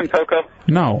buy you some cocoa?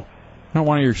 No. I don't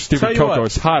want your stupid cocoa.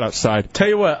 It's hot outside. Tell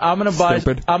you what, I'm gonna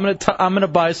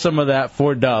buy some of that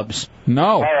for Dubs. No.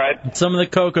 All right. Some of the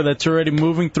cocoa that's already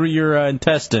moving through your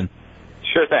intestine.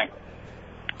 Sure thing.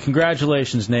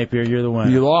 Congratulations, Napier. You're the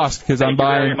winner. You lost because I'm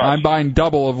buying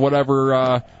double of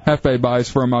whatever Hefe buys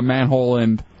from Manhole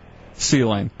and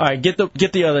C-Lane. All right, get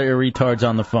the other retards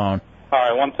on the phone. All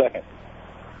right, 1 second.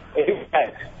 Hey,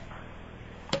 guys.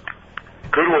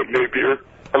 Good one, Napier.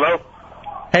 Hello?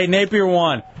 Hey, Napier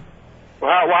won.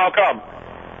 How come?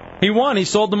 He won. He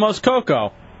sold the most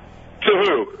cocoa. To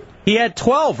who? He had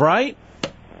 12, right?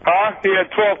 Huh? He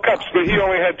had 12 cups, but he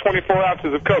only had 24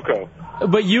 ounces of cocoa.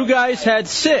 But you guys had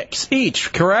 6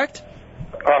 each, correct?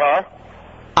 Uh-huh.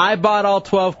 I bought all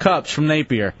 12 cups from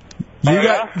Napier.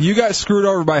 You got screwed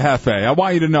over by Hefe. I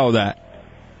want you to know that.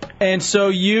 And so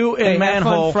you and Hey, have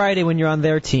Manhole fun Friday when you're on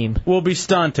their team. will be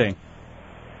stunting.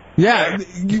 Yeah,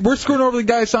 we're screwing over the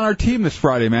guys on our team this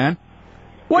Friday, man.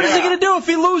 What is he going to do if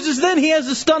he loses? Then he has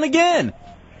to stun again.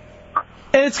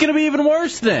 And it's going to be even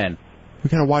worse then. We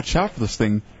got to watch out for this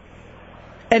thing.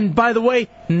 And by the way,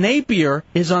 Napier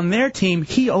is on their team.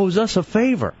 He owes us a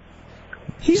favor.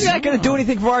 He's not going to do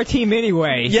anything for our team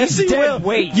anyway. Yes, He's he will. dead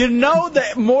weight. You know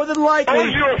that more than likely.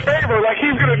 Owes you a favor, like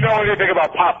he's going to know anything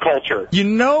about pop culture. You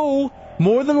know,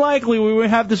 more than likely we will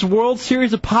have this World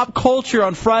Series of Pop Culture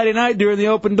on Friday night during the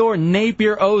open door.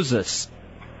 Napier owes us.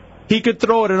 He could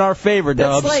throw it in our favor,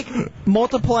 Dubs. That's like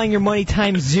multiplying your money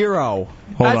times 0.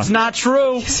 That's not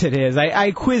true. Yes, it is.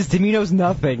 I quizzed him. He knows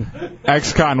nothing.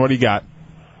 Ex-Con, what do you got?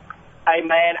 Hey,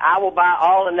 man, I will buy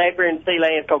all the Napier and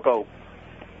Sealand cocoa.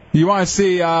 You want to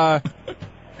see? You want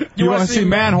to see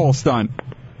Manhole stunt?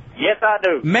 Yes, I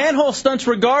do. Manhole stunts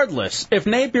regardless. If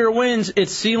Napier wins,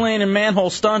 it's Sealane and Manhole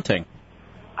stunting.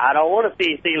 I don't want to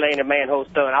see Sealand and Manhole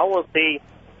stunt. I want to see...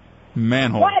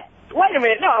 Manhole. What? Wait a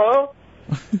minute, no.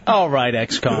 All right,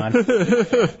 ex-con. That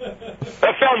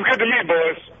sounds good to me,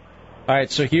 boys. All right,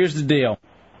 so here's the deal.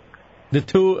 The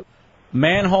two,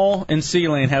 Manhole and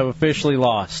Sealane, have officially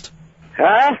lost.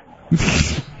 Huh?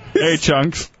 Hey,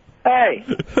 Chunks. Hey.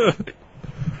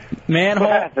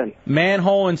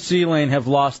 Manhole and Sealane have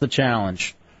lost the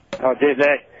challenge. Oh, did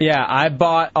they? Yeah, I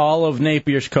bought all of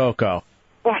Napier's cocoa.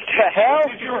 What the hell?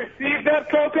 Did you receive that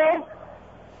cocoa?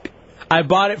 I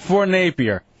bought it for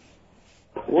Napier.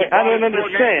 Wait, I don't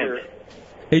understand.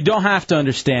 You don't have to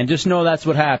understand. Just know that's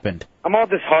what happened. I'm all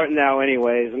disheartened now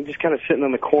anyways. I'm just kind of sitting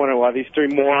in the corner while these three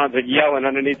morons are yelling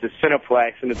underneath the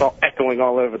Cineplex, and it's all echoing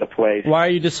all over the place. Why are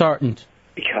you disheartened?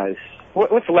 Because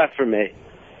what's left for me?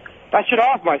 I should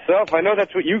off myself. I know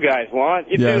that's what you guys want.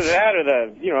 Either Yes. that or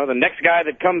the next guy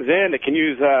that comes in that can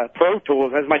use Pro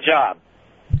Tools as my job.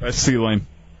 That's Sealane.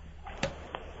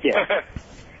 Yeah.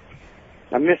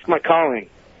 I missed my calling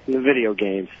in the video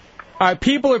games. All right,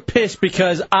 people are pissed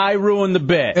because I ruined the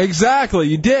bit. Exactly,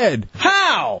 you did.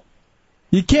 How?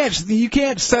 You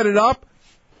can't set it up.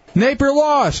 Napier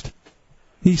lost.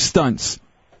 He stunts.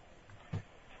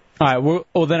 All right,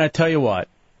 well, then I tell you what.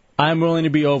 I'm willing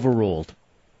to be overruled.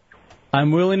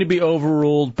 I'm willing to be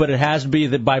overruled, but it has to be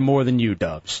by more than you,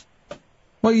 Dubs.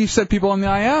 Well, you said people on the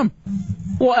IM.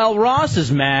 Well, El Ross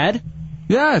is mad.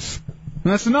 Yes,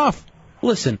 and that's enough.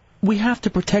 Listen, we have to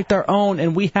protect our own,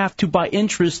 and we have to buy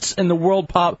interests in the World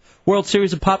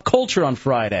Series of Pop Culture on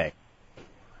Friday.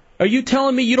 Are you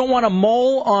telling me you don't want a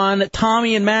mole on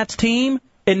Tommy and Matt's team?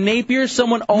 And Napier,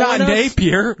 someone owing us? Not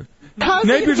Napier.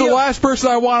 Napier's the last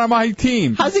person I want on my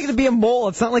team. How's he going to be a mole?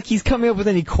 It's not like he's coming up with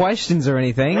any questions or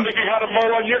anything. What if you had a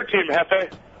mole on your team,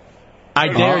 Hefe? I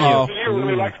dare you. He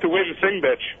really likes to win sing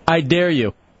bitch. I dare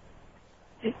you.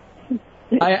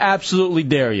 I absolutely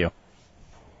dare you.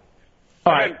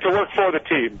 All right. To work for the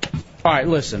team. All right,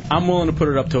 listen. I'm willing to put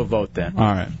it up to a vote then. All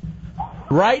right.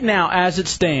 Right now, as it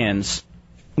stands,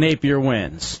 Napier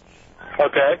wins.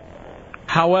 Okay.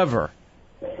 However,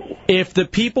 if the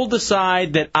people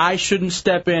decide that I shouldn't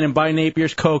step in and buy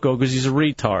Napier's cocoa because he's a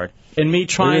retard, and me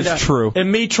trying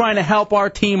to help our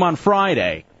team on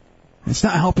Friday, it's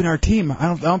not helping our team.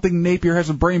 I don't think Napier has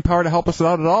the brain power to help us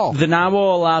out at all. Then I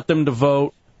will allow them to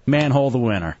vote Manhole the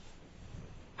winner.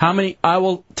 How many? I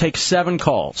will take 7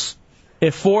 calls.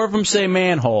 If 4 of them say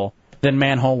Manhole, then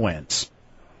Manhole wins,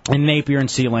 and Napier and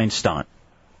Sealane stunt.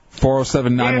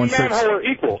 407-916. Manhole are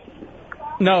equal.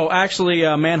 No, actually,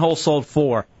 Manhole sold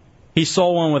 4. He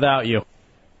sold one without you.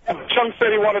 Chunk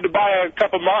said he wanted to buy a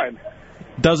cup of mine.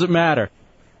 Doesn't matter.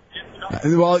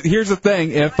 Well, here's the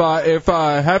thing. If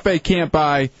Hefe can't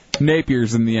buy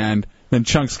Napier's in the end, then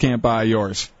Chunks can't buy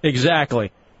yours.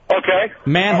 Exactly. Okay.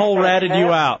 Manhole ratted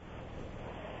you out.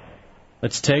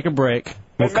 Let's take a break.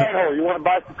 Hey, Manhole, you want to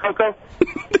buy some cocoa?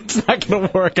 It's not going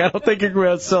to work. I don't think you're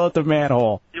going to sell it to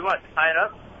Manhole. You want to sign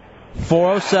up?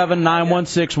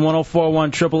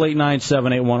 407-916-1041,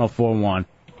 888-978-1041.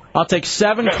 I'll take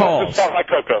 7 calls. Just my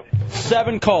cocoa.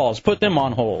 7 calls. Put them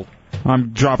on hold.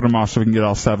 I'm dropping them off so we can get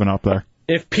all 7 up there.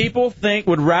 If people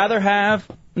would rather have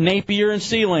Napier and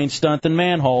Sealane stunt than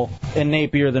Manhole, and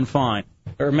Napier than fine.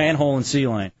 Or Manhole and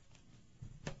Sealane.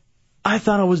 I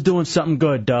thought I was doing something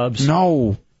good, Dubs.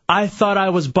 No. I thought I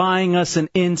was buying us an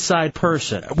inside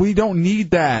person. We don't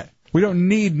need that. We don't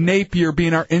need Napier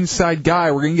being our inside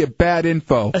guy. We're going to get bad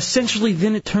info. Essentially,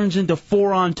 then it turns into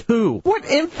 4-on-2. What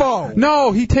info?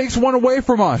 No, he takes one away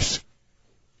from us.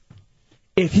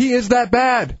 If he is that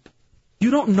bad.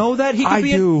 You don't know that? He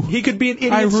could be an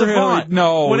idiot I really, savant.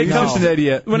 no, he's just an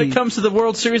idiot. When it comes to the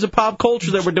World Series of Pop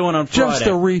Culture that we're doing on Friday. Just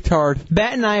a retard.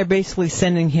 Bat and I are basically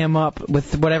sending him up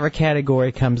with whatever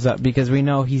category comes up because we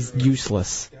know he's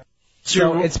useless.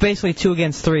 So it's basically 2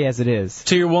 against 3 as it is.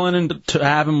 So you're willing to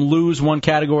have him lose one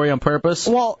category on purpose?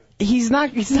 Well, he's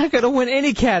not going to win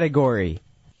any category.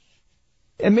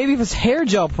 And maybe if it's hair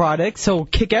gel products, he'll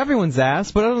kick everyone's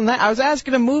ass. But other than that, I was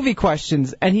asking him movie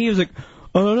questions, and he was like,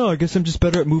 I don't know, I guess I'm just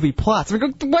better at movie plots. I'm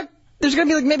like, what? There's going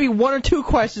to be like maybe 1 or 2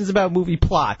 questions about movie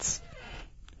plots.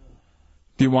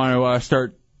 Do you want to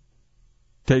start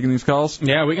taking these calls?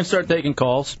 Yeah, we can start taking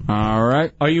calls. All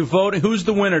right. Are you voting? Who's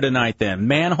the winner tonight then?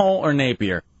 Manhole or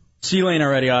Napier? C-Lane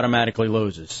already automatically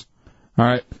loses. All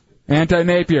right.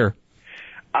 Anti-Napier.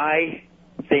 I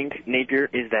think Napier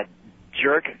is that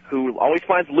jerk who always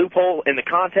finds a loophole in the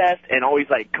contest and always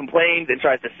complains and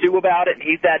tries to sue about it, and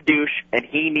he's that douche, and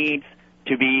he needs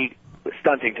to be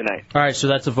stunting tonight. All right, so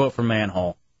that's a vote for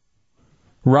Manhole.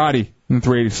 Roddy in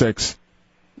 386.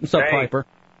 What's up, Hey. Piper?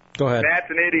 Go ahead. That's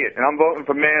an idiot, and I'm voting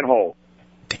for Manhole.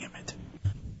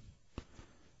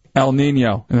 El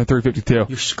Nino in the 352.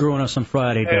 You're screwing us on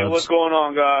Friday, Hey, Dubs. what's going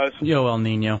on, guys? Yo, El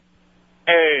Nino.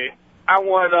 Hey, I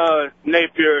want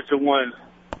Napier to win.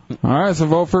 All right, so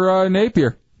vote for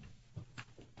Napier.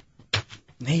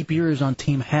 Napier is on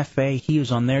Team Hefe. He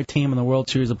was on their team in the World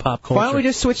Series of Pop Culture. Why don't we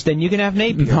just switch then? You can have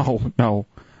Napier. No.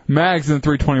 Mags in the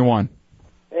 321.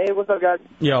 Hey, what's up, guys?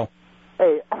 Yo.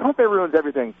 Hey, Hefe ruins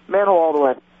everything. Manhole all the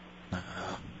way.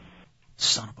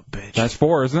 Son of a bitch. That's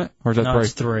 4, isn't it? Or is that No, 3?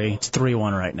 it's 3. It's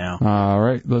 3-1 right now. All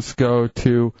right, let's go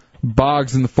to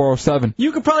Boggs in the 407.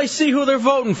 You could probably see who they're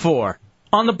voting for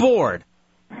on the board.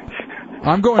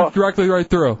 I'm going directly right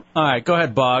through. All right, go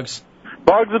ahead, Boggs.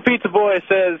 Boggs the Pizza Boy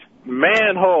says,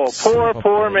 Manhole.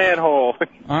 Poor Manhole.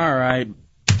 All right.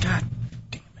 God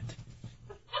damn it.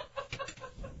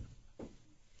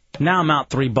 Now I'm out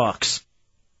 $3.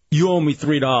 You owe me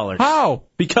 $3. How?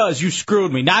 Because you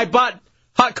screwed me. Now I bought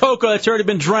hot cocoa that's already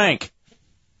been drank.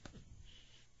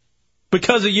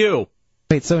 Because of you.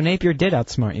 Wait, so Napier did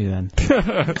outsmart you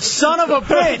then? Son of a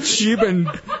bitch!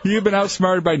 You've been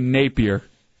outsmarted by Napier.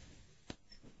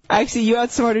 Actually, you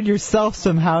outsmarted yourself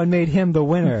somehow and made him the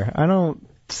winner. I don't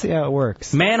see how it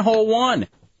works. Manhole won.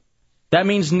 That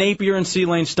means Napier and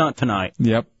C-Lane stunt tonight.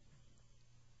 Yep.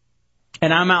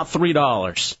 And I'm out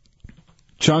 $3.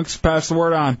 Chunks, pass the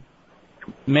word on.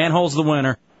 Manhole's the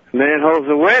winner. Manhole's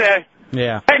the winner.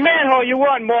 Yeah. Hey, Manhole, you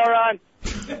won, moron.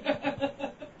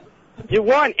 You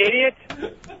won, idiot.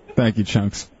 Thank you,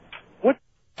 Chunks.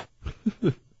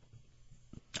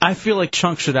 I feel like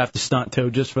Chunks should have to stunt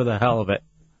too, just for the hell of it.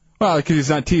 Well, because he's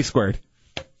not T-squared.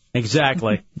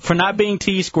 Exactly. For not being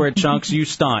T-squared, Chunks, you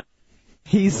stunt.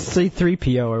 He's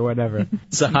C3PO or whatever.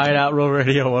 It's a Hideout Roll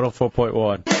Radio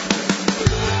 104.1.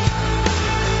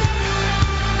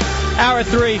 Hour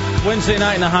 3, Wednesday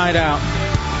night in the Hideout.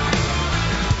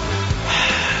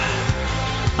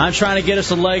 I'm trying to get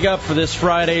us a leg up for this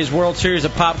Friday's World Series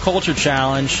of Pop Culture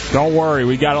Challenge. Don't worry,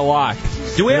 we got it locked.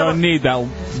 We don't need that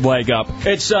leg up.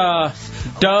 It's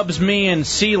Dubs, me, and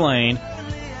C-Lane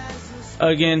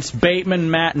against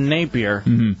Bateman, Matt, and Napier.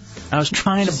 Mm-hmm. I was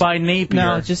trying to buy Napier.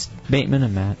 No, just Bateman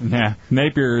and Matt. Yeah,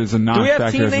 Napier is a Do we have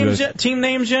non-factor. team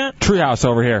names yet? Treehouse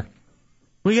over here.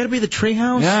 We got to be the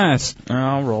Treehouse? Yes.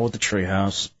 I'll roll with the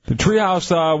Treehouse. The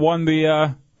Treehouse won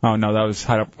the... Oh, no, that was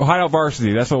Hideout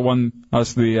Varsity. That's what won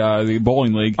us the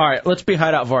bowling league. All right, let's be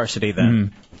Hideout Varsity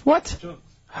then. What?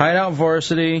 Hideout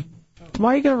Varsity.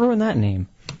 Why are you going to ruin that name?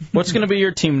 What's going to be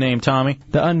your team name, Tommy?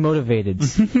 The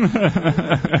Unmotivateds.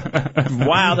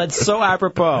 Wow, that's so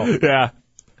apropos. Yeah.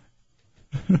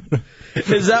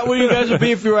 Is that what you guys would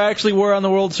be if you actually were on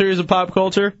the World Series of Pop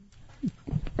Culture?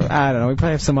 I don't know. We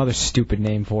probably have some other stupid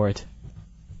name for it.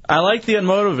 I like the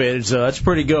Unmotivated, so that's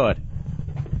pretty good.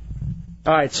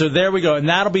 All right, so there we go. And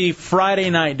that'll be Friday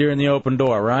night during the open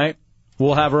door, right?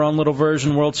 We'll have our own little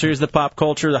version, World Series of the Pop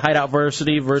Culture, the Hideout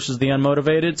Varsity versus the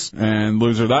Unmotivateds. And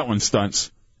loser, that one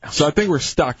stunts. So I think we're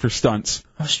stocked for stunts.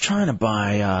 I was trying to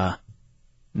buy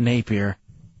Napier.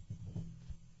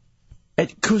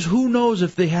 Because who knows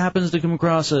if they happens to come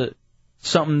across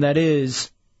something that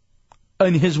is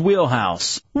in his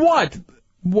wheelhouse. What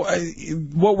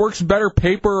works better,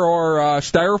 paper or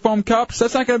styrofoam cups?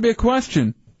 That's not going to be a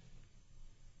question.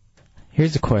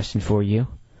 Here's a question for you.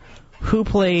 Who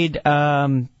played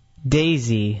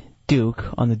Daisy Duke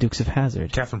on the Dukes of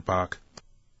Hazzard? Catherine Bach.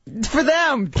 For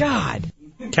them! God!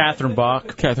 Catherine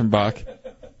Bach. Catherine Bach.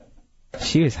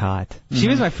 She was hot. She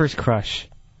was my first crush.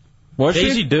 Was she?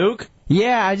 Daisy Duke?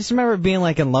 Yeah, I just remember being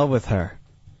like in love with her.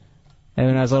 And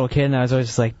when I was a little kid, and I was always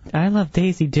just like, I love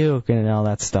Daisy Duke and all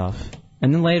that stuff.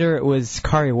 And then later it was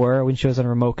Kari Wurr when she was on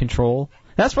Remote Control.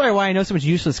 That's probably why I know so much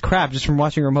useless crap just from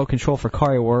watching Remote Control for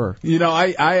Kari Wurr. You know,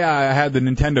 I had the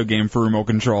Nintendo game for Remote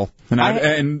Control,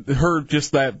 and her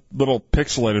just that little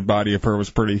pixelated body of her was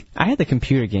pretty. I had the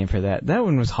computer game for that. That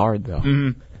one was hard though.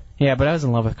 Mm-hmm. Yeah, but I was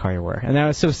in love with Kari Wurr, and I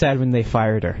was so sad when they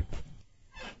fired her.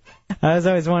 I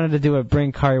always wanted to do a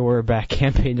Bring Kari Wurr Back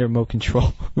campaign to Remote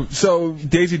Control. So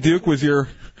Daisy Duke was your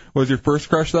first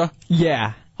crush though?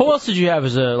 Yeah. Who else did you have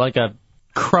as a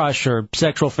crush or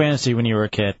sexual fantasy when you were a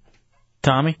kid?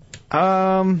 Tommy?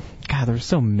 God, there were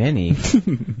so many.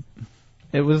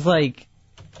 It was like,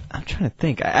 I'm trying to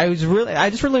think. I just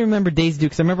really remember Daisy Duke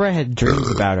because I remember I had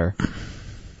dreams about her.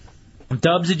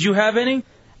 Dubs, did you have any?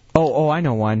 Oh, I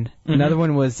know one. Mm-hmm. Another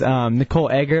one was Nicole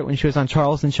Eggert when she was on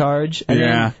Charles in Charge.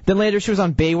 And then later she was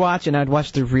on Baywatch, and I'd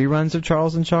watch the reruns of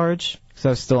Charles in Charge because I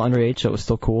was still underage, so it was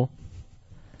still cool.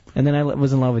 And then I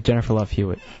was in love with Jennifer Love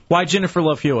Hewitt. Why Jennifer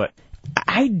Love Hewitt?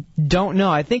 I don't know.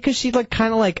 I think because she's like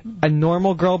kind of like a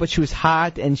normal girl, but she was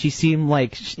hot, and she seemed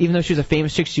like, even though she was a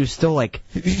famous chick, she was still like...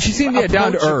 She seemed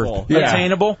down to earth. Yeah.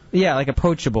 Attainable? Yeah, like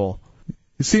approachable.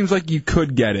 It seems like you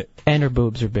could get it. And her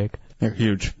boobs are big. They're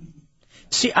huge.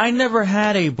 See, I never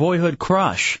had a boyhood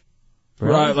crush.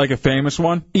 Really? Right, like a famous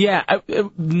one? Yeah,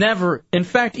 never. In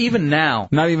fact, even now.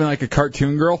 Not even like a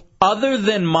cartoon girl? Other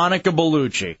than Monica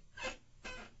Bellucci,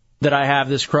 that I have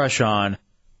this crush on.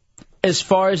 As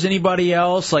far as anybody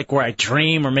else, like where I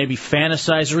dream or maybe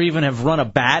fantasize or even have run a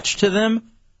batch to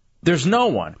them, there's no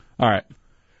one. All right.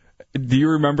 Do you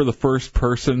remember the first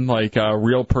person, like a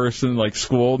real person, like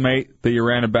schoolmate that you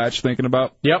ran a batch thinking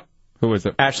about? Yep. Who was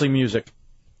it? Ashley Music.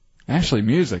 Ashley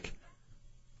Music.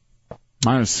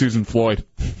 Mine was Susan Floyd.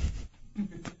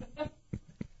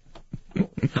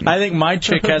 I think my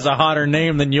chick has a hotter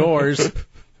name than yours.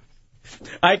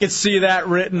 I could see that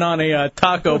written on a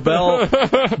Taco Bell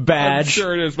badge. I'm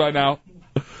sure it is by now.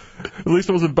 At least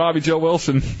it wasn't Bobby Joe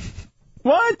Wilson.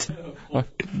 What?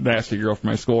 Nasty girl from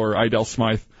my school, or Idell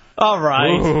Smythe. All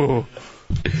right. Ooh.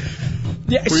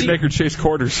 Yeah, we'd make her chase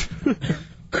quarters.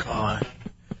 God.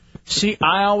 See,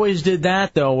 I always did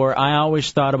that, though, where I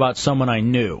always thought about someone I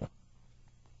knew.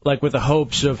 Like, with the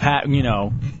hopes of,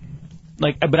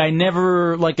 but I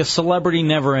never, like, a celebrity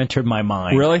never entered my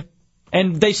mind. Really?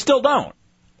 And they still don't.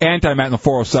 I met in the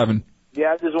 407.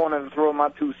 Yeah, I just wanted to throw my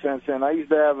 2 cents in. I used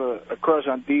to have a crush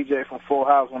on DJ from Full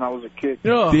House when I was a kid.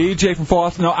 Yeah. DJ from Full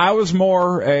House? No, I was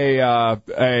more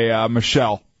a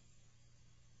Michelle.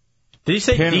 Did you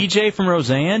say DJ from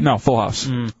Roseanne? No, Full House.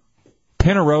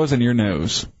 Pin a rose in your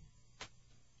nose.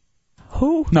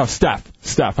 Who? No, Steph,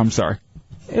 I'm sorry.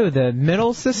 Ew, the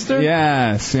middle sister?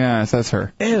 Yes, that's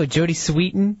her. Ew, Jodie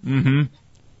Sweetin? Mm-hmm.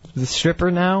 The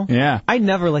stripper now? Yeah. I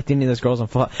never liked any of those girls on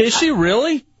Full House. Is she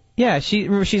really? Yeah,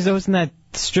 she's always in that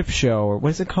strip show, or what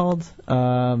is it called? So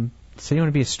you want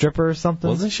to be a stripper or something?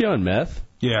 Wasn't she on meth?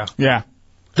 Yeah.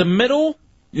 The middle?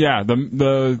 Yeah,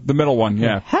 the middle one,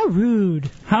 yeah. How rude.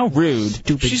 How rude.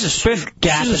 Stupid. She's a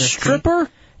stripper?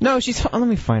 No, let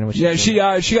me find out what she's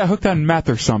doing. she got hooked on meth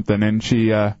or something, and she,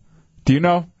 do you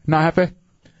know, not Hefe?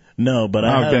 No, but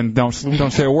then don't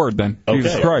say a word then. Okay.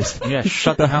 Jesus Christ. Yeah,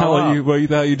 shut the hell up. What the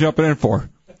hell are you jumping in for?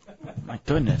 My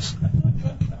goodness.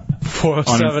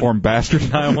 407 uninformed bastard.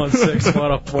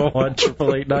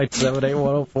 916-1041,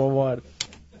 888-978-1041.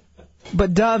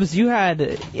 But Dubs, you had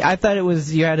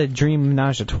a dream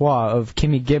menage a trois of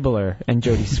Kimmy Gibbler and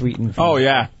Jodie Sweetin. Oh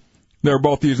yeah, they were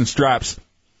both using straps.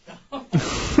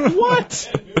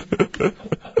 What?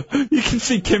 You can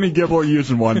see Kimmy Gibbler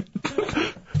using one.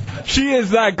 She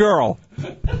is that girl.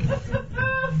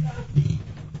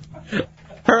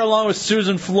 Her along with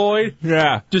Susan Floyd?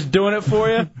 Yeah. Just doing it for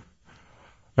you?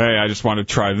 Hey, I just want to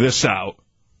try this out.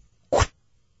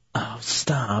 Oh,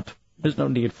 stop. There's no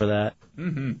need for that.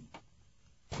 Mm-hmm.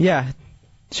 Yeah.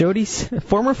 Jodie's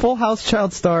former Full House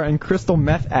child star and crystal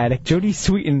meth addict Jodie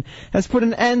Sweetin has put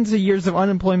an end to years of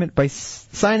unemployment by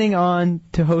signing on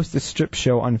to host a strip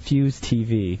show on Fuse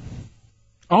TV.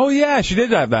 Oh, yeah, she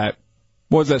did have that.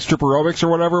 What was that, strip aerobics or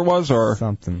whatever it was? Or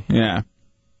something. Yeah.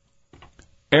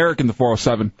 Eric in the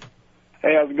 407.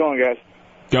 Hey, how's it going, guys?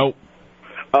 Go.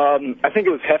 I think it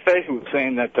was Hefe who was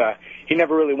saying that he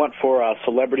never really went for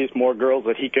celebrities, more girls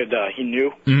that he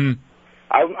knew. Mm-hmm.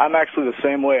 I'm actually the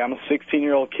same way. I'm a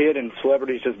 16-year-old kid, and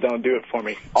celebrities just don't do it for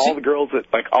me. All the girls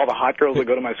all the hot girls that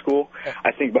go to my school,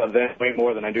 I think about them way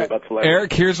more than I do about celebrities.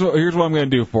 Eric, here's what I'm going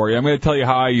to do for you. I'm going to tell you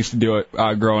how I used to do it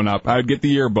growing up. I would get the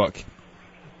yearbook,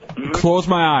 close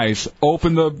my eyes,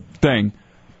 open the thing,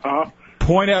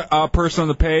 point at a person on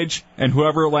the page, and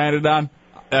whoever it landed on,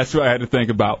 that's what I had to think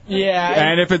about. Yeah.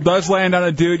 And if it does land on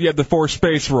a dude, you have the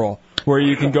 4-space rule, where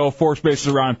you can go 4 spaces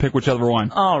around and pick whichever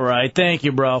one. All right, thank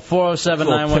you, bro.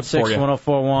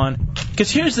 407-916-1041.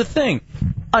 Because here's the thing.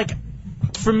 Like,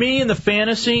 for me in the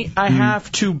fantasy, I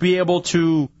have to be able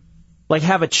to, like,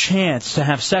 have a chance to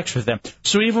have sex with them.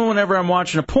 So even whenever I'm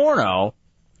watching a porno...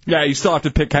 Yeah, you still have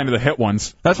to pick kind of the hit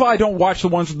ones. That's why I don't watch the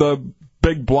ones with the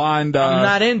big blonde... I'm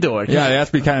not into it. Yeah, it has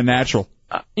to be kind of natural.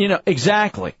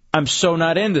 Exactly. I'm so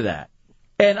not into that.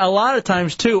 And a lot of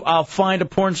times, too, I'll find a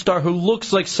porn star who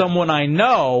looks like someone I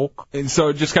know. And so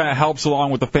it just kind of helps along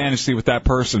with the fantasy with that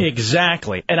person.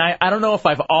 Exactly. And I don't know if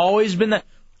I've always been that...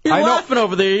 You're laughing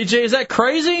over there, EJ. Is that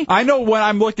crazy? I know when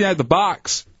I'm looking at the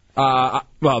box...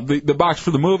 the box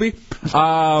for the movie.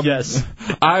 Yes.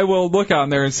 I will look on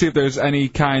there and see if there's any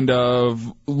kind of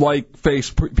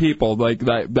like-face people like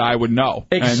that I would know.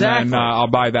 Exactly. And then I'll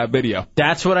buy that video.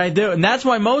 That's what I do. And that's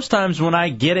why most times when I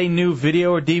get a new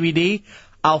video or DVD,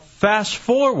 I'll fast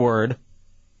forward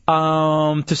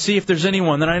to see if there's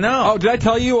anyone that I know. Oh, did I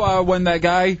tell you when that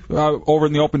guy over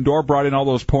in the open door brought in all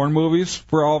those porn movies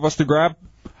for all of us to grab?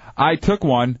 I took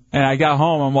one, and I got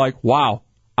home. I'm like, wow.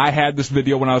 I had this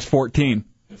video when I was 14.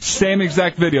 Same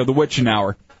exact video, The Witching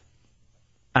Hour.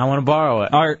 I want to borrow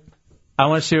it. All right. I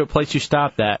want to see what place you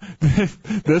stopped at.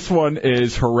 This one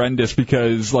is horrendous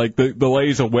because, like, the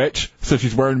lady's a witch, so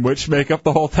she's wearing witch makeup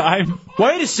the whole time.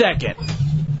 Wait a second.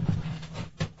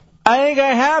 I think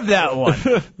I have that one.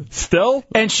 Still?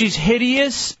 And she's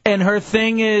hideous, and her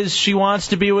thing is she wants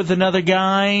to be with another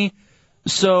guy.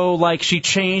 So, like, she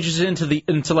changes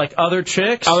into like other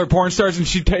chicks, other porn stars, and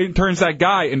she turns that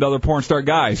guy into other porn star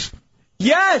guys.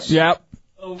 Yes. Yep.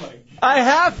 Oh my! I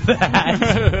have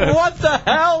that. What the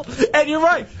hell? And you're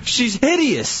right. She's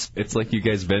hideous. It's like you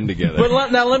guys been together.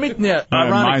 But now let me. Yeah,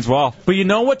 might as well. But you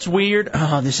know what's weird?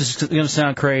 Oh, this is going to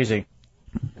sound crazy.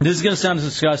 This is going to sound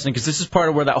disgusting because this is part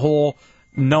of where that whole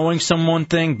knowing someone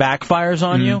thing backfires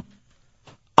on you.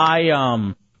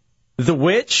 The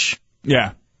witch.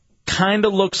 Yeah. Kind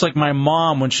of looks like my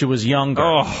mom when she was younger.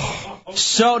 Oh.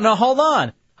 So, now hold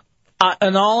on.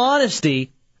 In all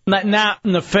honesty, not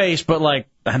in the face, but like,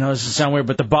 I know this is sound weird,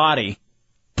 but the body.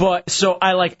 But, so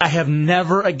I have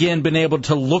never again been able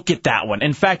to look at that one.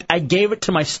 In fact, I gave it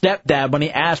to my stepdad when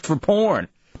he asked for porn.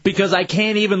 Because I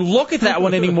can't even look at that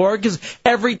one anymore, because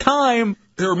every time...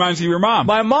 It reminds you of your mom.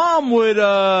 My mom would,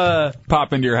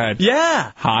 pop into your head.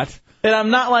 Yeah. Hot. And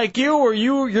I'm not like you, or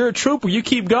you're a trooper. You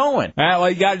keep going. Well,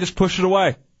 you gotta just push it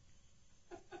away.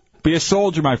 Be a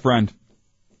soldier, my friend.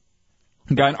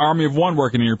 You got an army of one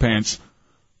working in your pants.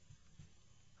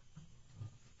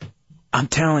 I'm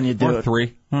telling you, dude. Or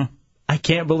 3. Huh. I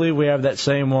can't believe we have that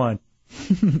same one.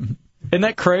 Isn't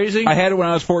that crazy? I had it when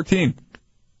I was 14.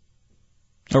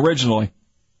 Originally.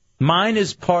 Mine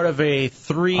is part of a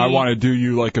 3... I want to do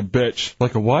you like a bitch.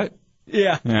 Like a what?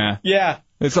 Yeah. Yeah. Yeah.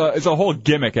 It's a whole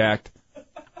gimmick act.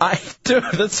 Dude,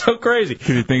 that's so crazy.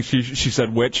 Because he thinks she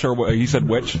said witch or he said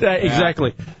witch. Yeah,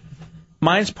 exactly.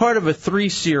 Mine's part of a 3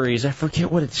 series. I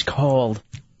forget what it's called.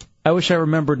 I wish I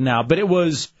remembered now, but it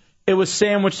was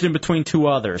sandwiched in between 2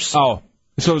 others. Oh,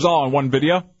 so it was all in one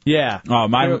video? Yeah. Oh,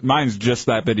 mine's just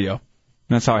that video.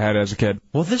 That's how I had it as a kid.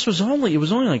 Well, it was only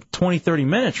like 20, 30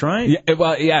 minutes, right?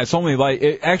 Yeah, it's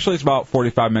only actually it's about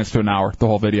 45 minutes to an hour, the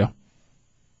whole video.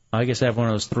 I guess I have one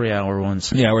of those 3-hour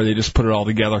ones. Yeah, where they just put it all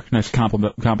together. Nice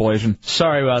compilation.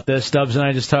 Sorry about this. Stubbs and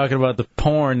I just talking about the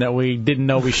porn that we didn't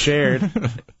know we shared.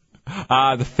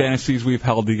 The fantasies we've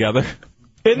held together.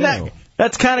 Isn't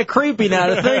that's kind of creepy now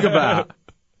to think about.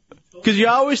 Because you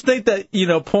always think that,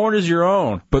 porn is your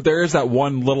own. But there is that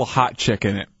one little hot chick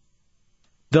in it.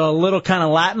 The little kind of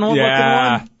Latin looking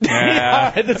one? Yeah.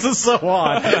 All right, this is so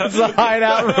on. It's the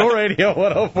Hideout Real Radio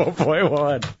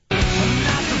 104.1.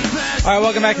 All right,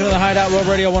 welcome back to the Hideout Real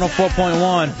Radio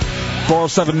 104.1.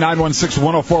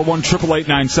 407-916-1041,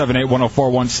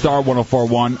 888-978-1041, star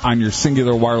 1041 on your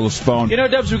singular wireless phone.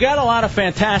 Dubs, we got a lot of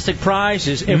fantastic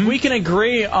prizes. If we can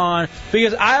agree on,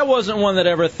 because I wasn't one that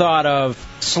ever thought of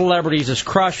celebrities as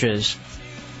crushes,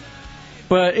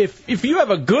 but if you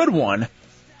have a good one,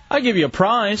 I'll give you a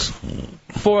prize.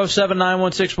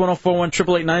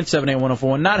 407-916-1041,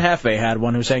 888-978-1041. Not Hefe had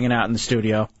one who's hanging out in the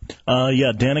studio.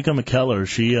 Yeah, Danica McKellar.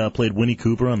 She played Winnie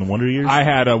Cooper on the Wonder Years. I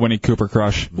had a Winnie Cooper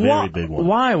crush. Very big one.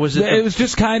 Why? Was it? It was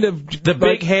just kind of the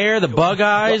big hair, the bug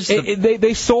eyes.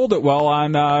 They sold it well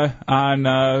on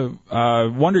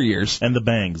Wonder Years. And the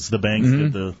bangs. The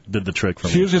bangs did the trick for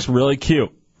me. She was just really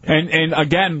cute. And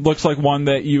again, looks like one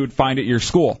that you would find at your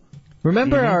school.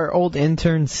 Remember our old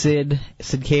intern Sid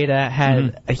Cada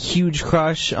had a huge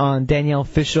crush on Danielle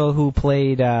Fishel, who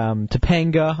played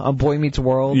Topanga on Boy Meets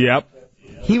World? Yep.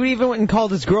 He even went and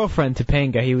called his girlfriend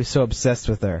Topanga. He was so obsessed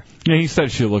with her. Yeah, he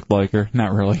said she looked like her.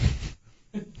 Not really.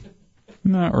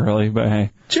 Not really, but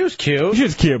hey. She was cute. She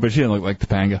was cute, but she didn't look like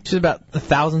Topanga. She's about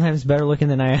 1,000 times better looking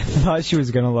than I thought she was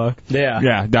going to look. Yeah.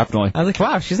 Yeah, definitely. I was like,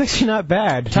 wow, she's actually not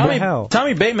bad. What the hell?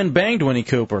 Tommy Bateman banged Winnie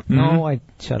Cooper. No,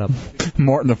 shut up.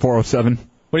 Morton, the 407.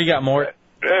 What do you got, Mort?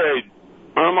 Hey,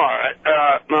 I'm all right.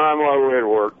 No, I'm on the way to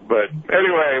work. But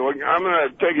anyway, I'm going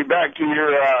to take you back to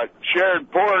your shared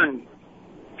porn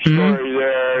story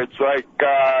there. It's like,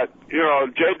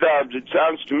 J-Dubs, it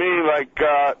sounds to me like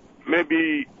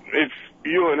maybe if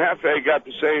you and Hefe got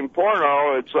the same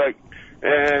porno, it's like,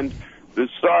 and the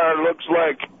star looks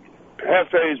like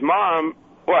Hefe's mom.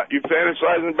 What, you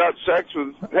fantasizing about sex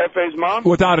with Hefe's mom?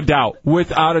 Without a doubt.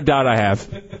 Without a doubt I have.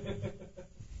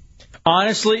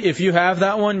 Honestly, if you have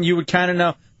that one, you would kind of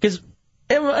know. Because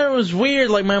it was weird.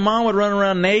 Like, my mom would run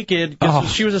around naked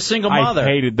because she was a single mother. I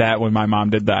hated that when my mom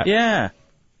did that. Yeah.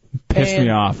 Pissed me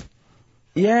off.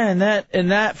 Yeah, and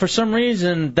that for some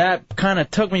reason, that kind of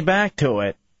took me back to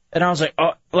it. And I was like,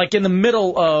 oh, like in the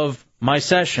middle of my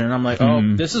session, I'm like,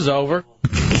 oh, this is over.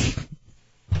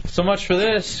 So much for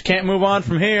this. Can't move on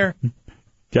from here.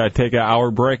 Got to take an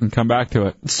hour break and come back to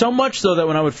it. So much so that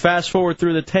when I would fast forward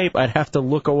through the tape, I'd have to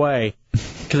look away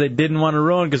because I didn't want to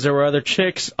ruin because there were other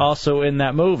chicks also in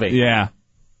that movie. Yeah.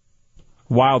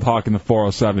 Wild Hawk in the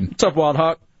 407. What's up, Wild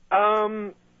Hawk?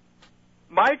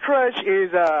 My crush is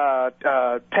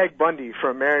Peg Bundy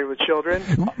from Married with Children,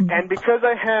 and because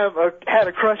I have had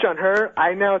a crush on her,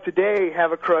 I now today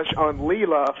have a crush on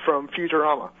Leela from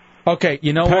Futurama. Okay,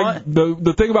 you know what?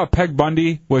 The thing about Peg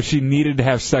Bundy was she needed to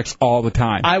have sex all the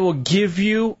time. I will give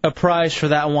you a prize for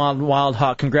that one, Wild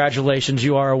Hawk. Congratulations,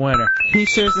 you are a winner. He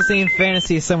shares the same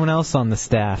fantasy as someone else on the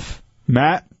staff.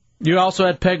 Matt? You also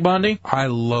had Peg Bundy? I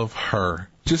love her.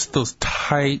 Just those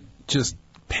tight,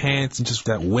 pants and just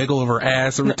that wiggle of her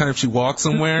ass every time she walks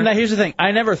somewhere. Now, here's the thing.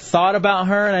 I never thought about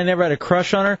her, and I never had a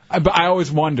crush on her. But I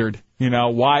always wondered,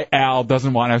 why Al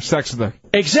doesn't want to have sex with her.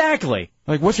 Exactly.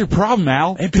 Like, what's your problem,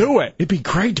 Al? Do it. It'd be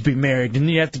great to be married, and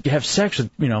you have to have sex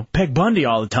with, Peg Bundy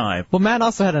all the time. Well, Matt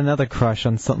also had another crush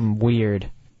on something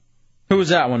weird. Who was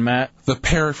that one, Matt? The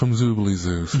parrot from Zoobly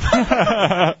Zoos.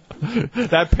 That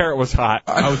parrot was hot.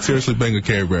 I would seriously bang a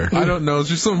Care Bear. I don't know. It's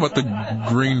just something about the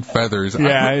green feathers.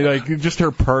 Yeah, just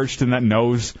her perched in that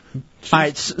nose. All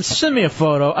right, send me a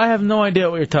photo. I have no idea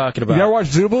what you're talking about. You ever watch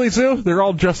Zoobly Zoo? They're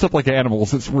all dressed up like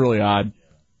animals. It's really odd.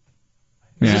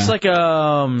 Is this like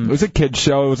It was a kid's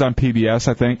show. It was on PBS,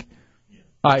 I think.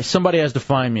 All right, somebody has to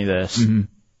find me this. Mm-hmm.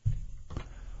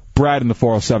 Brad in the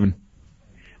 407.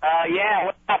 Yeah,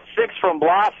 what about 6 from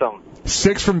Blossom?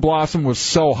 6 from Blossom was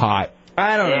so hot.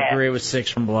 I don't agree with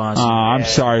 6 from Blossom. I'm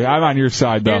sorry. I'm on your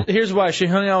side, though. Here's why. She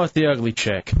hung out with the ugly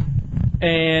chick.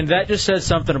 And that just says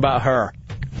something about her.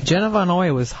 Jenna Von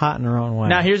Oy was hot in her own way.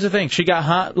 Now, here's the thing. She got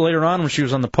hot later on when she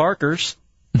was on the Parkers.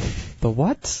 The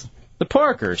what? The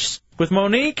Parkers. With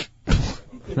Monique.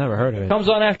 Never heard of it. Comes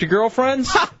on after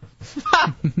Girlfriends.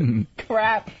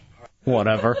 Crap.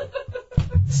 Whatever.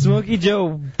 Smokey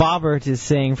Joe Bobbert is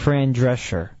saying Fran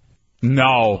Drescher.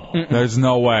 No, there's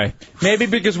no way. Maybe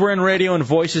because we're in radio and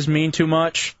voices mean too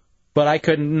much, but I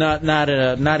could not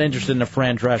interested in a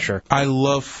Fran Drescher. I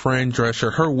love Fran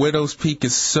Drescher. Her Widow's Peak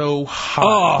is so hot.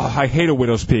 Oh, I hate a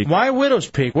Widow's Peak. Why Widow's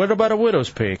Peak? What about a Widow's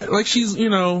Peak? Like she's,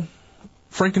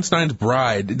 Frankenstein's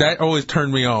bride. That always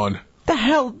turned me on. The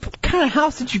hell? What kind of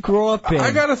house did you grow up in?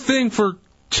 I got a thing for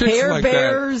chicks Care like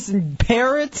Bears that. and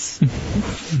parrots?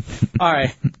 All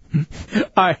right.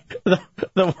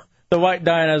 The white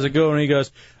Diane has a good one. He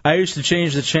goes, I used to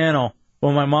change the channel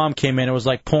when my mom came in. It was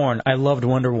like porn. I loved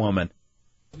Wonder Woman.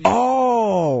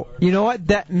 Oh, you know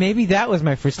what? Maybe that was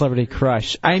my first celebrity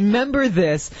crush. I remember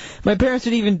this. My parents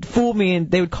would even fool me, and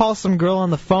they would call some girl on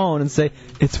the phone and say,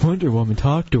 "It's Wonder Woman.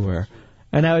 Talk to her."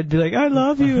 And I would be like, "I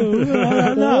love you."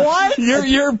 What?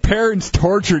 Your parents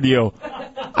tortured you.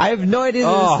 I have no idea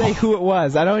to say who it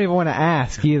was. I don't even want to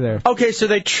ask either. Okay, so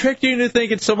they tricked you into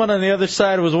thinking someone on the other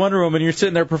side was Wonder Woman, and you're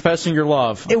sitting there professing your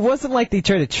love. It wasn't like they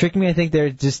tried to trick me. I think they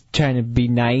were just trying to be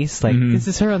nice. Like, this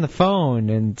is her on the phone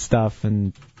and stuff.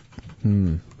 And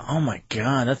Oh, my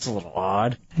God, that's a little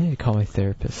odd. I need to call my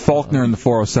therapist. Faulkner in the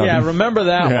 407. Yeah, remember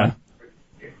that one.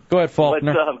 Go ahead,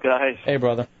 Faulkner. What's up, guys? Hey,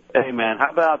 brother. Hey, man,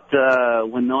 how about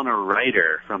Winona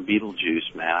Ryder from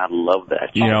Beetlejuice, man? I love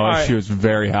that. She was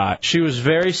very hot. She was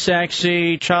very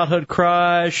sexy, childhood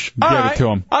crush. Give it to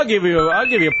him. I'll give you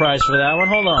a prize for that one.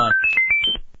 Hold on.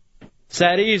 It's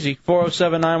that easy.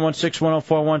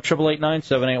 407-916-1041,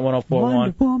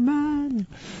 888-978-1041.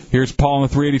 Here's Paul in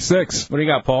the 386. What do you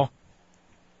got, Paul?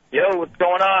 Yo, what's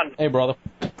going on? Hey, brother.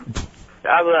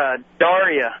 I'm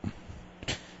Daria.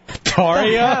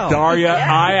 Daria?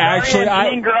 Daria,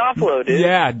 Janine Garofalo, dude.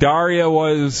 Yeah, Daria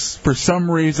was, for some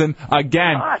reason,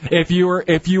 again, if you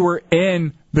were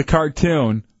in the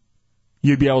cartoon,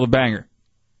 you'd be able to bang her.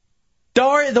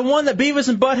 Daria, the one that Beavis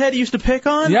and Butthead used to pick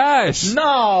on? Yes.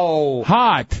 No.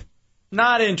 Hot.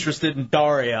 Not interested in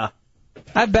Daria.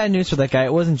 I have bad news for that guy.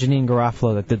 It wasn't Janine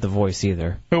Garofalo that did the voice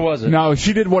either. Who was it? No,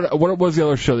 she did, what was the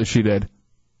other show that she did?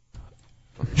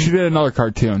 She did another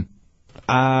cartoon.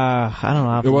 I don't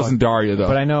know. It wasn't Daria, though.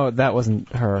 But I know that wasn't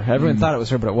her. Everyone thought it was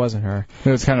her, but it wasn't her. It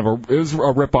was kind of it was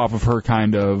a rip-off of her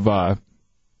kind of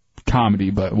comedy,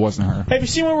 but it wasn't her. Have you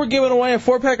seen when we're giving away a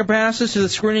 4-pack of passes to the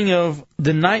screening of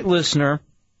The Night Listener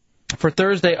for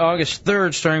Thursday, August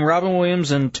 3rd, starring Robin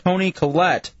Williams and Toni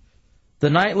Collette? The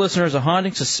Night Listener is a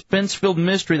haunting, suspense-filled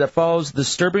mystery that follows the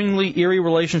disturbingly eerie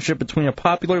relationship between a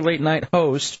popular late-night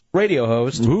radio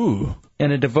host,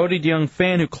 and a devoted young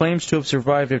fan who claims to have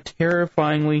survived a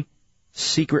terrifyingly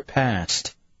secret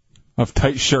past. Of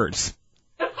tight shirts.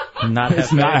 Not It's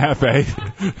Hefe. not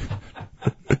Hefe.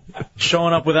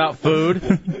 Showing up without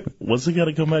food. What's it got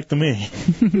to come back to me?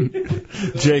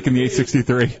 Jake in the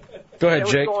 863. Go ahead,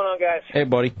 Hey, Jake. what's going on, guys? Hey,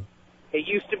 buddy. It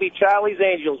used to be Charlie's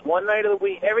Angels. One night of the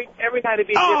week, every night it'd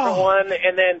be a different one,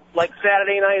 and then like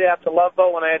Saturday night after Love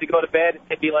Boat when I had to go to bed,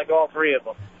 it'd be like all three of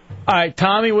them. All right,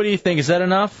 Tommy, what do you think? Is that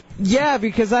enough? Yeah,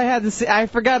 because I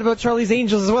forgot about Charlie's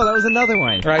Angels as well. That was another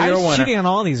one. Right, you're I a was winner. cheating on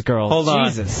all these girls. Hold on.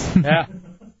 Jesus. Yeah.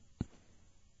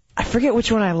 I forget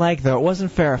which one I like, though. It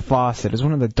wasn't Farrah Fawcett. It was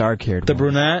one of the dark-haired The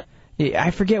brunette? Yeah,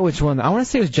 I forget which one. I want to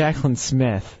say it was Jacqueline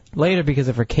Smith. Later because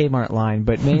of her Kmart line,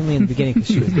 but mainly in the beginning because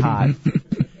she was hot.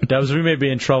 Dubs, we may be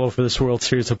in trouble for this World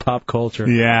Series of Pop Culture.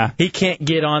 Yeah. He can't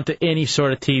get onto any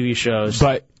sort of TV shows.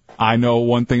 But I know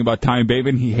one thing about Tommy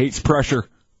Bateman. He hates pressure.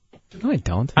 No, I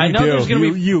don't. I know You do. there's going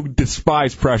to be. You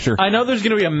despise pressure. I know there's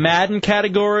going to be a Madden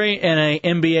category and a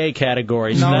NBA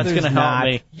category, so No, that's going to there's help not.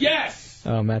 me. Yes.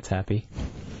 Oh, Matt's happy.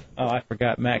 Oh, I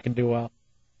forgot Matt can do well.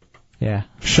 Yeah.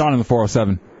 Sean in the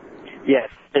 407. Yes,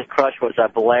 his crush was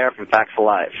Blair from Facts of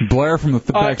Life. Blair from the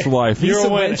Facts of Life. You're a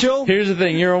winner. Here's the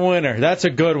thing. You're a winner. That's a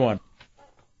good one.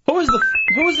 Who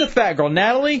was the fat girl?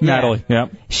 Natalie? Natalie.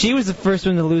 Yep. She was the first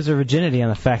one to lose her virginity on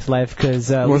the Facts Life because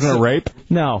Wasn't it a rape?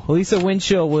 No, Lisa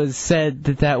Winchell said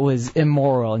that was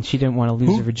immoral and she didn't want to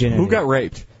lose her virginity. Who got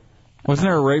raped? Wasn't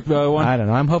there a rape one? I don't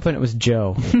know. I'm hoping it was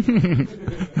Joe.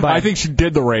 I think she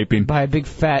did the raping. By a big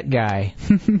fat guy.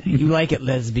 You like it,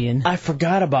 lesbian. I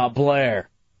forgot about Blair.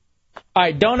 All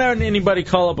right, don't have anybody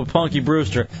call up a Punky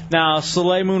Brewster. Now,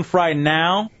 Soleil Moon Frye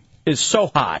now is so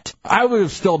hot. I would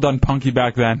have still done Punky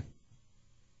back then.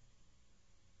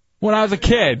 When I was a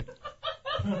kid.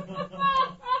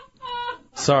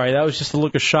 Sorry, that was just a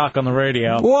look of shock on the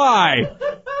radio. Why?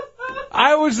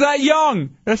 I was that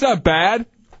young. That's not bad.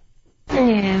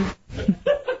 Yeah.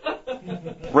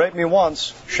 Rape me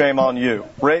once, shame on you.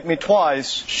 Rape me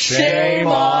twice, shame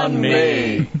on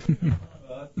me.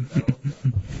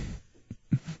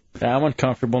 Yeah, I'm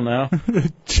uncomfortable now.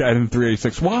 Chad in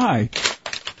 386. Why?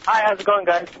 Hi, how's it going,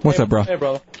 guys? What's up, bro? Hey,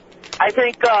 bro. I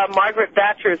think Margaret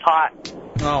Thatcher is hot.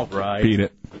 All right. Beat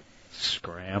it.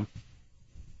 Scram.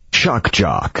 Shock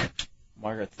jock.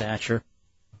 Margaret Thatcher.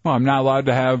 Well, I'm not allowed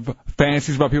to have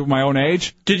fantasies about people my own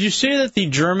age. Did you see that the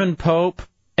German Pope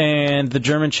and the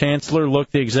German Chancellor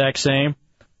look the exact same?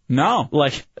 No.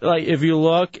 Like if you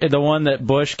look at the one that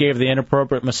Bush gave the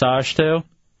inappropriate massage to,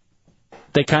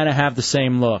 they kind of have the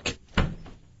same look.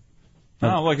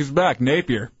 Oh, look, he's back.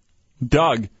 Napier.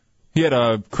 Doug. He had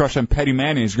a crush on Petty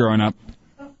Mayonnaise growing up.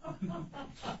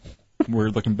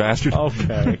 Weird-looking bastard.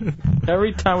 Okay.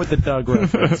 Every time with the Doug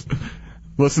reference.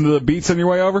 Listen to the beats on your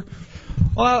way over?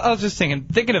 Well, I was just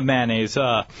thinking of mayonnaise.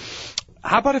 How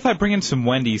about if I bring in some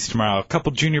Wendy's tomorrow? A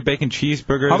couple junior bacon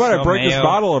cheeseburgers. How about I no break this mayo?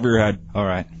 bottle over your head? All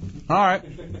right. All right.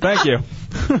 Thank you.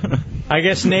 I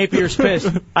guess Napier's pissed.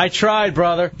 I tried,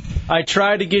 brother. I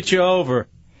tried to get you over.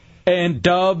 And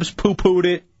Dubs poo-pooed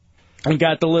it and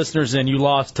got the listeners in. You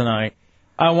lost tonight.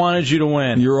 I wanted you to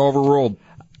win. You're overruled.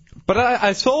 But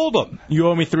I sold them. You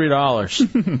owe me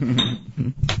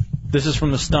 $3. This is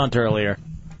from the stunt earlier.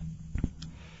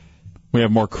 We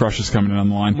have more crushes coming in on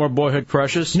the line. More boyhood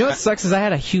crushes? You know what sucks is I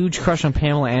had a huge crush on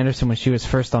Pamela Anderson when she was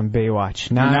first on Baywatch.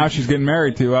 And now she's getting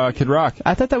married to Kid Rock.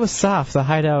 I thought that was Soph, the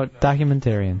Hideout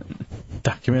documentarian.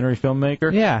 Documentary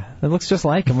filmmaker? Yeah, it looks just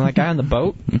like him. That guy on the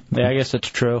boat. Yeah, I guess that's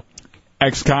true.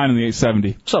 Ex-con in the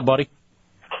 870. What's up, buddy?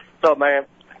 What's up, man?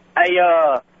 Hey,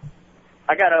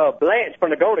 I got Blanche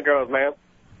from the Golden Girls, man.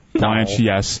 Blanche,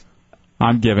 yes.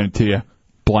 I'm giving it to you.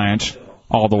 Blanche,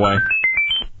 all the way.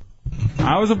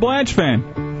 I was a Blanche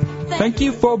fan. Thank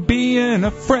you for being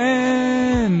a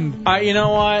friend. You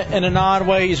know what? In an odd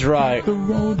way, he's right. The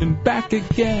road and back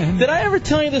again. Did I ever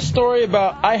tell you the story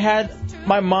about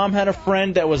my mom had a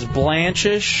friend that was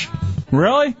Blanche-ish?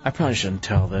 Really? I probably shouldn't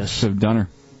tell this. Should have done her.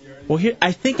 Well,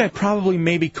 I think I probably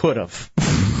maybe could have.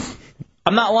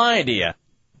 I'm not lying to you.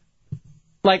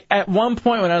 Like, at one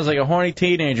point when I was like a horny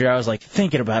teenager, I was like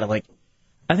thinking about it. Like,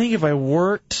 I think if I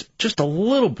worked just a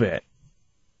little bit,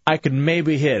 I could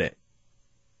maybe hit it.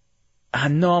 I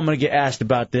know I'm going to get asked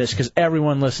about this because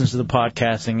everyone listens to the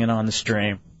podcasting and on the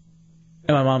stream.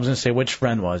 And my mom's going to say, which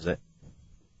friend was it?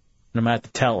 And I'm going to have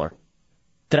to tell her.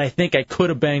 Did I think I could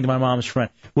have banged my mom's friend?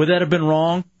 Would that have been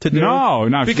wrong to do? No,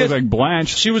 not because she was like Blanche.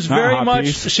 She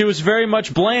was very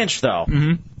much Blanche, though.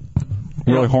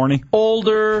 Mm-hmm. Really horny.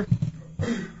 Older,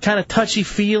 kind of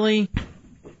touchy-feely.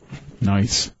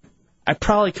 Nice. I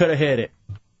probably could have hit it.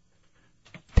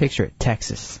 Picture it,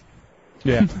 Texas.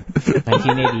 Yeah.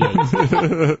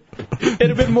 1988. It'd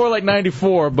have been more like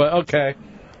 94, but okay.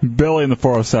 Billy in the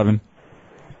 407.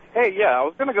 Hey, yeah, I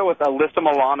was going to go with Alyssa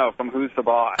Milano from Who's the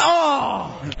Boss.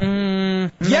 Oh!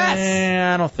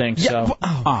 Yes! I don't think so.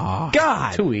 Oh,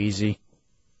 God. Too easy.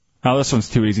 Oh, this one's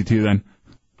too easy, too, then.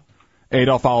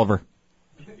 Adolf Oliver.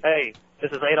 Hey,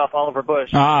 this is Adolf Oliver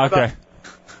Bush. Ah, okay.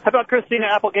 How about Christina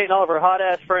Applegate and all of her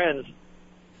hot-ass friends?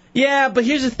 Yeah, but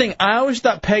here's the thing. I always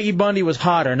thought Peggy Bundy was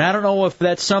hotter, and I don't know if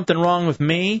that's something wrong with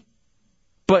me.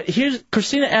 But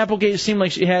Christina Applegate seemed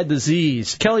like she had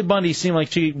disease. Kelly Bundy seemed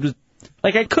like she was...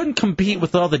 Like, I couldn't compete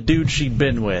with all the dudes she'd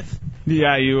been with.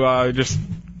 Yeah, you just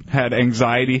had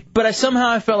anxiety. But I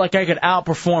felt like I could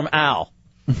outperform Al.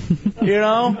 You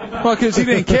know? Well, because he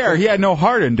didn't care. He had no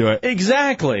heart into it.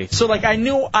 Exactly. So, like, I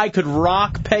knew I could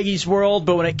rock Peggy's world,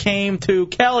 but when it came to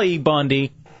Kelly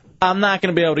Bundy, I'm not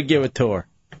going to be able to give it to her.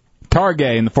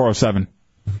 Targay in the 407.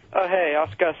 Oh, hey, I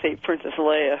was going to say Princess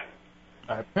Leia.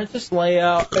 All right, Princess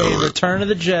Leia in Return of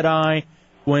the Jedi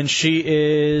when she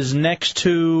is next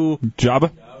to...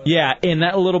 Jabba? Yeah, in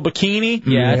that little bikini.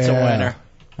 Yeah, it's a winner.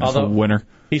 That's a winner.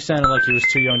 He sounded like he was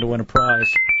too young to win a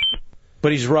prize.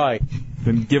 But he's right.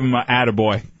 Then give him an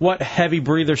attaboy. What heavy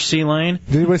breather, C-Lane?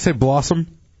 Did anybody say Blossom?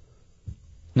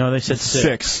 No, they said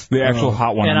six. The actual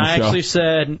hot one and on the I show. actually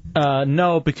said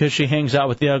no because she hangs out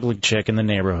with the ugly chick in the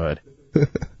neighborhood.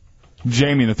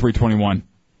 Jamie in the 321.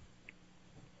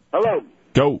 Hello.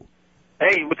 Go.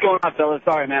 Hey, what's going on, fellas?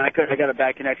 Sorry, man, I got a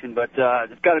bad connection, but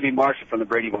it's got to be Marshall from the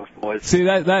Brady Bunch boys. See,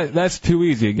 that's too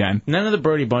easy again. None of the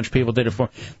Brady Bunch people did it for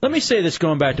me. Let me say this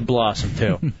going back to Blossom,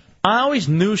 too. I always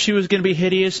knew she was going to be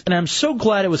hideous, and I'm so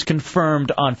glad it was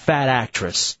confirmed on Fat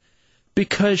Actress.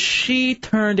 Because she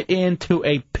turned into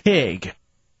a pig.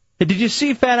 Did you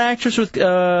see Fat Actress with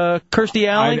Kirstie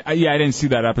Alley? I didn't see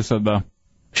that episode, though.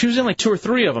 She was in like 2 or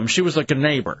 3 of them. She was like a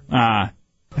neighbor. I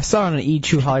saw it on an E!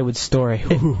 True Hollywood story.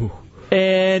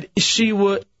 And she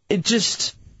was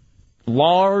just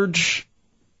large,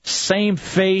 same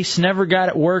face, never got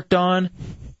it worked on.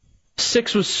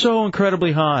 6 was so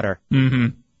incredibly hotter.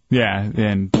 Mm-hmm. Yeah,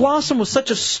 and... Blossom was such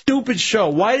a stupid show.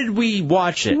 Why did we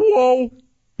watch it? Whoa.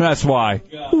 That's why.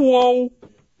 Whoa.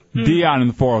 Dion in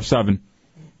the 407.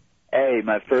 Hey,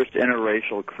 my first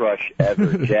interracial crush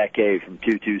ever, Jack A. from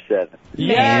 227.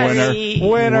 Yes!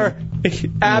 Winner.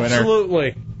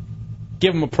 Absolutely.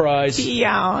 Give him a prize.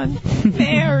 Dion.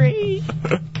 Mary.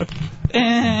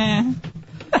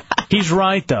 He's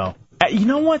right, though. You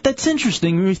know what? That's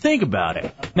interesting when you think about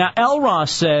it. Now, L.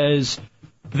 Ross says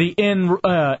the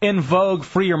In Vogue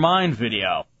Free Your Mind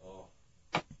video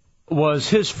was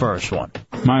his first one.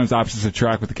 Mine was opposite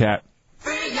attract with the cat.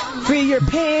 Free your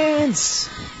pants.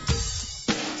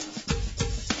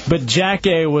 But Jack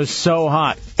A was so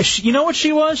hot. You know what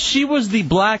she was? She was the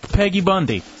black Peggy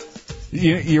Bundy.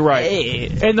 You're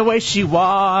right. And the way she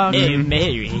walked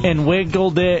and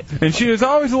wiggled it. And she was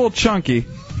always a little chunky,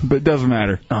 but it doesn't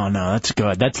matter. Oh, no, that's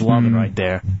good. That's loving right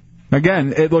there.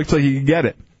 Again, it looks like you could get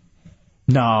it.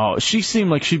 No, she seemed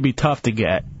like she'd be tough to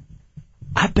get.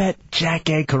 I bet Jack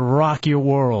A could rock your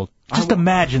world. Just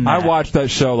imagine that. I watched that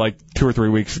show like 2 or 3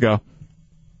 weeks ago.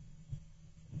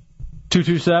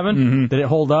 227? Mm-hmm. Did it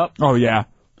hold up? Oh, yeah.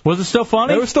 Was it still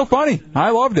funny? It was still funny.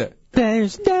 I loved it.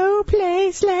 There's no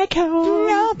place like home.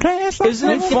 No place like Isn't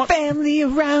it home. Family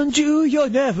around you, you're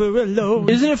never alone.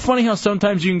 Isn't it funny how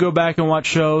sometimes you can go back and watch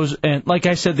shows, and like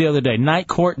I said the other day, Night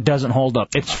Court doesn't hold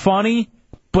up. It's funny,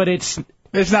 but it's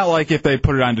not like if they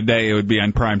put it on today, it would be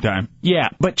on prime time. Yeah,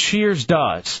 but Cheers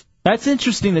does. That's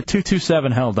interesting that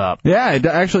 227 held up. Yeah, it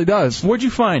actually does. Where'd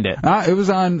you find it? It was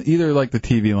on either like the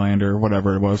TV Land or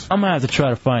whatever it was. I'm going to have to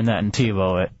try to find that and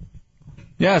TiVo it.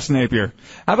 Yes, Napier.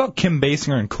 How about Kim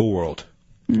Basinger in Cool World?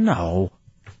 No.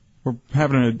 We're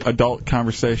having an adult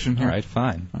conversation here. All right,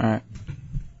 fine. All right.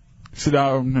 Sit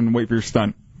down and wait for your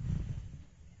stunt.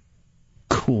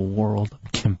 Cool world,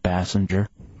 Kim Basinger.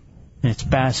 It's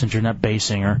Basinger, not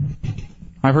Basinger.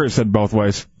 I've heard it said both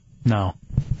ways. No.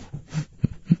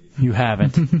 You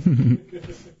haven't.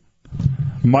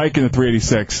 Mike in the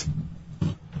 386.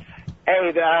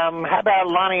 Hey, how about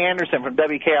Lonnie Anderson from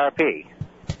WKRP?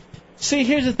 See,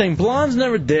 here's the thing. Blondes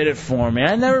never did it for me.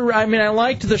 I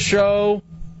liked the show.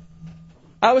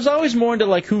 I was always more into,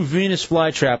 like, who Venus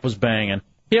Flytrap was banging.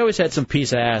 He always had some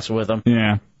piece of ass with him.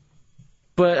 Yeah.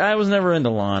 But I was never into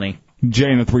Lonnie.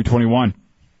 Jay in the 321.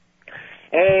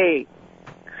 Hey,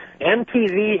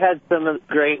 MTV had some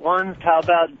great ones. How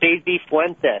about Daisy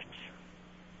Fuentes?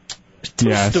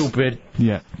 Yes. Stupid.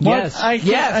 Yeah. Yes. I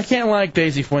can't like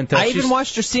Daisy Fuentes. I even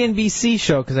watched her CNBC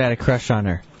show because I had a crush on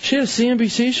her. She had a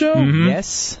CNBC show? Mm-hmm.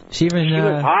 Yes. She even. She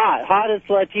was hot. Hottest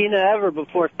Latina ever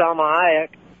before Salma Hayek.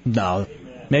 No.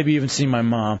 Maybe even seen my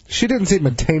mom. She didn't seem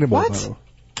attainable, What? though.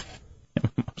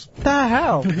 The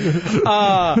hell?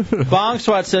 Bong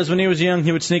Swat says when he was young,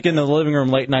 he would sneak into the living room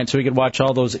late night so he could watch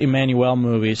all those Emmanuel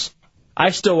movies.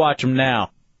 I still watch them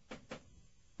now.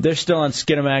 They're still on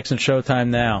Skinamax and Showtime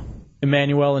now.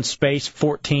 Emmanuel in Space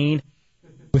 14.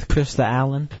 With Krista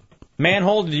Allen.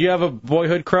 Manhole, did you have a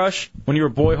boyhood crush when you were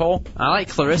boyhole? I like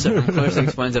Clarissa from Clarissa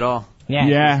Explains It All.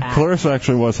 Yeah, Clarissa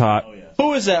actually was hot.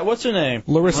 Who is that? What's her name?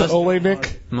 Larissa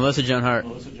Olenek? Melissa Joan Hart.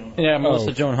 Yeah,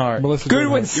 Melissa Joan Hart. Melissa Good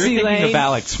Joan one, Hart. You're thinking C-Lane. of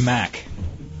Alex Mack.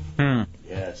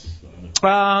 Yes.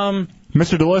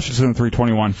 Mr. Delicious in the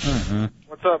 321.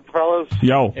 What's up, fellas?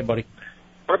 Yo. Hey, buddy.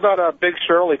 What about Big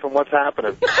Shirley from What's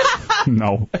Happening?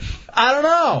 No. I don't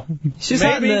know. She's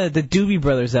hot in the Doobie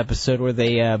Brothers episode where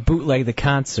they bootleg the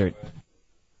concert.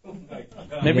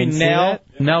 Maybe didn't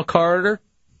see Nell Carter.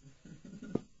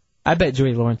 I bet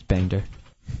Joey Lawrence banged her.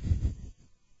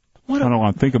 I don't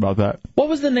want to think about that. What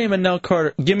was the name of Nell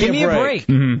Carter? Give me a break.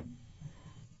 Mm-hmm.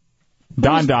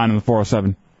 Don in the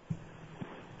 407.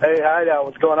 Hey, Hideout,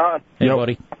 what's going on? Hey,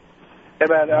 buddy. Hey,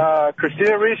 man,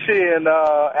 Christina Ricci and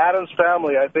Adam's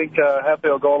family, I think Hefe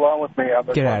will go along with me on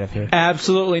this Get one. out of here.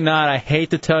 Absolutely not. I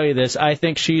hate to tell you this. I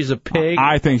think she's a pig.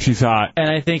 I think she's hot. And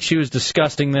I think she was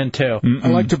disgusting then, too. I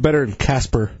liked her better than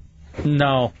Casper,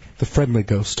 No. the friendly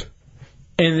ghost.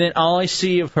 And then all I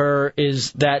see of her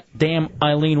is that damn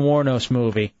Eileen Wuornos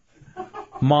movie,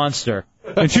 Monster.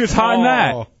 And she was hot in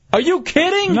that. Are you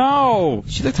kidding? No.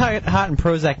 She looked hot in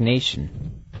Prozac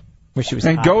Nation. Where she was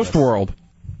And hot. Ghost World.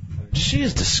 She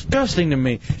is disgusting to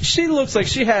me. She looks like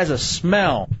she has a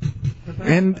smell.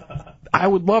 And I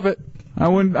would love it.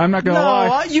 I'm not going to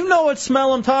lie. You know what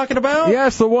smell I'm talking about?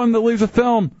 Yes, the one that leaves a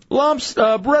film.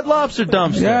 Red Lobster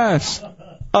dumpster. Yes.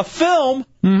 A film?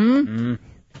 Mm-hmm.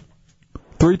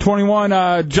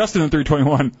 321, Justin in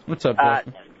 321. What's up,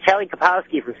 Justin? Kelly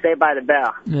Kapowski from Saved by the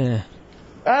Bell. Yeah.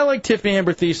 I like Tiffany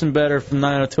Amber Thiessen better from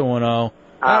 90210.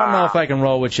 I don't know if I can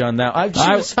roll with you on that.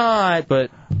 She was hot,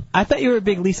 but... I thought you were a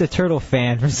big Lisa Turtle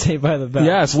fan from Saved by the Bell.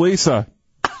 Yes, Lisa.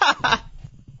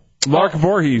 Lark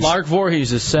Voorhees. Lark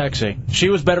Voorhees is sexy. She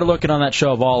was better looking on that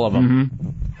show of all of them. Mm-hmm.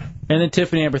 And then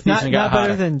Tiffany Amber Thiessen got not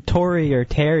better hotter. than Tori or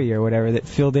Terry or whatever that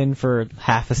filled in for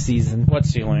half a season.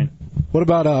 What's Elaine? What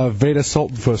about Veda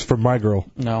Sultanfuss from My Girl?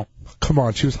 No. Come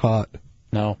on, she was hot.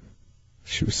 No.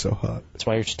 She was so hot. That's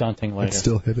why you're stunting later. I'd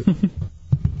still hit it.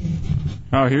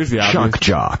 Oh, here's the obvious. Shock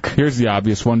jock. Here's the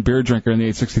obvious one. Beer drinker in the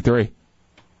 863.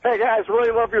 Hey, guys,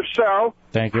 really love your show.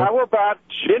 Thank you. How about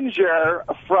Ginger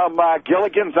from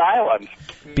Gilligan's Island?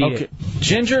 Okay.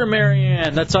 Ginger or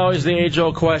Marianne? That's always the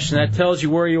age-old question. That tells you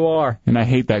where you are. And I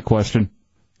hate that question.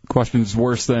 Question's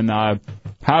worse than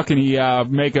how can he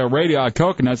make a radio out of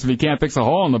coconuts if he can't fix a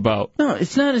hole in the boat? No,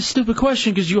 it's not a stupid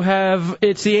question because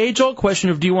it's the age-old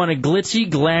question of do you want a glitzy,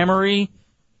 glamoury,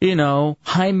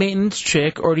 high-maintenance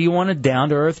chick or do you want a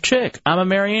down-to-earth chick? I'm a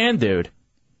Marianne dude.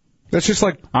 That's just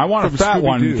like I want a fat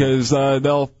one because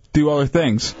they'll do other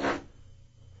things.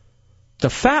 The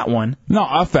fat one? No,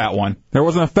 a fat one. There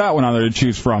wasn't a fat one on there to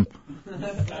choose from.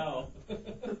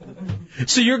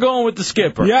 So you're going with the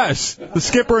skipper? Yes, the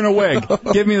skipper in a wig.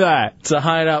 Give me that. It's a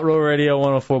Hideout Row Radio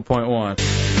 104.1.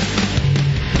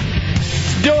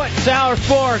 Do it. It's hour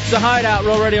 4. It's the Hideout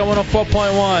Row Radio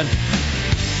 104.1.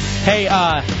 Hey,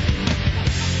 I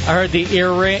heard the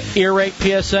ear rape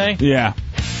PSA. Yeah.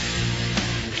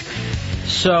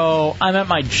 So I'm at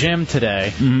my gym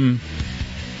today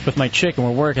with my chick and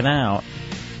we're working out.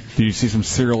 Do you see some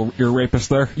serial ear rapists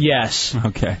there? Yes.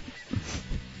 Okay.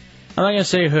 I'm not going to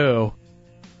say who.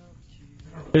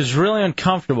 It was really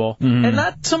uncomfortable. And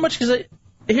not so much because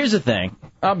here's the thing.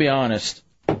 I'll be honest.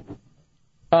 It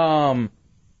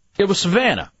was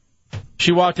Savannah.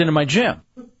 She walked into my gym.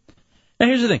 Now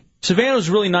here's the thing. Savannah was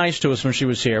really nice to us when she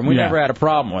was here, and we Yeah. never had a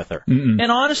problem with her. Mm-mm.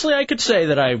 And honestly, I could say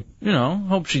that I,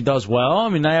 hope she does well. I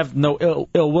mean, I have no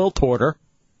ill will toward her.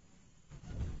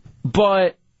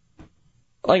 But,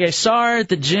 like, I saw her at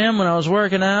the gym when I was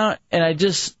working out, and I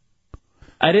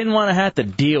didn't want to have to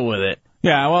deal with it.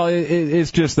 Yeah, well,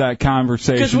 it's just that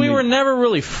conversation. Because we were never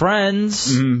really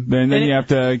friends. Mm-hmm. And then you have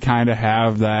to kind of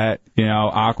have that,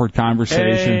 awkward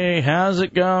conversation. Hey, how's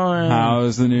it going?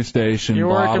 How's the new station? You're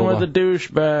Blah, working blah, with a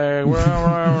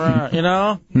douchebag. You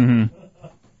know? Mm-hmm.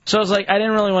 So I was like, I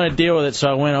didn't really want to deal with it, so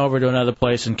I went over to another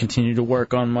place and continued to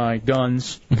work on my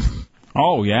guns.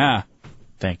 Oh, yeah.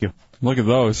 Thank you. Look at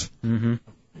those. Mm-hmm.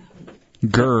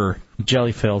 Grr.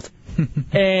 Jelly-filled.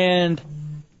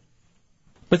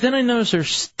 But then I noticed her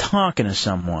talking to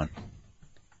someone.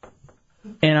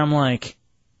 And I'm like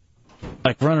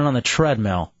running on the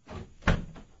treadmill.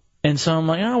 And so I'm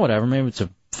like, oh, whatever, maybe it's a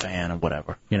fan or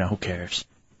whatever. Who cares?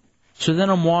 So then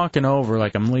I'm walking over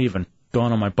like I'm leaving,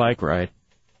 going on my bike ride.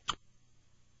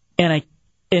 And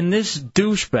this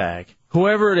douchebag,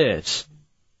 whoever it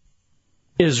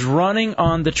is running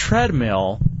on the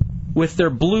treadmill with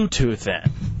their Bluetooth in.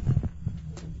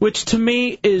 Which to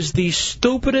me is the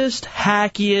stupidest,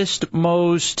 hackiest,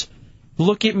 most,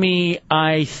 look at me,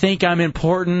 I think I'm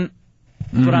important,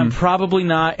 but I'm probably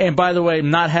not. And by the way,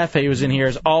 not Hefe, who's in here,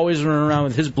 is always running around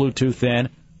with his Bluetooth in.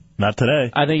 Not today.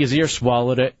 I think his ear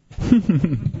swallowed it.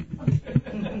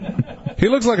 He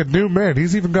looks like a new man.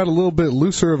 He's even got a little bit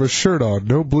looser of a shirt on.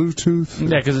 No Bluetooth.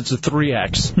 Yeah, because it's a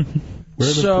 3X. Wear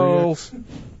the 3X.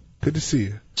 Good to see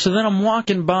you. So then I'm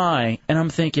walking by, and I'm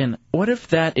thinking, what if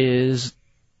that is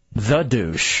the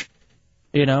douche?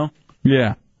 Yeah.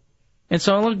 And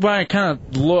so I look by and kind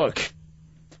of look.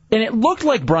 And it looked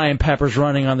like Brian Peppers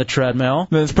running on the treadmill.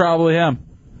 That's probably him.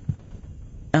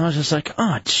 And I was just like,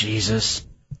 oh, Jesus.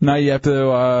 Now you have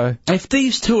to, If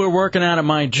these two are working out at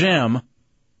my gym,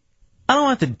 I don't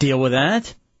have to deal with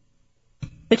that.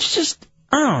 It's just,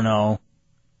 I don't know.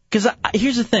 Because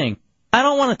here's the thing. I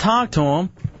don't want to talk to them,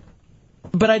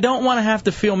 but I don't want to have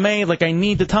to feel made like I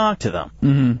need to talk to them.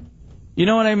 Mm-hmm. You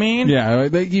know what I mean? Yeah,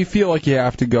 you feel like you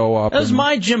have to go up. That was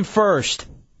my gym first.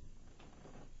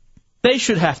 They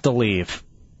should have to leave.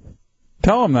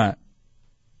 Tell them that.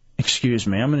 Excuse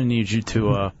me, I'm going to need you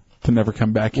to never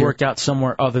come back here. Work out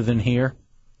somewhere other than here.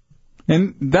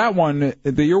 And that one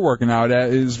that you're working out at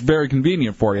is very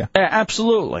convenient for you. Yeah,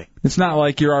 absolutely. It's not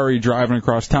like you're already driving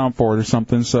across town for it or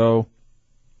something, so...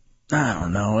 I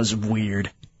don't know, it's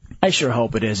weird. I sure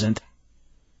hope it isn't.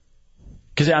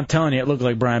 Because I'm telling you, it looked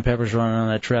like Brian Peppers running on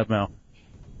that treadmill.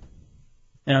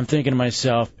 And I'm thinking to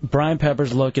myself, Brian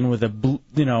Peppers looking with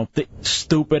the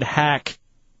stupid hack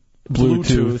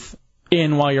Bluetooth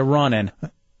in while you're running.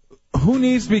 Who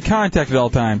needs to be contacted all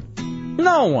the time?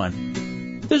 No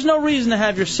one. There's no reason to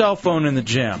have your cell phone in the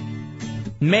gym.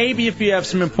 Maybe if you have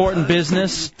some important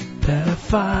business.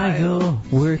 Pedophile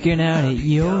working out at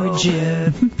your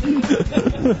gym.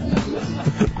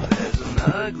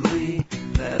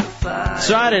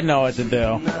 So I didn't know what to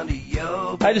do.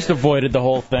 I just avoided the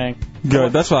whole thing.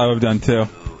 Good, that's what I would have done too.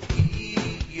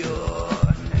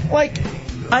 Like,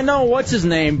 I know what's his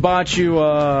name bought you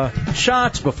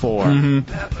shots before.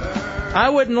 Mm-hmm. I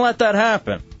wouldn't let that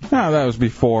happen. No, that was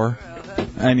before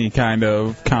any kind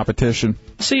of competition.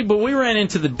 See, but we ran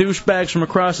into the douchebags from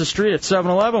across the street at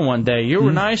 7-Eleven one day. You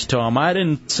were nice to them. I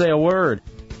didn't say a word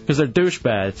because they're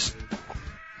douchebags.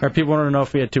 Or people want to know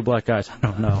if we had two black guys. I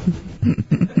don't know.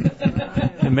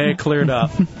 It may have cleared up.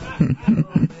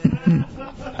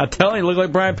 I'm telling you, it looked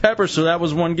like Brian Peppers, so that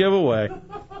was one giveaway.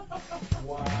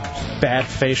 Bad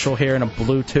facial hair and a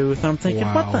Bluetooth. I'm thinking,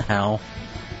 what the hell?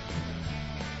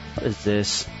 What is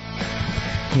this?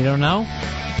 You don't know?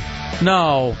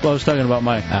 No, I was talking about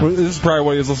my... Well, this is probably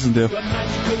what he was listening to.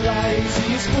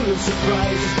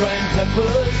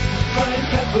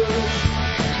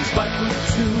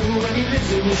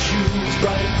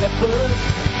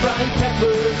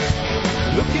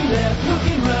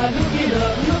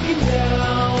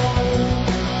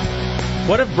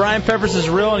 What if Brian Peppers is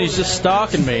real and he's just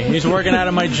stalking me? He's working out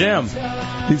at my gym.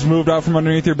 He's moved out from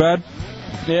underneath your bed?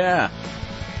 Yeah.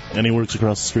 And he works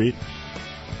across the street?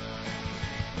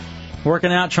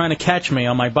 Working out, trying to catch me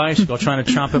on my bicycle, trying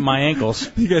to chomp at my ankles.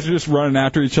 You guys are just running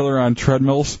after each other on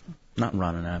treadmills? Not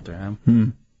running after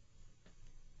him.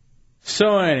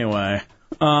 So anyway,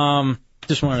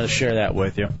 just wanted to share that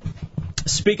with you.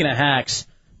 Speaking of hacks,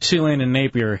 Sealand and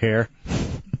Napier are here,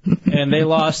 and they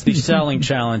lost the selling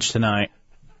challenge tonight.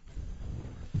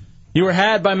 You were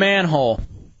had by Manhole.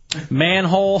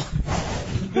 Manhole,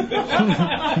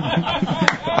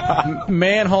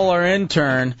 our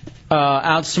intern,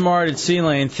 outsmarted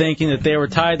C-Lane thinking that they were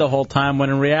tied the whole time, when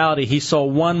in reality he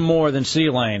sold one more than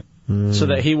C-Lane so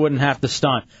that he wouldn't have to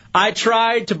stunt. I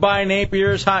tried to buy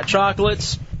Napier's hot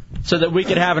chocolates so that we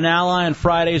could have an ally in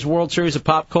Friday's World Series of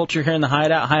Pop Culture here in the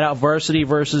Hideout Varsity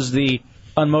versus the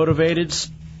Unmotivateds,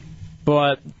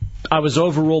 but I was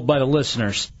overruled by the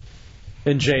listeners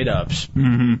and J-Dubs.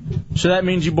 Mm-hmm. So that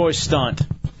means you boys stunt.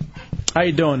 How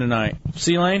you doing tonight?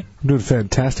 C-Lane? Doing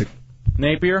fantastic.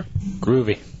 Napier?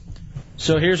 Groovy.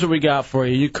 So here's what we got for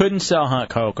you. You couldn't sell hot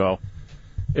cocoa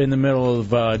in the middle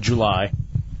of July.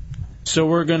 So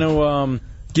we're going to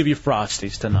give you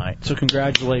Frosties tonight. So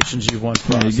congratulations, you've won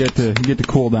Frosties. Yeah, you get to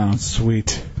cool down.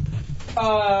 Sweet.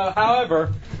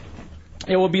 However,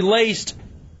 it will be laced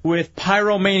with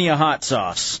Pyromania hot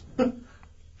sauce.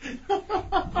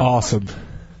 Awesome.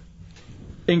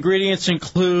 Ingredients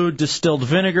include distilled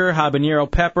vinegar, habanero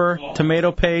pepper,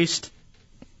 tomato paste,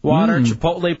 water,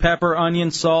 chipotle pepper, onion,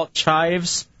 salt,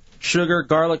 chives, sugar,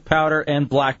 garlic powder, and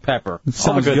black pepper. Sounds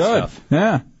All the good good. stuff.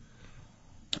 Yeah.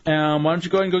 Why don't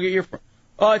you go ahead and go get your...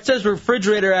 Oh, it says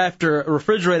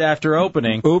refrigerate after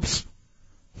opening. Oops.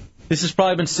 This has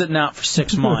probably been sitting out for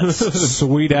 6 months.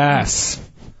 Sweet ass.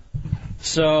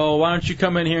 So why don't you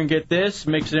come in here and get this,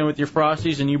 mix it in with your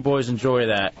Frosties, and you boys enjoy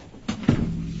that.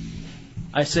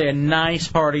 I say a nice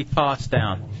hearty toss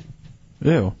down.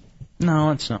 Ew. No,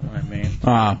 that's not what I mean.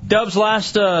 Ah. Dubs,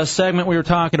 last segment we were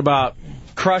talking about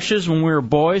crushes when we were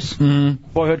boys,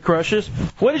 boyhood crushes.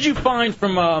 What did you find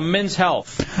from Men's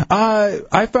Health?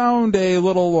 I found a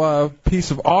little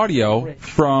piece of audio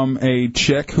from a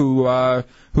chick who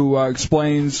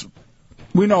explains.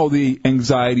 We know the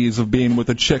anxieties of being with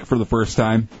a chick for the first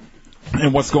time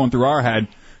and what's going through our head.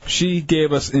 She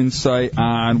gave us insight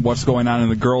on what's going on in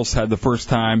the girl's head the first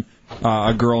time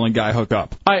a girl and guy hook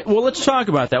up. All right, well, let's talk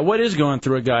about that. What is going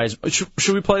through a guy's...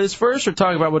 Should we play this first or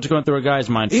talk about what's going through a guy's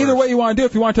mind first? Either way you want to do.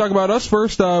 If you want to talk about us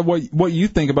first, what you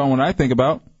think about and what I think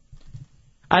about.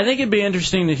 I think it'd be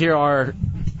interesting to hear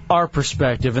our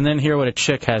perspective and then hear what a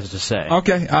chick has to say.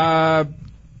 Okay.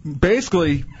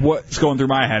 Basically, what's going through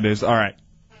my head is, all right,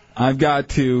 I've got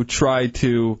to try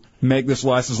to make this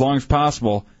last as long as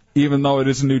possible, even though it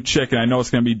is a new chick and I know it's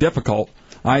going to be difficult.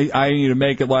 I need to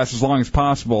make it last as long as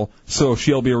possible so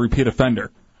she'll be a repeat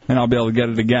offender and I'll be able to get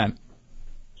it again.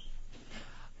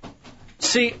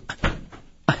 See,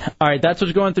 all right, that's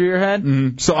what's going through your head?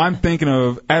 Mm-hmm. So I'm thinking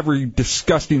of every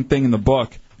disgusting thing in the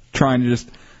book, trying to just...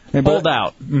 Hold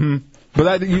out. Mm-hmm.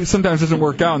 But that sometimes doesn't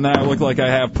work out, and then I look like I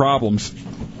have problems.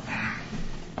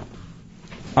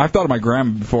 I've thought of my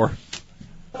grandma before.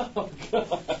 Oh,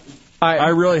 God. I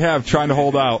really have, trying to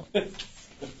hold out.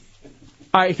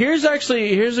 All right, here's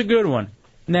a good one.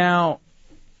 Now,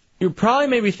 you're probably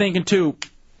maybe thinking, too,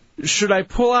 should I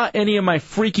pull out any of my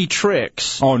freaky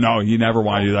tricks? Oh, no, you never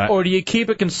want to do that. Or do you keep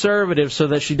it conservative so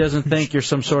that she doesn't think you're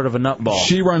some sort of a nutball?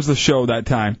 She runs the show that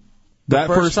time. That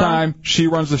first time, she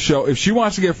runs the show. If she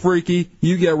wants to get freaky,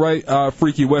 you get right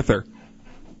freaky with her.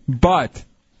 But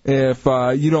if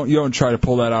you don't try to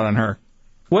pull that out on her.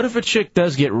 What if a chick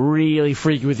does get really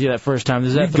freaky with you that first time?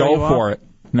 Does that throw you go for off? it?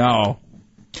 No.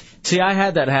 See, I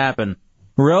had that happen.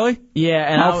 Really? Yeah.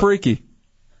 And how freaky?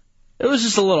 It was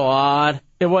just a little odd.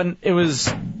 It wasn't. It was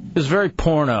very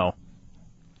porno,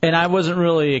 and I wasn't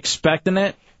really expecting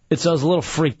it. So I was a little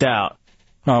freaked out.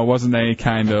 Oh, it wasn't any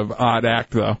kind of odd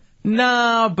act though.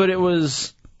 No, but it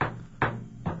was.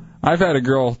 I've had a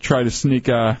girl try to sneak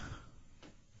Try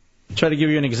to give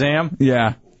you an exam?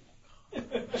 Yeah.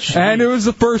 Jeez. And it was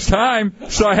the first time,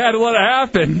 so I had to let it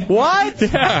happen. What?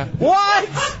 Yeah. What?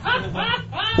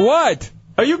 What?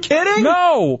 Are you kidding?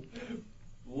 No.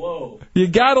 Whoa. You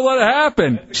gotta let it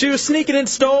happen. She was sneaking in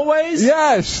stowaways?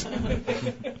 Yes.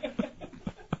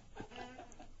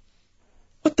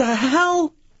 What the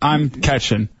hell? I'm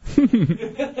catching.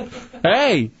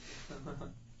 Hey.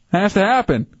 Has to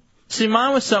happen. See,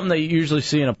 mine was something that you usually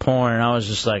see in a porn, and I was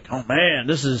just like, oh, man,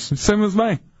 this is... Same as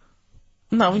me.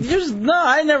 No,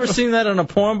 I'd never seen that in a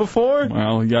porn before.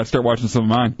 Well, you gotta start watching some of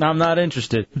mine. I'm not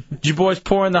interested. Did you boys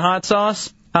pour in the hot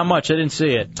sauce? How much? I didn't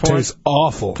see it. Tastes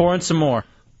awful. Pour in some more.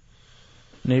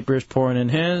 Napier's pouring in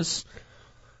his.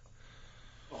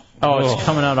 Oh, it's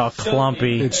coming out all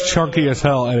clumpy. It's chunky as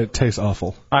hell, and it tastes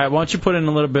awful. All right, why don't you put in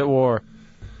a little bit more?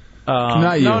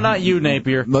 Not you. No, not you,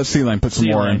 Napier. Let's see, Lane, put some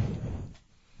more in.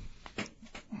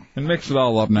 And mix it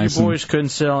all up nice. You boys couldn't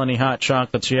sell any hot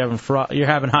chocolates. You're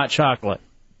having hot chocolate.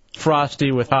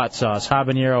 Frosty with hot sauce.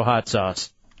 Habanero hot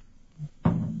sauce.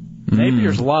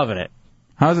 Napier's loving it.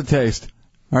 How's it taste?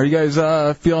 Are you guys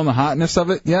feeling the hotness of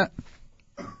it yet?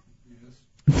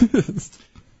 Yes.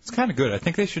 It's kind of good. I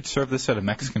think they should serve this at a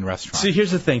Mexican restaurant. See,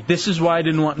 here's the thing. This is why I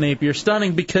didn't want Napier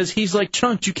stunning, because he's like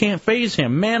Chunks. You can't phase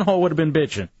him. Manhole would have been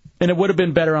bitching, and it would have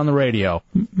been better on the radio.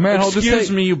 Manhole,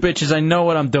 Excuse me, you bitches. I know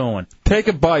what I'm doing. Take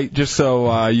a bite just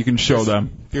so you can show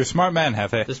them. You're a smart man,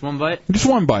 Hefe. Just one bite? Just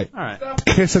one bite. All right.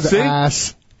 Kiss of the See?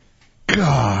 ass.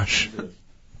 Gosh.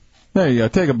 There you go.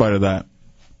 Take a bite of that.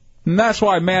 And that's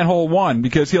why Manhole won,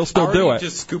 because he'll still do it.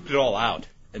 Just scooped it all out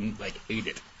and ate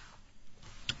it.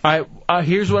 All right,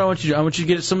 here's what I want you to do. I want you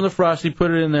to get some of the Frosty,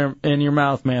 put it in there in your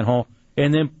mouth, Manhole,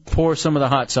 and then pour some of the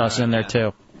hot sauce in there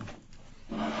too.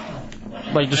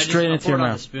 Like just straight into your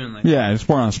mouth. Yeah, just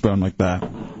pour it on a spoon like that.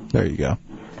 There you go.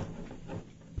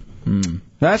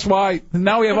 That's why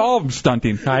now we have all of them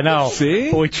stunting. I know.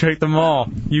 See? We tricked them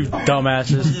all. You dumbasses.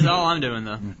 This is all I'm doing,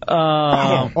 though.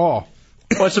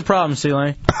 What's the problem,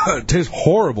 C-Lane? It tastes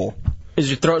horrible. Is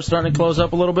your throat starting to close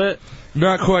up a little bit?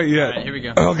 Not quite yet. All right, here we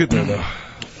go. I'll get there though.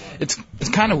 It's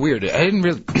kind of weird. I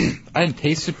didn't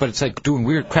taste it, but it's like doing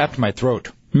weird crap to my throat.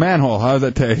 Manhole, how does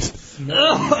that taste? Never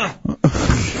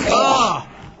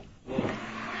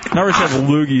said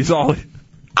loogies. All.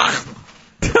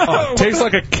 Tastes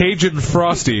like a Cajun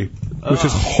Frosty, which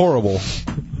is horrible.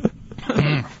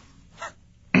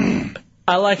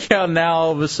 I like how now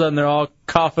all of a sudden they're all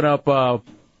coughing up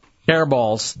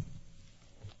hairballs.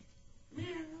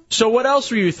 So what else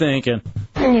were you thinking?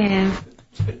 Yeah.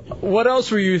 What else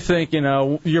were you thinking?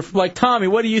 You're like Tommy.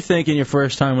 What are you thinking your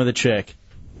first time with a chick?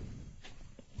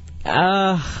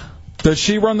 Does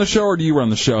she run the show or do you run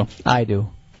the show? I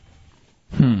do.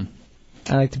 I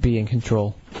like to be in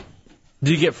control.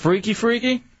 Do you get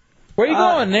freaky? Where are you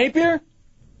going, Napier?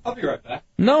 I'll be right back.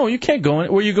 No, you can't go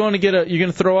in. Where are you going to get you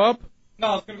going to throw up? No,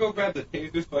 I was going to go grab the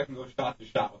taser so I can go shot to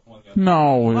shot with one of the other.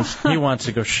 No. He wants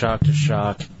to go shock to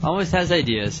shock. Always has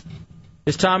ideas.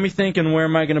 Is Tommy thinking, where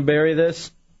am I going to bury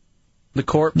this? The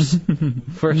corpse?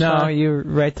 First No, time? you're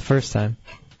right the first time.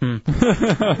 Front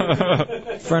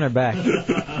or back?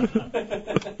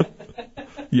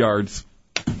 Yards.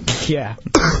 Yeah.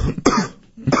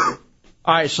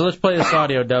 All right, so let's play this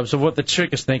audio dub of what the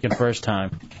chick is thinking first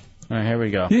time. All right, here we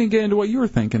go. You didn't get into what you were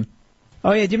thinking.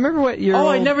 Oh, yeah, do you remember what your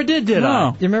I never did I?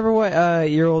 Do you remember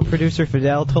what your old producer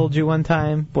Fidel told you one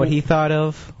time, what he thought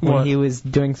of when he was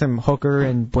doing some hooker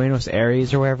in Buenos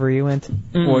Aires or wherever he went?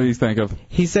 What do you think of?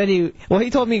 He said he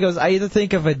told me, he goes, I either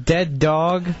think of a dead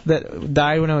dog that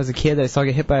died when I was a kid that I saw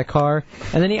get hit by a car,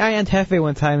 and then he IN'd Hefe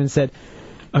one time and said,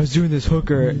 I was doing this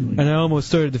hooker, and I almost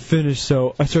started to finish,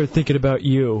 so I started thinking about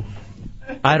you.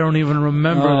 I don't even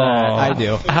remember that. I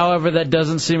do. However, that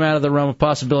doesn't seem out of the realm of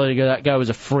possibility. That guy was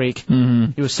a freak.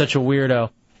 Mm-hmm. He was such a weirdo.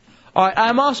 All right,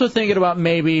 I'm also thinking about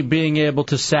maybe being able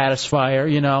to satisfy her,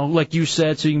 like you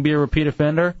said, so you can be a repeat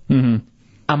offender. Mm-hmm.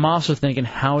 I'm also thinking,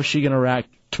 how is she going to react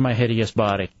to my hideous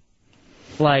body?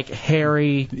 Like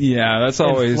hairy, yeah, that's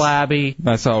always flabby.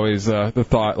 That's always the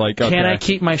thought. Like, okay. Can I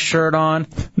keep my shirt on?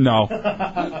 No.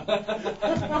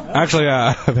 Actually,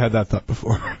 I've had that thought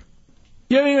before.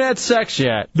 You haven't even had sex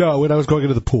yet. No, when I was going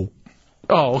into the pool.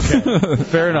 Oh, okay.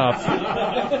 Fair enough.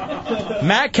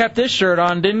 Matt kept his shirt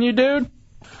on, didn't you, dude?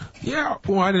 Yeah,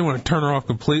 well, I didn't want to turn her off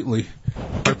completely.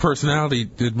 My personality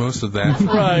did most of that.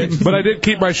 Right. But I did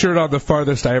keep my shirt on the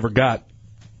farthest I ever got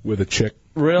with a chick.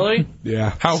 Really?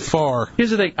 Yeah. How far?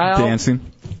 Here's the thing.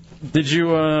 Dancing. Did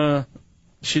you,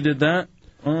 she did that?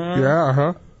 Yeah,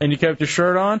 uh-huh. And you kept your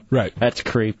shirt on? Right. That's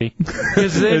creepy.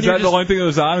 Is that the only thing that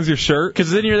was on is your shirt?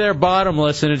 Because then you're there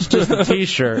bottomless and it's just a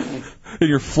T-shirt. And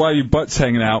your flabby butt's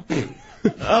hanging out.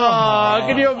 Oh,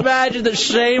 can you imagine the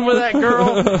shame of that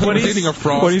girl when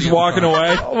he's walking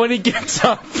away? When he gets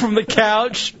up from the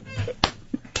couch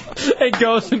and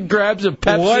goes and grabs a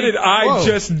Pepsi. What did I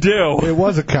just do? It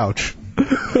was a couch.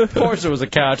 Of course it was a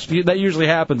couch. That usually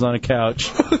happens on a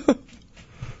couch.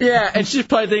 Yeah, and she's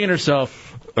probably thinking to herself,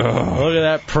 look at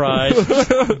that prize.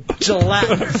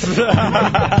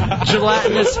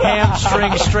 Gelatinous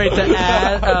hamstring straight to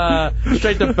ass,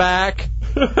 straight to back.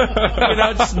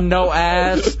 Just no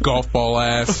ass. Golf ball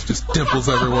ass, just dimples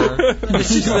everywhere. And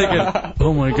she's thinking,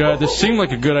 oh my God, this seemed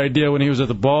like a good idea when he was at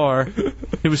the bar.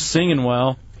 He was singing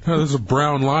well. Oh, there's a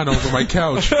brown line over my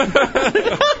couch. Looks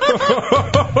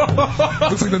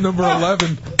like the number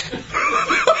 11.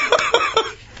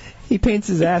 He paints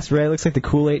his ass red. Looks like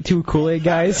the two Kool-Aid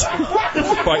guys.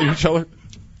 Fighting each other.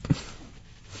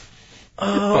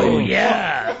 Oh,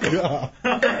 yeah.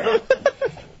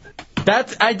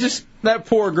 That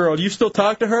poor girl. Do you still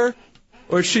talk to her?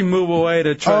 Or did she move away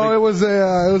to try to... it was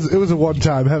a one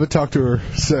time. Haven't talked to her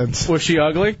since. Was she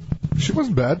ugly? She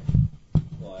wasn't bad.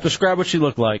 Describe what she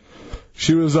looked like.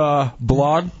 She was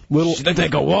blonde, little. She looked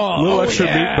like a wall. Little extra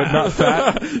meat, but not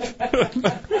fat.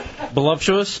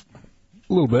 Voluptuous?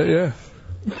 A little bit, yeah.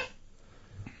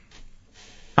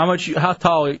 How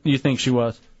tall do you think she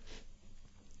was?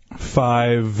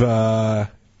 5'6",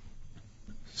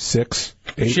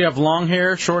 8. Did she have long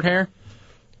hair, short hair?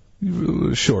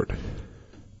 Short.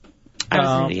 I was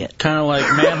an idiot. Kind of like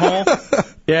manhole.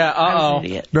 Yeah. I was an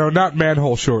idiot. No, not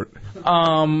manhole short.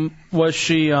 Was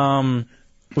she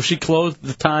clothed at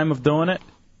the time of doing it?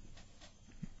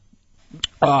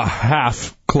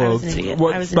 Half clothed. I was an idiot.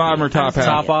 What, bottom or top half?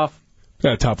 Top off.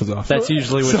 Yeah, top was off. That's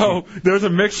usually what. So there's a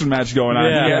mixing match going on.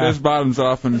 Yeah. He had his bottoms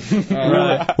off, and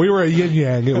We were a yin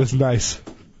yang. It was nice.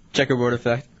 Checkerboard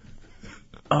effect.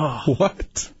 Oh,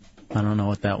 what? I don't know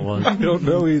what that was. I don't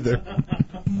know either.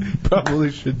 Probably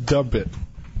should dump it.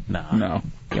 No.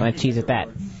 You want to cheese at that?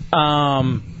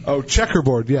 Oh,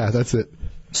 checkerboard. Yeah, that's it.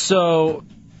 So,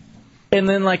 and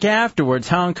then like afterwards,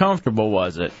 how uncomfortable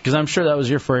was it? Because I'm sure that was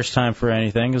your first time for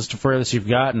anything. It's the furthest you've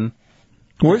gotten.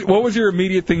 What was your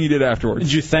immediate thing you did afterwards?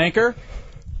 Did you thank her?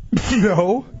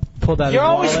 No. Pulled out You're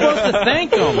always supposed to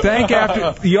thank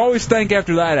them. You always thank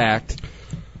after that act.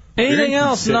 Anything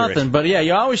else, nothing. But yeah,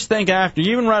 you always think after.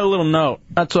 You even write a little note.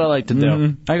 That's what I like to do.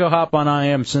 Mm-hmm. I go hop on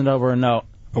IM, send over a note.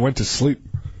 I went to sleep.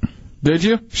 Did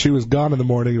you? She was gone in the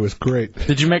morning. It was great.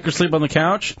 Did you make her sleep on the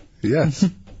couch? Yes.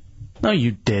 No, you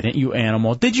didn't, you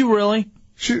animal. Did you really?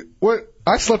 What?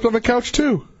 I slept on the couch,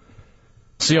 too.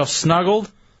 So y'all snuggled?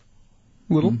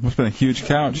 Little. Must have been a huge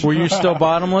couch. Were you still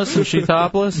bottomless and she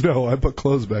topless? No, I put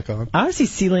clothes back on. I want to see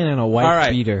Celine in a white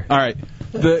beater. All right.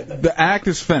 The act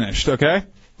is finished, okay?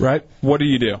 Right. What do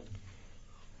you do?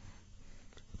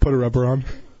 Put a rubber on.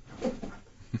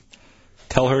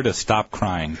 Tell her to stop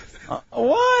crying.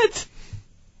 What?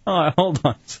 All right, hold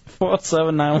on.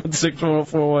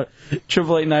 479161041.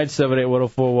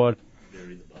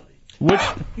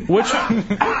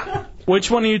 888-978-1041. Which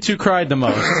one of you two cried the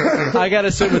most? I gotta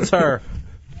assume it's her.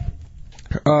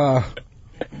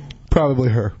 Probably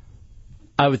her.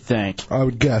 I would think. I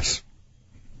would guess.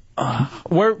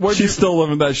 She's still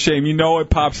living that shame. You know it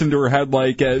pops into her head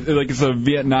like it's a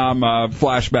Vietnam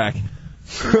flashback.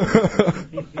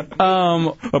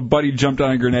 A buddy jumped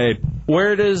on a grenade.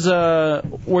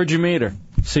 Where'd you meet her?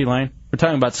 C-Lane? We're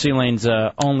talking about C-Lane's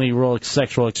only real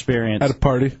sexual experience. At a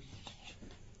party.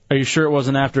 Are you sure it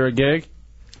wasn't after a gig?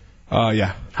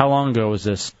 Yeah. How long ago was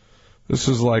this? This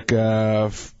was like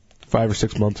 5 or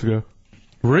 6 months ago.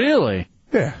 Really?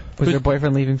 Yeah. Was your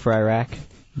boyfriend leaving for Iraq?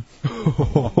 I've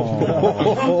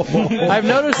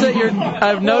noticed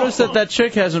that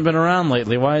chick hasn't been around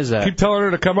lately. Why is that? Keep telling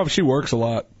her to come up. She works a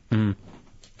lot.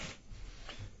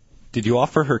 Did you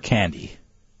offer her candy?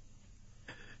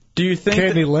 Do you think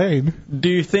Candy Lane? Do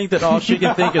you think that all she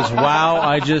can think is, "Wow,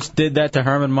 I just did that to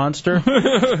Herman Munster"?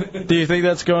 Do you think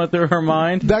that's going through her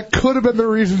mind? That could have been the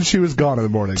reason she was gone in the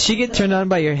morning. Did she get turned on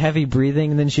by your heavy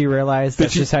breathing, and then she realized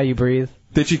that's just how you breathe?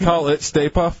 Did she call it Stay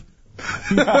Puff?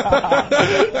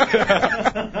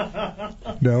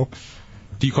 No.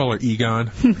 Do you call her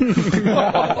Egon?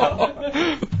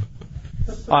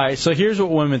 All right, so here's what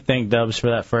women think, Dubs, for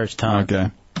that first time. Okay.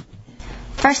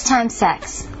 First time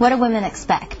sex. What do women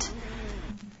expect?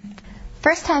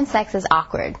 First time sex is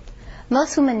awkward.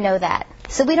 Most women know that,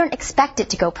 so we don't expect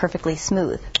it to go perfectly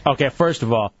smooth. Okay, first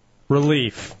of all,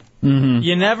 relief.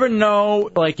 You never know,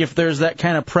 like, if there's that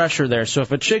kind of pressure there. So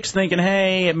if a chick's thinking,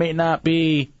 hey, it may not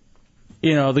be,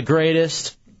 the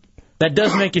greatest, that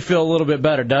does make you feel a little bit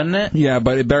better, doesn't it? Yeah,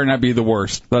 but it better not be the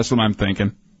worst. That's what I'm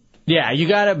thinking. Yeah, you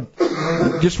gotta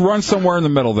just run somewhere in the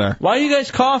middle there. Why are you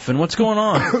guys coughing? What's going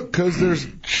on? Because there's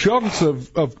chunks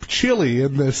of chili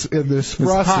in this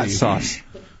frosty. Hot sauce.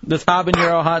 This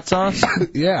habanero hot sauce?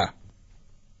 Yeah.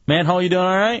 Manhole, you doing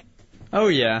all right? Oh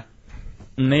yeah.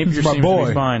 Napier seems to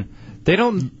be fine. They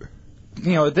don't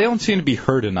seem to be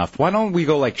hurt enough. Why don't we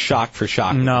go like shot for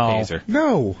shot with the taser?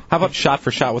 No. How about shot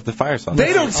for shot with the fire sauce?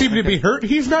 They don't seem to be hurt.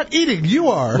 He's not eating. You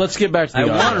are. Let's get back to the I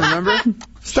won, remember?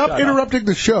 Stop interrupting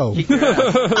the show. All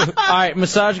right,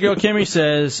 Massage Girl Kimmy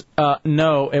says,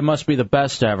 no, it must be the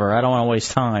best ever. I don't want to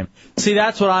waste time. See,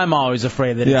 that's what I'm always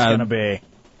afraid that it's going to be.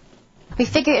 We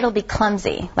figure it'll be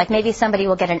clumsy, like maybe somebody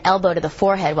will get an elbow to the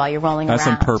forehead while you're rolling around. That's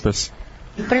on purpose.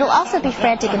 But it'll also be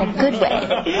frantic in a good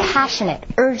way, passionate,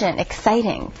 urgent,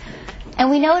 exciting. And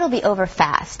we know it'll be over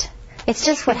fast. It's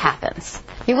just what happens.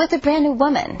 You're with a brand new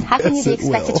woman. How can you be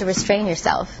expected to restrain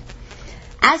yourself?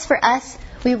 As for us,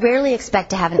 we rarely expect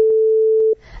to have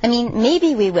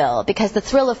maybe we will, because the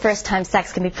thrill of first-time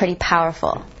sex can be pretty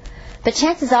powerful. But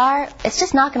chances are, it's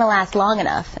just not going to last long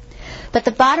enough. But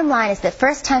the bottom line is that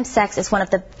first-time sex is one of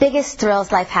the biggest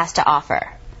thrills life has to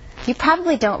offer. You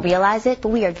probably don't realize it, but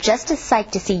we are just as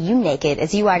psyched to see you naked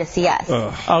as you are to see us.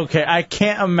 Okay, I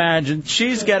can't imagine.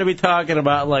 She's got to be talking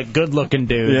about, like, good-looking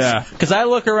dudes. Yeah. Because I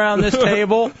look around this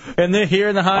table, and they're here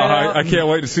in the hideout. I can't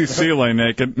wait to see Celine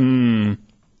naked. Don't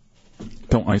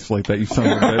isolate that, you son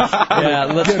of a bitch. Yeah,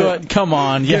 let's go ahead. Come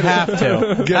on, you have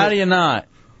to. How do you not?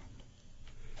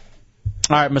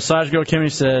 All right, Massage Girl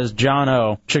Kimmy says, John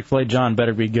O. Chick-fil-A John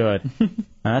better be good.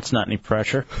 That's not any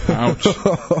pressure. Ouch.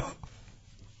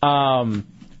 All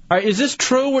right, is this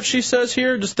true what she says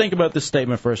here? Just think about this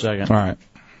statement for a second. All right.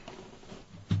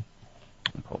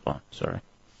 Hold on, sorry.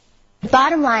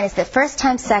 Bottom line is that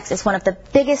first-time sex is one of the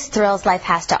biggest thrills life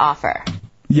has to offer.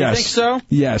 Yes. You think so?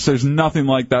 Yes, there's nothing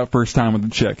like that first time with a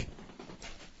chick.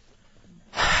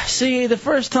 See, the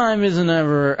first time isn't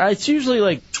ever... It's usually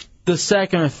like the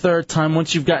second or third time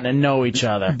once you've gotten to know each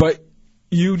other. But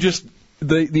you just...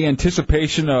 The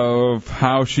anticipation of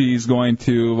how she's going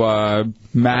to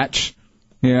match,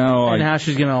 you know... And how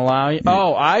she's going to allow you...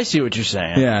 Oh, I see what you're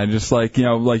saying. Yeah, just like, you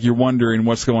know, like you're wondering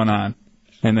what's going on.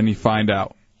 And then you find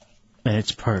out.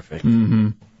 It's perfect. Mm-hmm.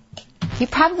 You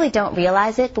probably don't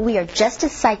realize it, but we are just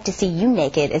as psyched to see you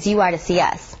naked as you are to see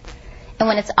us. And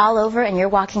when it's all over and you're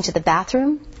walking to the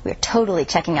bathroom, we're totally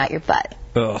checking out your butt.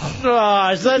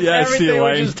 Gosh, that's everything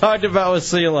we just talked about with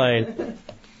C-Lane.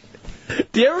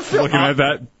 Do you ever feel... Looking at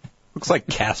that. Looks like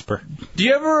Casper. Do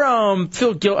you ever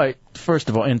feel guilty? First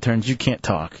of all, interns, you can't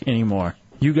talk anymore.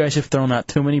 You guys have thrown out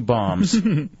too many bombs.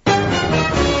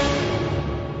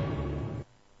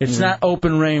 It's not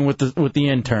open reign with the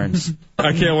interns.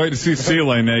 I can't wait to see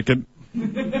Celine naked.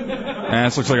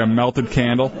 Ass looks like a melted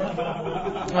candle.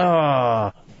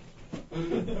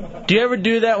 Do you ever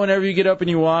do that whenever you get up and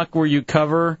you walk where you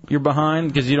cover your behind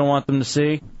because you don't want them to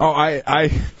see? Oh,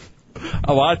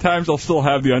 a lot of times I'll still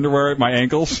have the underwear at my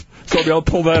ankles, so I'll be able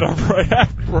to pull that up right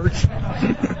afterwards.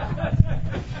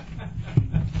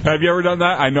 Have you ever done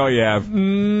that? I know you have.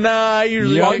 Nah,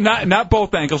 usually... Not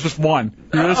both ankles, just one.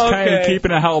 You're just kind of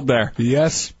keeping it held there.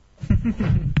 Yes.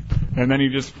 And then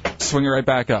you just swing it right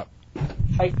back up.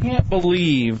 I can't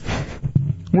believe...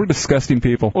 We're disgusting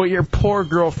people. What your poor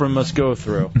girlfriend must go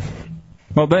through.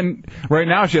 Well, then, right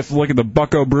now she has to look at the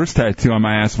Bucko Bruce tattoo on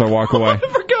my ass if I walk away. I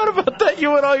forgot about that.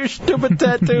 You and all your stupid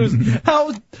tattoos.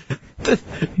 How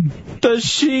does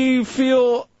she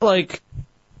feel like...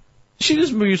 She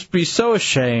just must be so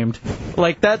ashamed.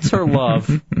 Like, that's her love.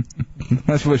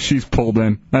 That's what she's pulled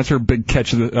in. That's her big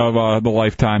catch of the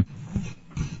lifetime.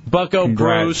 Bucko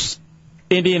Bruce,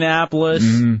 Indianapolis,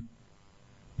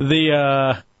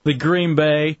 the Green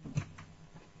Bay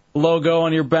logo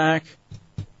on your back.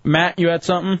 Matt, you had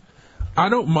something? I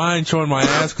don't mind showing my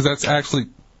ass because that's actually,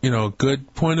 a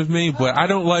good point of me, but I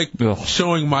don't like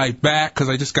showing my back because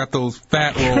I just got those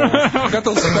fat rolls. I got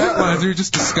those fat lines. They're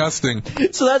just disgusting.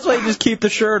 So that's why you just keep the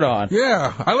shirt on.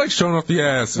 Yeah, I like showing off the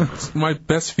ass. It's my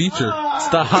best feature. It's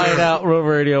the Hideout, Rover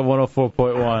Radio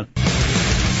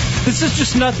 104.1. This is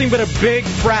just nothing but a big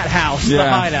frat house, the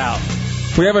Hideout.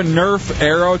 We have a Nerf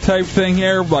arrow type thing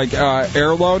here, like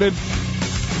air loaded.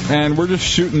 And we're just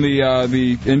shooting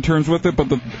the interns with it, but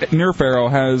the Nerf arrow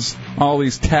has all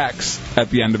these tacks at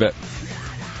the end of it.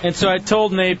 And so I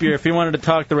told Napier if he wanted to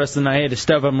talk the rest of the night, he had to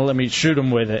step up and let me shoot him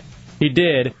with it. He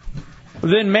did.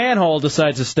 Then Manhole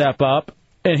decides to step up,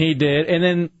 and he did. And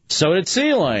then so did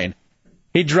C-Lane.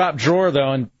 He dropped drawer,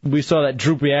 though, and we saw that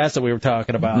droopy ass that we were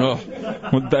talking about. Oh,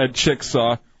 what that chick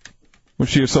saw, what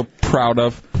she was so proud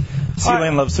of.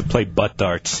 C-Lane loves to play butt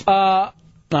darts.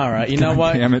 All right, you know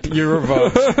what? Damn it. You're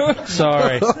revoked.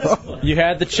 Sorry. You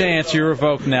had the chance. You're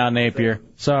revoked now, Napier.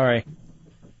 Sorry.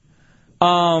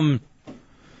 So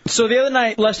the other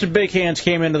night, Lester Big Hands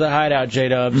came into the Hideout,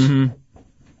 J-Dubs,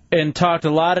 and talked a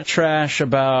lot of trash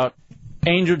about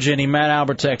Angel Jenny, Matt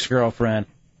Albert's ex-girlfriend,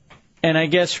 and I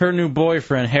guess her new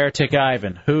boyfriend, Heretic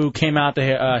Ivan, who came out to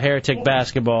Heretic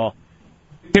basketball.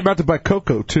 Came out to buy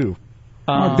Coco, too.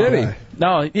 Did he?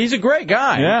 No, he's a great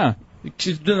guy. Yeah.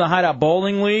 She's been in the Hideout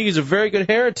Bowling League. He's a very good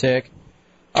heretic.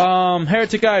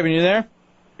 Heretic Ivan, you there?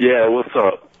 Yeah, what's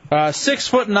up?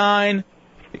 6'9",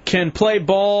 can play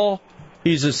ball.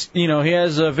 He's he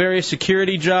has various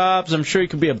security jobs. I'm sure he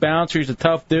could be a bouncer. He's a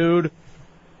tough dude.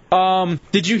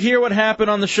 Did you hear what happened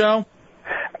on the show?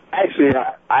 Actually,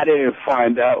 I didn't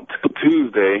find out till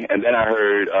Tuesday, and then I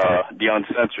heard the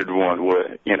uncensored one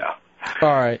where, All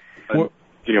right.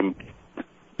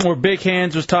 Where Big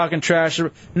Hands was talking trash.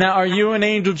 Now, are you and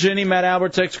Angel Jenny, Matt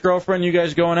Albert's ex-girlfriend, you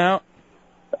guys going out?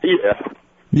 Yeah.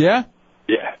 Yeah?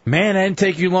 Yeah. Man, that didn't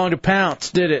take you long to pounce,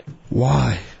 did it?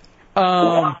 Why?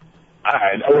 That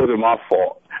wasn't my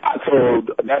fault. I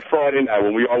told, that Friday night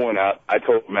when we all went out, I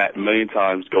told Matt a million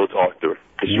times, go talk to her.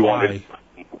 Because you wanted...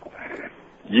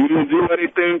 you didn't do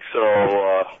anything,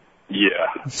 so,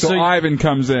 yeah. So Ivan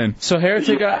comes in. So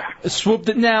Heretic swooped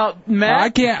it. Now,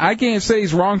 Matt, I can't say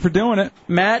he's wrong for doing it.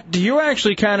 Matt, do you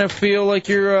actually kind of feel like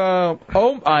you're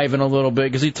Ivan a little bit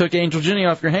because he took Angel Ginny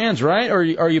off your hands, right? Or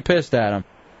are you pissed at him?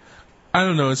 I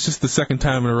don't know. It's just the second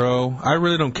time in a row. I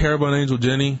really don't care about Angel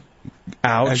Ginny.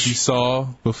 Ouch. As you saw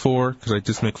before, because I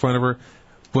just make fun of her.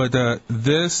 But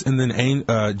this and then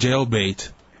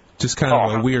jailbait, just kind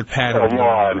of a weird pattern. Come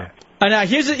on. Now,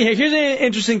 here's an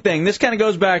interesting thing. This kind of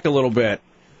goes back a little bit.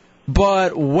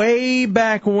 But way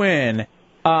back when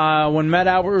Matt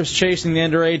Albert was chasing the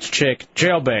underage chick,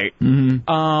 jailbait,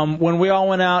 when we all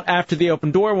went out after the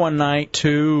open door one night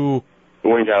to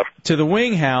the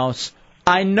wing house,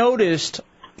 I noticed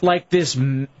like this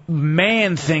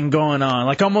man thing going on,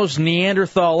 like almost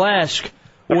Neanderthal-esque,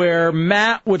 where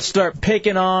Matt would start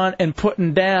picking on and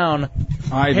putting down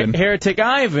Ivan. Heretic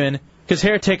Ivan, because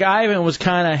Heretic Ivan was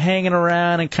kind of hanging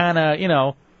around and kind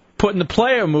of, putting the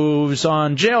player moves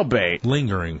on jailbait.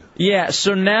 Lingering. Yeah,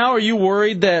 so now are you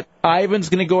worried that Ivan's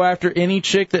going to go after any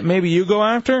chick that maybe you go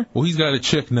after? Well, he's got a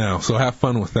chick now, so have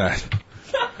fun with that.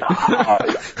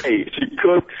 Hey, she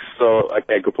cooks, so I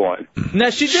can't complain. No,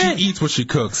 she did. She eats what she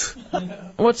cooks.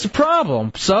 What's the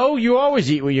problem? So, you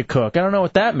always eat what you cook. I don't know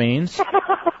what that means.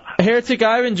 Heretic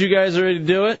Ivan, you guys ready to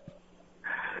do it?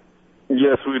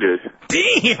 Yes, we did.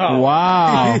 Damn!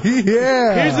 Wow.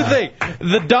 Yeah. Here's the thing.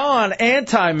 The Don,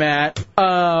 anti-Matt,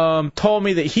 told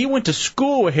me that he went to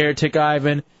school with Heretic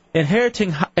Ivan, and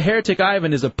Heretic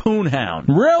Ivan is a poon hound.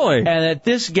 Really? And that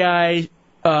this guy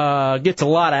gets a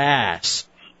lot of ass.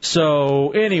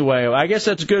 So, anyway, I guess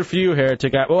that's good for you,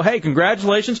 Heretic Ivan. Well, hey,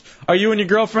 congratulations. Are you and your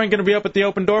girlfriend going to be up at the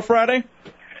open door Friday?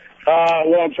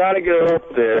 Well, I'm trying to get her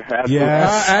up there.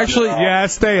 Yes. Actually,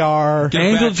 yes, they are.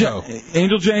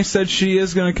 Angel Jane said she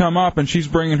is going to come up, and she's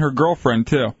bringing her girlfriend,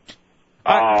 too.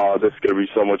 Oh, this is going to be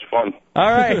so much fun.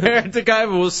 All right, Heretic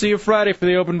Ivan, we'll see you Friday for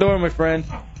the open door, my friend.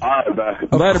 All right, bye.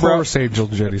 Of course, Angel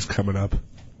Jenny's coming up.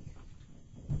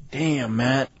 Damn,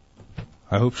 Matt.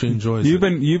 I hope she enjoys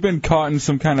You've been caught in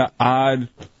some kind of odd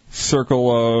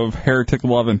circle of heretic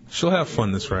loving. She'll have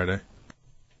fun this Friday.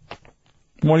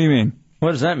 What do you mean?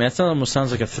 What does that mean? That almost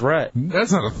sounds like a threat.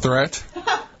 That's not a threat.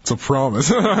 It's a promise.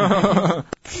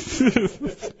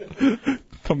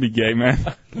 Don't be gay,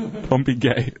 man. Don't be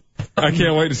gay. I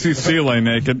can't wait to see Celie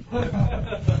naked.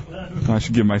 I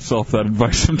should give myself that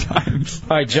advice sometimes.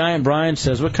 All right, Giant Brian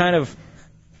says, what kind of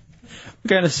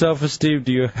self-esteem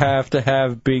do you have to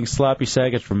have being sloppy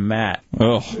seconds from Matt?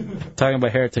 Oh, talking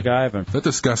about Heretic Ivan. That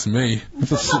disgusts me.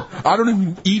 I don't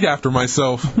even eat after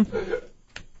myself.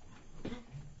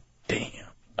 Damn.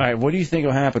 All right, what do you think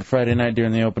will happen Friday night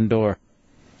during the open door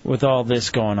with all this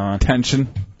going on? Tension.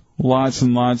 Lots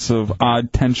and lots of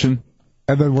odd tension.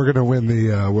 And then we're going to win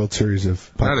the World Series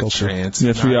of Pop Not Culture. a chance.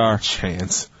 Yes, we are. A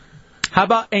chance. How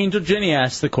about Angel Ginny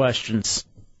asks the questions?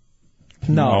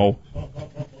 No.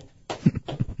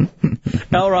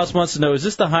 L. Ross wants to know, is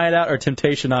this the Hideout or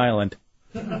Temptation Island?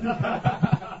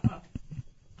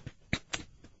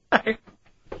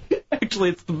 Actually,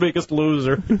 it's the Biggest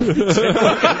Loser.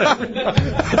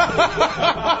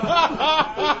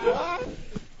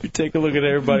 You take a look at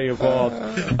everybody involved.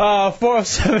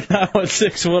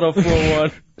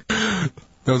 407-916-1041.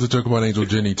 That was a joke about Angel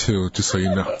Ginny, too, just so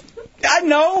you know. I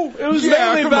know. It was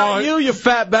mainly about you, you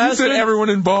fat bastard. You said everyone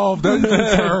involved.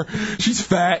 That's her. She's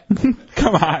fat.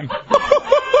 Come on.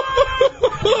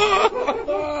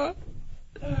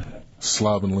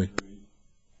 Slovenly.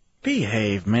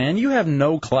 Behave, man. You have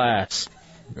no class.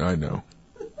 I know.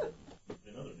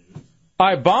 All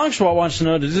right, Bongschwat wants to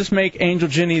know, does this make Angel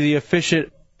Ginny the official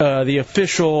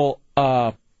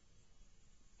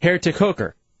heretic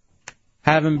hooker?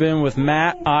 Having been with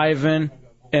Matt, Ivan,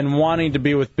 and wanting to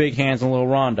be with Big Hands and Little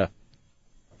Rhonda.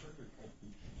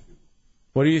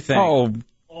 What do you think?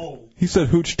 Oh, he said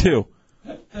hooch too.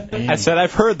 I said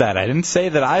I've heard that. I didn't say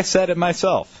that I said it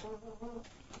myself.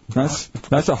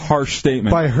 That's a harsh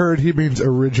statement. By heard, he means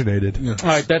originated. All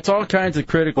right, that's all kinds of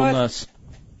criticalness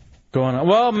going on.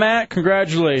 Well, Matt,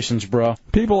 congratulations, bro.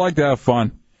 People like to have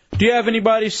fun. Do you have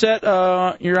anybody set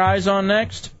your eyes on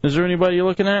next? Is there anybody you're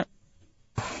looking at?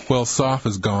 Well, Soph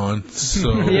is gone,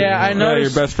 so... Yeah, I know. Your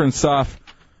best friend Soph.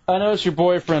 I noticed your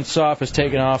boyfriend Soph has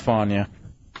taken off on you.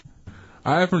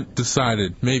 I haven't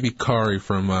decided. Maybe Kari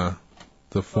from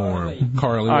the forum.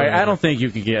 Carly. All right, I don't think you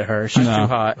could get her. She's too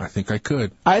hot. I think I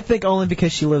could. I think only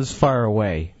because she lives far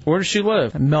away. Where does she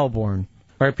live? Melbourne.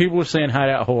 All right, people were saying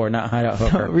hideout whore, not hideout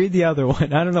hooker. No, read the other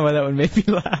one. I don't know why that would make me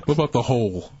laugh. What about the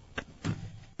hole?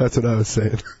 That's what I was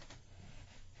saying.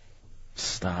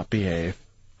 Stop, behave.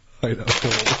 Hideout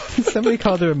hole. Somebody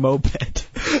called her a moped.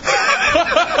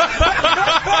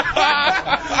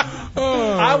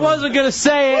 I wasn't going to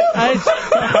say it.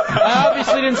 I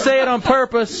obviously didn't say it on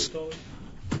purpose.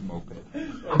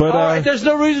 But all right, there's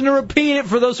no reason to repeat it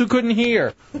for those who couldn't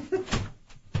hear.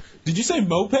 Did you say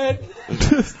moped?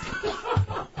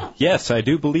 Yes, I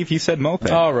do believe he said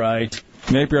moped. All right.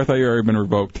 Napier, I thought you had already been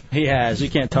revoked. He has. He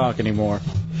can't talk anymore.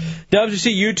 Dubs, you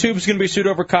see YouTube's going to be sued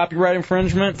over copyright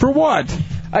infringement? For what?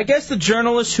 I guess the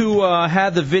journalist who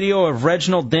had the video of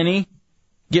Reginald Denny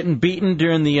getting beaten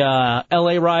during the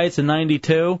L.A. riots in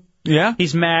 '92. Yeah?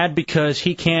 He's mad because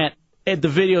he can't... The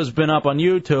video's been up on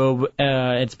YouTube.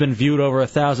 It's been viewed over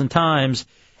 1,000 times,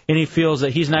 and he feels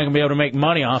that he's not going to be able to make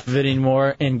money off of it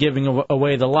anymore and giving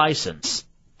away the license.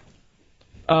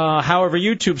 However,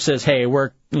 YouTube says, hey,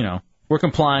 we're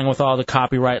complying with all the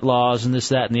copyright laws and this,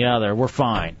 that, and the other. We're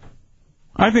fine.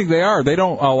 I think they are. They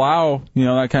don't allow,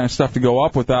 that kind of stuff to go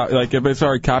up without, like, if it's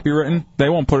already copywritten, they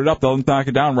won't put it up. They'll knock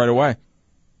it down right away.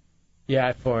 Yeah,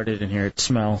 I farted in here. It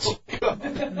smells.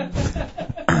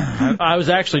 I was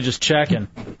actually just checking.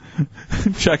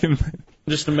 Checking.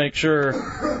 Just to make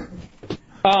sure.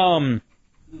 Or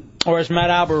as Matt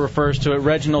Albert refers to it,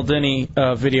 Reginald Denny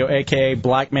video, a.k.a.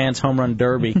 Black Man's Home Run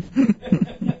Derby.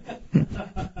 That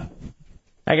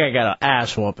guy got an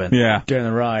ass whooping during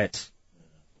the riots.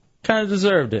 Kind of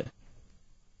deserved it.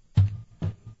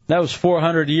 That was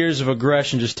 400 years of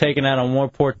aggression just taken out on one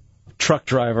poor truck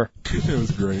driver. It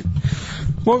was great.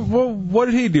 What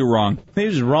did he do wrong? He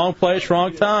was wrong place,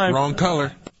 wrong time. Wrong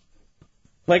color.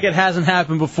 Like it hasn't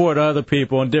happened before to other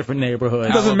people in different neighborhoods.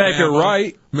 It doesn't make it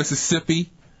right. Mississippi.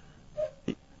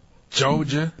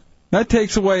 Georgia. That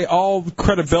takes away all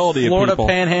credibility of Florida people.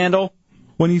 Panhandle.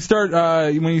 When you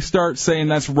start saying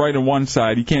that's right on one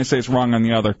side, you can't say it's wrong on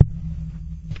the other.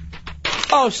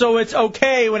 Oh, so it's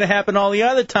okay when it happened all the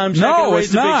other times? No,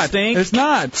 it's not. Big stink? It's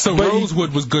not. So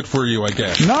Rosewood was good for you, I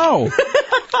guess. No.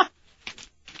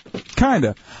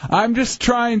 Kinda. I'm just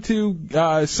trying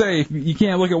to say you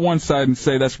can't look at one side and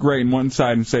say that's great and one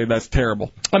side and say that's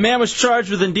terrible. A man was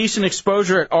charged with indecent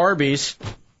exposure at Arby's.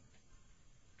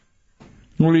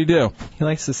 What did he do? He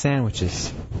likes the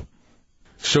sandwiches.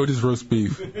 Showed his roast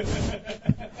beef.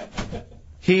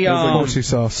 He horsey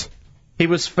sauce. He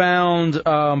was found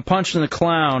punching the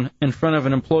clown in front of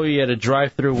an employee at a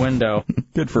drive-through window.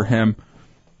 Good for him.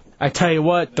 I tell you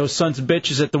what, those sons of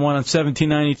bitches at the one on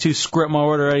 1792 script my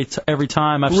order every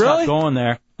time. I've stopped going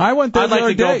there. I went there I'd like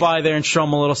to go by there and show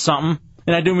them a little something.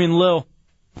 And I do mean Lil.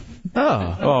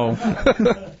 Oh.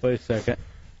 Wait a second.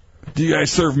 Do you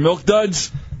guys serve milk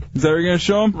duds? Is that what you're going to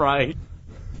show them? Right.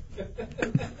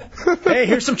 Hey,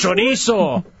 here's some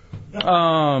chorizo.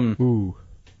 Ooh.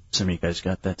 Some of you guys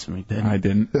got that, some of you didn't. I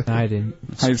didn't. I didn't.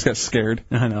 I just got scared.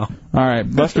 I know. All right,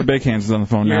 Buster Big Hands is on the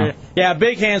phone now. Yeah,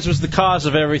 Big Hands was the cause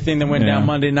of everything that went down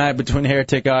Monday night between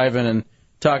Heretic Ivan and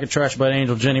talking trash about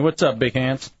Angel Jenny. What's up, Big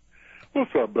Hands?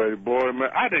 What's up, baby boy, man?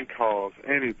 I didn't cause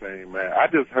anything, man. I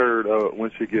just heard when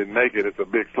she get naked, it's a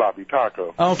big sloppy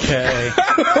taco. Okay.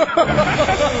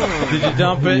 Did you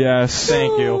dump it? Yes.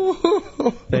 Thank you.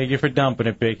 Thank you for dumping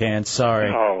it, Big Hands.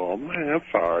 Sorry. Oh, man, I'm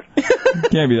sorry.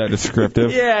 Can't be that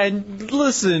descriptive. Yeah, and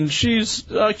listen, she's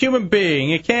a human being.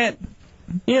 You can't,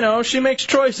 she makes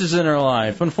choices in her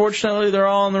life. Unfortunately, they're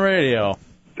all on the radio.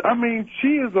 I mean, she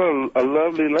is a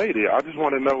lovely lady. I just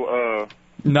want to know,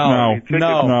 No.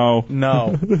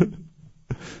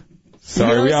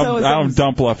 Sorry, I don't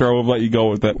dump left, or I will let you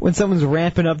go with it. When someone's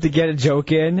ramping up to get a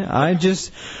joke in, I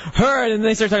just heard, and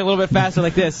they start talking a little bit faster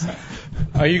like this.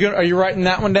 Are you writing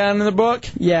that one down in the book?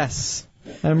 Yes.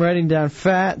 I'm writing down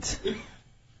fat.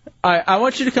 I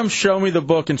want you to come show me the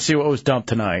book and see what was dumped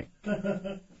tonight.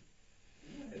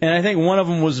 And I think one of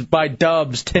them was by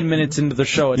Dubs 10 minutes into the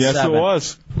show at 7. Yes, it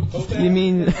was. You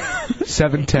mean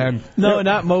 7:10? No,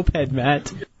 not moped,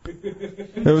 Matt.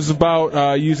 It was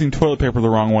about using toilet paper the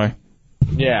wrong way.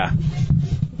 Yeah.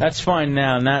 That's fine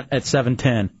now, not at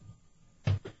 7:10.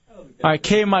 All right,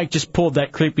 K-Mike just pulled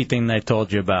that creepy thing that I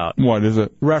told you about. What is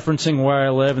it? Referencing where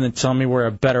I live and then telling me where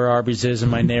a better Arby's is in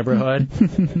my neighborhood.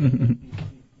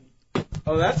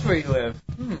 Oh, that's where you live.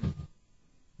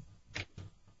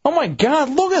 Oh my God!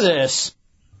 Look at this.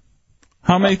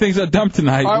 How many things I dumped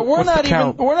tonight? All right, we're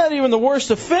not even the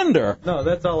worst offender. No,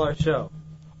 that's all our show.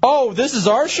 Oh, this is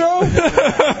our show?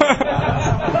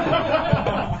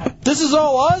 This is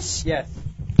all us? Yes.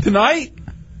 Tonight?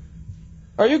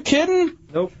 Are you kidding?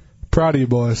 Nope. Proud of you,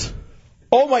 boys.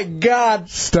 Oh my God!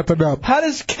 Stepping up. How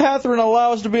does Catherine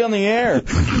allow us to be on the air?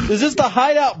 Is this the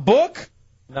Hideout book?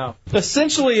 No.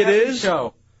 Essentially, it is.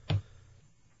 Show.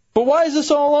 But why is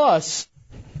this all us?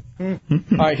 All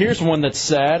right, here's one that's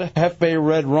sad. Hefe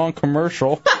read wrong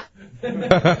commercial.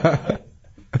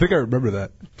 think I remember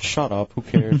that. Shut up. Who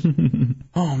cares?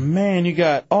 Oh, man, you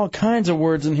got all kinds of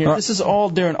words in here. This is all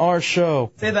during our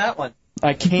show. Say that one.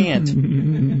 I can't.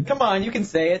 Come on, you can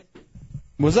say it.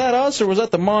 Was that us or was that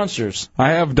the monsters?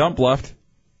 I have dump left.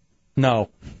 No.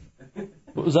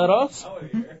 Was that us?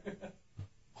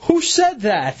 Who said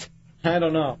that? I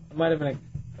don't know. It might have been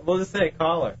we'll just say a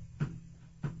caller.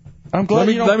 I'm glad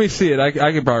Let me see it. I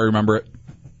can probably remember it.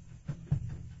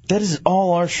 That is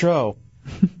all our show.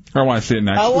 I want to see it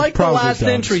next. I like the last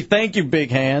entry. Thank you, Big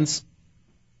Hands.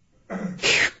 All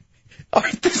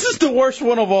right, this is the worst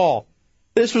one of all.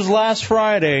 This was last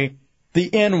Friday,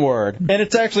 the N-word, and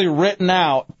it's actually written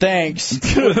out, thanks, with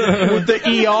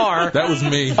the ER. That was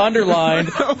me. Underlined.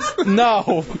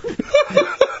 No.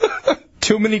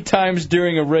 Too many times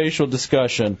during a racial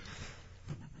discussion.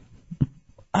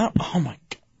 Oh,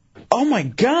 my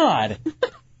God.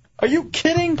 Are you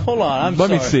kidding? Hold on.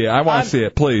 Let me see it. I want to see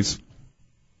it, please.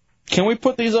 Can we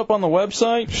put these up on the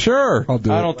website? Sure. I'll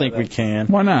do it. I don't think we can.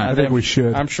 Why not? I think we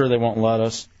should. I'm sure they won't let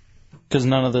us because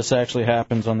none of this actually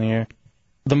happens on the air.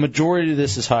 The majority of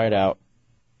this is Hideout.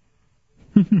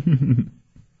 We're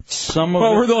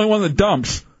the only one that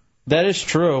dumps. That is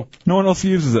true. No one else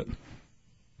uses it.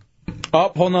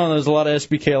 Oh, hold on. There's a lot of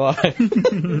SBK Live.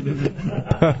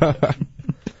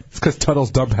 It's because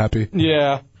Tuttle's dump happy.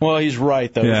 Yeah. Well, he's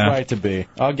right, though. Yeah. He's right to be.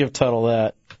 I'll give Tuttle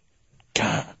that.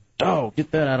 God. Oh, get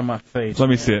that out of my face. Let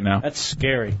me see it now. That's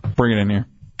scary. Bring it in here.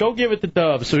 Go give it to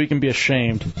Dub so he can be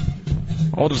ashamed.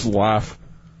 I'll just laugh.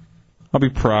 I'll be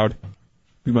proud.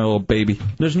 Be my little baby.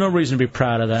 There's no reason to be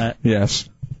proud of that. Yes.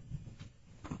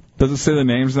 Does it say the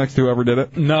names next to whoever did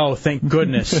it? No, thank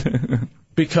goodness.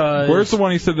 Because where's the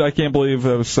one he said, I can't believe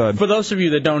that was said? For those of you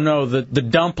that don't know, the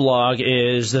dump log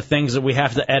is the things that we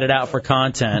have to edit out for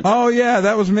content. Oh, yeah,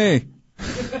 that was me.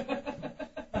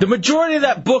 The majority of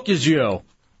that book is you.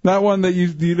 That one that you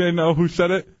didn't know who said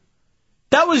it?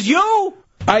 That was you?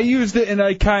 I used it in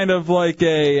a kind of like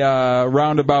a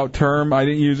roundabout term. I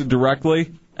didn't use it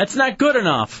directly. That's not good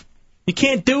enough. You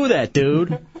can't do that,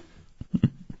 dude.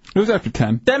 It was after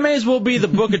 10. That may as well be the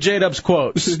book of J-Dub's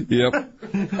quotes. Yep.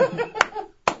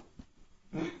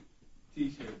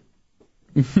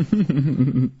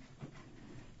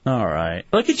 All right.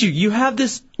 Look at you. You have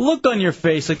this look on your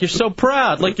face like you're so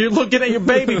proud, like you're looking at your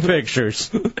baby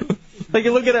pictures. Like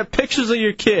you're looking at pictures of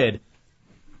your kid.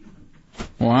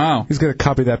 Wow. He's going to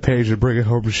copy that page and bring it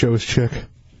home to show his chick.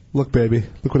 Look, baby.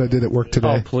 Look what I did at work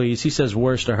today. Oh, please. He says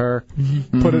worse to her.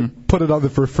 Put it on the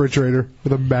refrigerator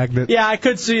with a magnet. Yeah, I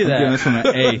could see that. I'm giving this one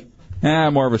an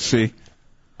A. More of a C.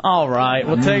 All right.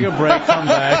 We'll take a break. Come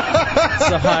back. It's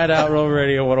the Hideout Roll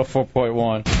Radio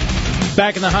 104.1.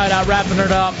 Back in the Hideout, wrapping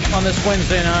it up on this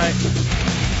Wednesday night.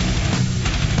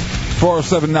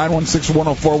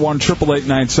 407-916-1041,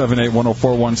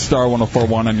 888-978-1041, star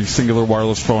 1041 on your singular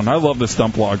wireless phone. I love this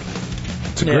dump log.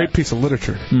 It's a great piece of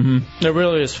literature. Mm-hmm. It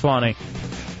really is funny.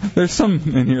 There's some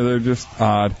in here that are just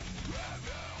odd.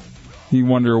 You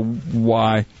wonder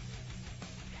why.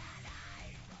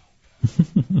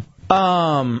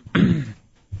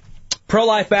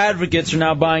 Pro-life advocates are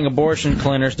now buying abortion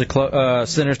clinics to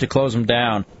centers to close them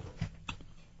down.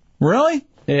 Really?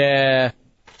 Yeah.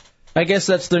 I guess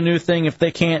that's their new thing. If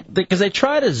they can't, because they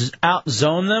try to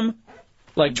out-zone them,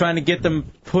 like trying to get them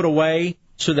put away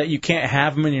so that you can't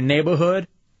have them in your neighborhood.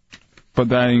 But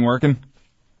that ain't working?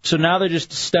 So now they're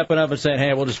just stepping up and saying,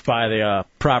 hey, we'll just buy the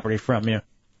property from you.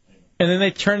 And then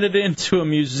they turned it into a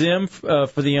museum for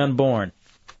the unborn.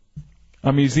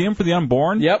 A museum for the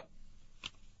unborn? Yep.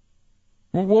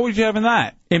 What would you have in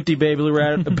that? Empty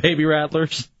baby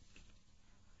rattlers.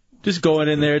 Just going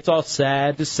in there. It's all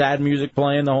sad. Just sad music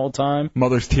playing the whole time.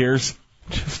 Mother's tears.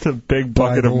 Just a big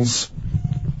bucket of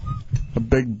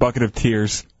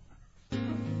tears.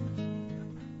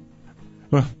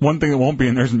 Well, one thing that won't be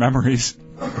in there is memories.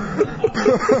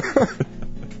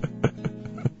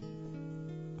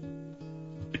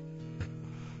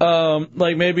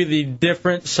 Like maybe the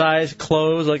different size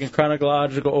clothes, like in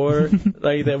chronological order,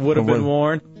 like that would have been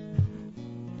worn.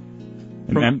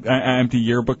 An empty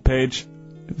yearbook page.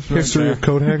 History of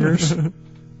coat hangers. Now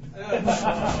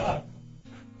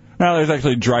there's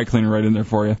actually a dry cleaner right in there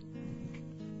for you.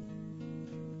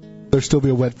 There'll still be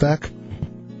a wet vac.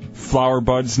 Flower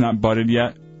buds not budded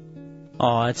yet.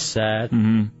 Oh, that's sad.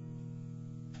 Mm-hmm.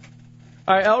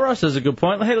 All right, El Ross has a good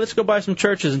point. Hey, let's go buy some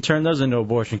churches and turn those into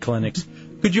abortion clinics.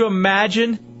 Could you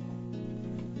imagine?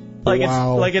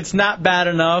 Like it's not bad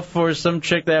enough for some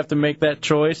chick to have to make that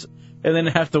choice and then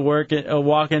have to walk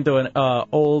into an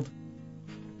old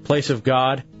place of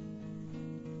God.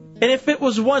 And if it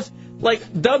was once, like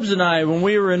Dubs and I, when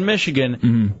we were in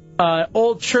Michigan,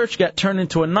 old church got turned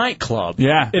into a nightclub.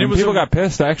 Yeah, and people got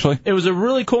pissed, actually. It was a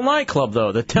really cool nightclub,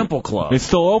 though, the Temple Club. It's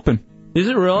still open. Is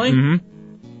it really? Mm-hmm.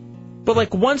 But,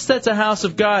 like, once that's a house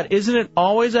of God, isn't it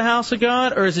always a house of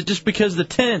God? Or is it just because the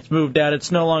tenants moved out,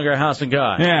 it's no longer a house of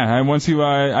God? Yeah, and once you,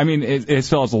 it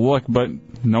still has a look, but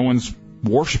no one's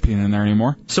worshiping in there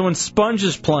anymore. So when Sponge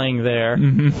is playing there,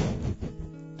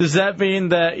 does that mean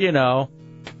that,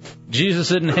 Jesus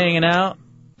isn't hanging out?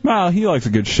 Well, he likes a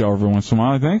good show every once in a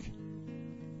while, I think.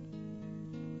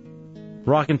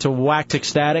 Rocking to Wax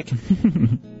Ecstatic. All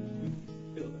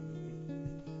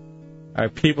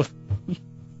right, people.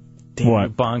 Damn,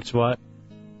 what? Bonks, what?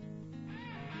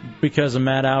 Because of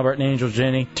Matt Albert and Angel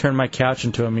Jenny, turned my couch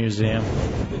into a museum.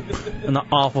 And the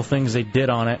awful things they did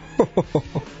on it.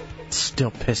 It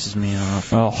still pisses me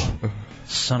off. Oh.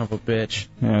 Son of a bitch.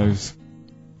 Yeah,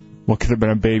 what could have been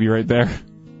a baby right there?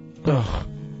 Ugh.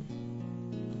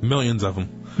 Millions of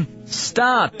them.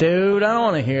 Stop, dude. I don't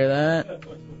want to hear that.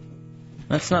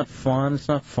 That's not fun. It's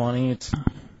not funny. It's.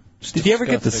 Did you ever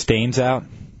get the stains out?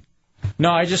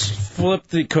 No, I just flipped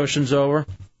the cushions over.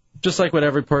 Just like what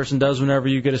every person does whenever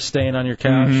you get a stain on your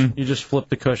couch. You just flip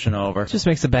the cushion over. It just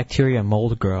makes the bacteria and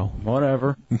mold grow.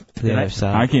 Whatever. To the other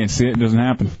side. I can't see it. It doesn't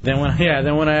happen. Then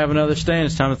when I have another stain,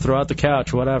 it's time to throw out the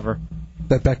couch. Whatever.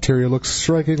 That bacteria looks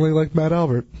strikingly like Matt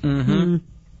Albert.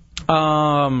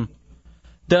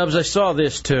 Dubs, I saw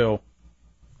this too.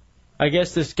 I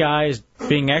guess this guy is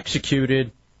being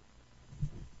executed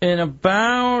in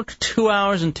about 2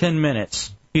 hours and 10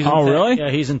 minutes. Really? Yeah,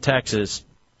 he's in Texas.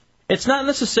 It's not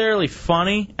necessarily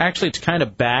funny. Actually, it's kind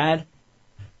of bad.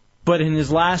 But in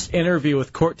his last interview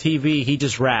with Court TV, he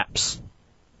just raps.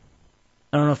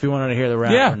 I don't know if you wanted to hear the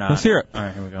rap or not. Yeah, let's hear it. All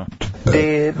right, here we go.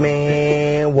 Dead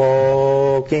man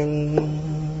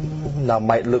walking. I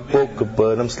might look broke,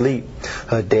 but I'm asleep.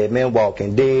 A dead man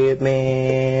walking, dead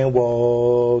man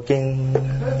walking.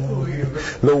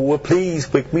 Lord,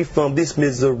 please wake me from these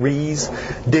miseries.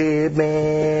 Dead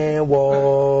man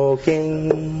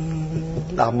walking.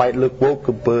 I might look woke,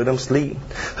 but I'm asleep.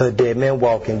 A dead man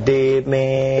walking, dead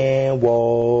man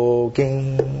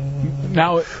walking.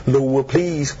 Now, Lord,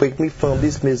 please wake me from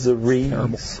these miseries.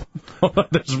 There's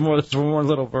one more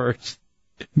little verse.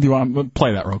 Do you want to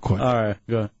play that real quick? All right,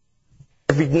 go ahead.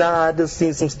 Every night I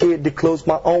seems I'm scared to close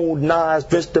my own eyes,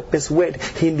 drenched up in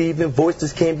sweat, and even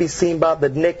voices can be seen by the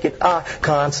naked eye.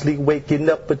 Constantly waking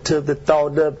up until the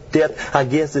thought of death. I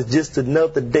guess it's just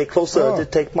another day closer to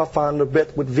take my final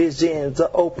breath with visions. An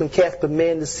open casket,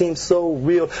 man, it seems so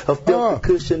real. I felt the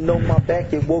cushion on my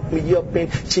back, it woke me up in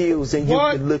chills, and you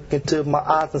can look into my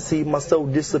eyes and see my soul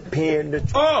disappearing.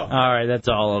 All right, that's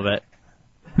all of it.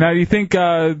 Now, do you think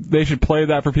they should play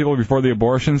that for people before the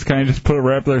abortions? Kind of just put it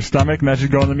right up their stomach and that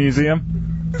should go in the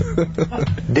museum?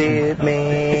 Dead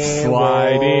man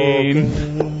sliding.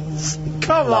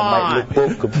 Come on. I might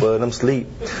look broke, but I'm asleep.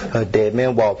 A dead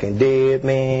man walking, dead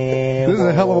man. This is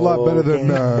a hell of a lot better than.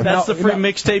 That's the free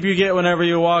mixtape you get whenever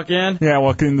you walk in? Yeah,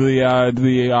 walk into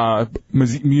the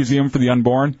museum for the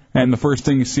unborn, and the first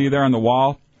thing you see there on the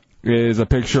wall is a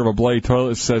picture of a bloody toilet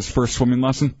that says first swimming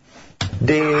lesson.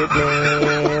 Dead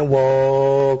man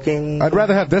walking. I'd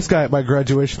rather have this guy at my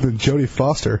graduation than Jodie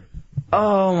Foster.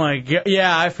 Oh my god!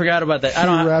 Yeah, I forgot about that.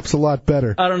 She raps a lot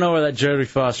better. I don't know where that Jodie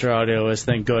Foster audio is.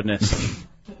 Thank goodness.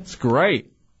 It's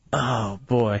great. Oh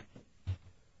boy.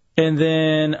 And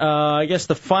then I guess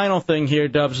the final thing here,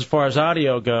 Dubs, as far as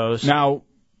audio goes. Now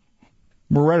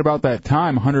we're right about that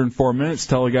time. 104 minutes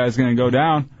till the guy's going to go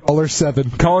down. Caller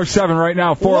 7. Caller 7 right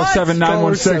now.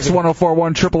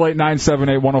 407-916-1041.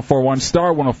 888-978-1041.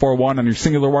 Star 1041 on your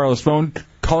singular wireless phone.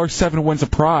 Caller 7 wins a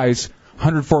prize.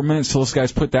 104 minutes till this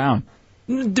guy's put down.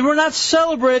 We're not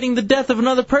celebrating the death of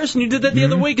another person. You did that the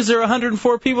other week. Is there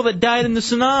 104 people that died in the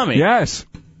tsunami? Yes.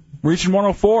 Reaching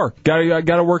 104. Got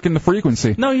to work in the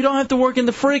frequency. No, you don't have to work in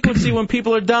the frequency when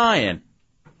people are dying.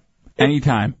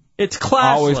 Anytime. It's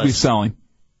classless. Always be selling.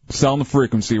 Selling the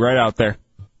frequency right out there.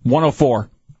 104.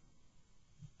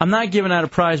 I'm not giving out a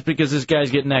prize because this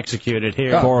guy's getting executed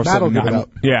here. 407-9.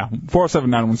 Yeah.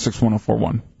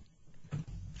 407-916-1041.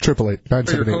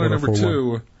 888-978-1041. You're caller number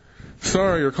 2.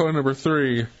 Sorry, you're caller number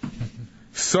 3.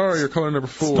 Sorry, you're caller number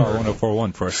 4. Star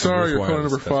 1041 for us. Sorry, you're caller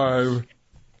number 5.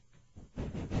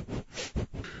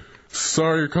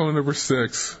 Sorry, you're caller number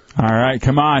 6. All right,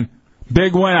 come on.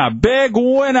 Big winner. Big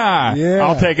winner. Yeah.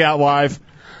 I'll take it out live.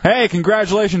 Hey,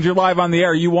 congratulations. You're live on the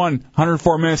air. You won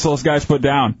 104 minutes till this guy's put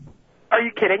down. Are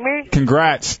you kidding me?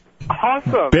 Congrats.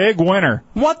 Awesome. Big winner.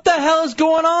 What the hell is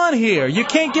going on here? You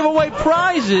can't give away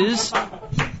prizes.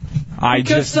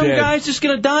 Because some guy's just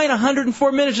going to die in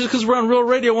 104 minutes just because we're on Real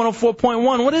Radio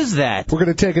 104.1. What is that? We're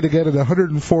going to take it again in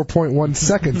 104.1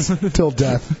 seconds till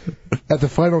death. at the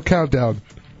final countdown.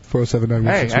 407-916.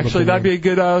 Hey, actually, that'd be a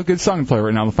good song to play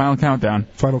right now. The final countdown.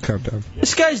 Final countdown.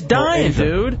 This guy's dying,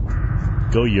 dude.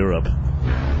 Go Europe.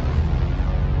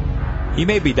 He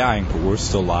may be dying, but we're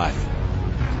still live.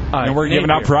 And we're giving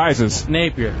out prizes.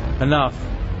 Napier, enough.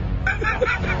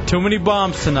 Too many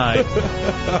bombs tonight.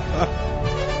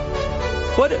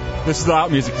 What? This is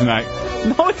loud music tonight.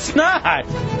 No, it's not.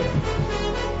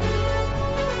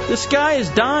 This guy is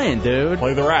dying, dude.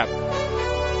 Play the rap.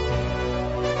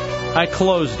 I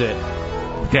closed it.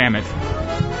 Damn it.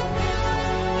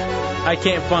 I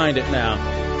can't find it now.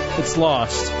 It's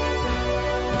lost.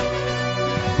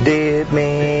 Dead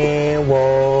man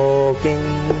walking.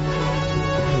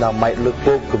 I might look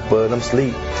broken, but I'm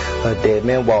asleep. A dead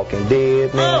man walking,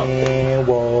 dead man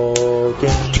walking.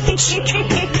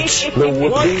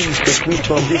 Lord, please take me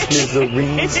from this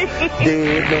misery.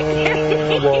 Dead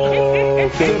man walking.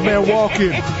 Dead man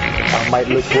walking. I might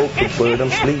look broken, but I'm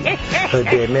asleep. A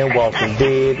dead man walking,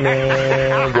 dead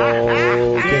man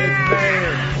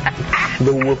walking.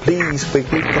 Lord, please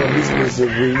take me from this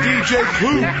misery. DJ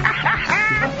Clue.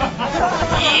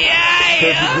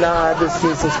 Every night I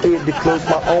seem so scared to close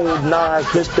my own eyes,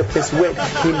 drenched up in sweat.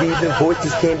 And even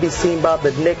voices can't be seen by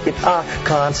the naked eye.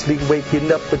 Constantly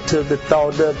waking up until the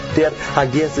thought of death. I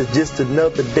guess it's just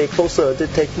another day closer to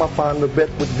take my final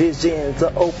breath with visions.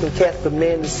 An open casket,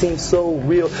 man, it seems so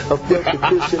real. I felt the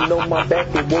cushion on my back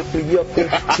and woke me up in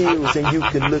chills. And you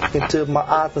can look into my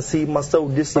eyes and see my soul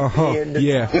disappear.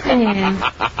 Yeah.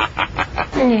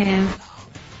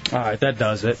 All right, that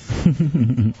does it.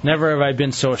 Never have I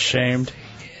been so ashamed.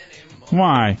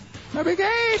 Why?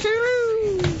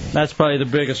 That's probably the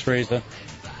biggest reason.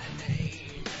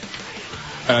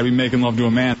 I'd be making love to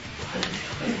a man.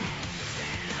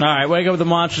 All right, wake up with the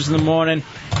monsters in the morning.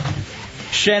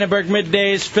 Shannonburg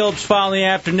middays, Phillips Fall in the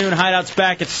afternoon. Hideout's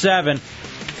back at 7.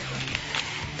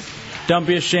 Don't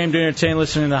be ashamed to entertain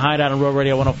listening to the Hideout on Road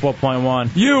Radio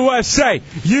 104.1. USA!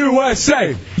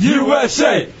 USA!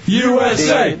 USA!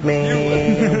 USA!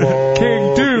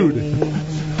 King Dude!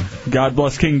 God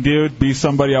bless King Dude. Be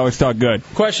somebody always talk good.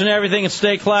 Question everything and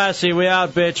stay classy. We out,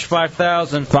 bitch.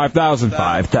 5,000. 5,000.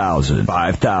 5,000.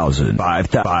 5,000.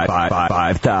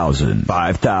 5,000.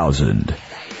 5,000.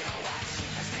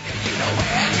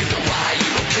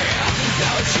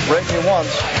 Rate me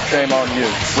once, shame on you.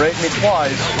 Rate me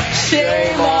twice,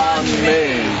 shame on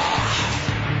me.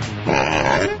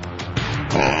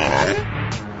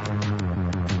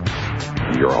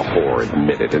 You're a whore,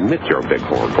 admit it. Admit you're a big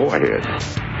whore. Go ahead.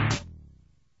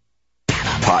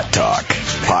 Pot talk.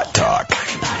 Pot talk.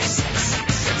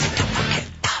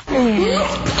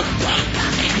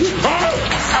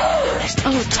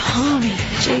 Oh, Tommy,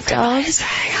 J-Dubs,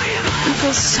 you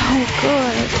feel so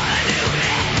good.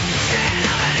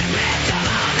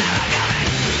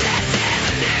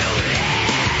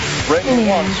 Rate me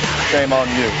once, shame on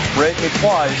you. Rate me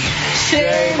twice,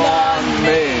 shame on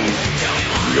me.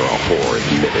 You're a whore,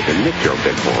 admit it. Admit you're a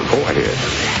big whore. Go ahead.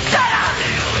 Shut up!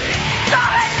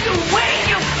 Stop it, you weenie,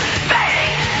 you baby!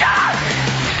 Shut up!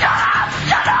 Shut up!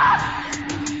 Shut up!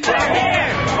 We're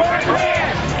here! We're here!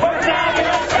 We're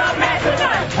tagging up some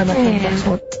messages! I'm a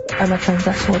transsexual. I'm a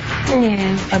transsexual.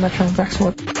 Yeah. I'm a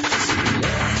transsexual.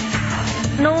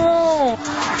 No!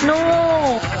 No!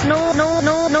 No! No!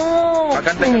 No! No!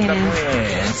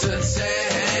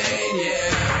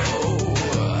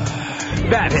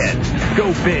 Fathead.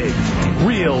 Go big.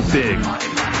 Real big.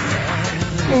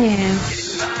 Yeah.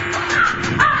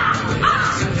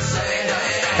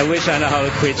 I wish I know how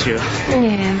to quit you.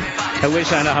 Yeah. I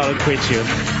wish I know how to quit you.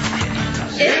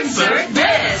 Insert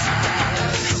this!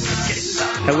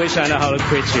 I wish I know how to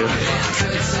quit you.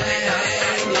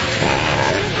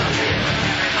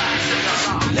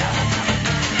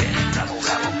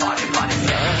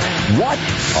 What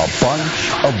a bunch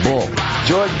of bull.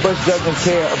 George Bush doesn't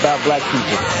care about black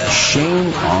people.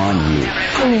 Shame on you.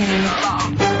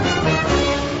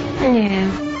 Yeah.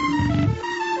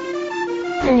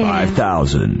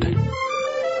 5,000.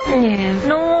 Yeah.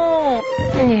 No.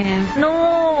 Yeah.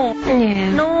 No.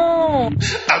 Yeah. No.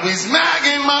 I be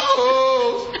smacking my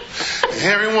hoes.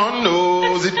 Everyone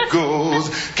knows it goes.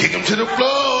 Kick 'em to the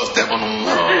floor, step on them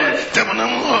hard, step on them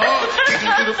hard, kick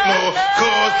 'em to the floor.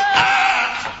 'Cause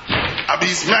I be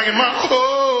smacking my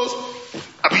hoes.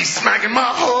 I be smacking my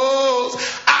hoes.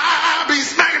 I be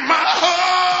smacking my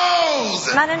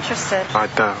hoes. Not interested.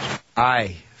 5,000.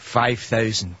 Aye,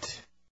 5,000.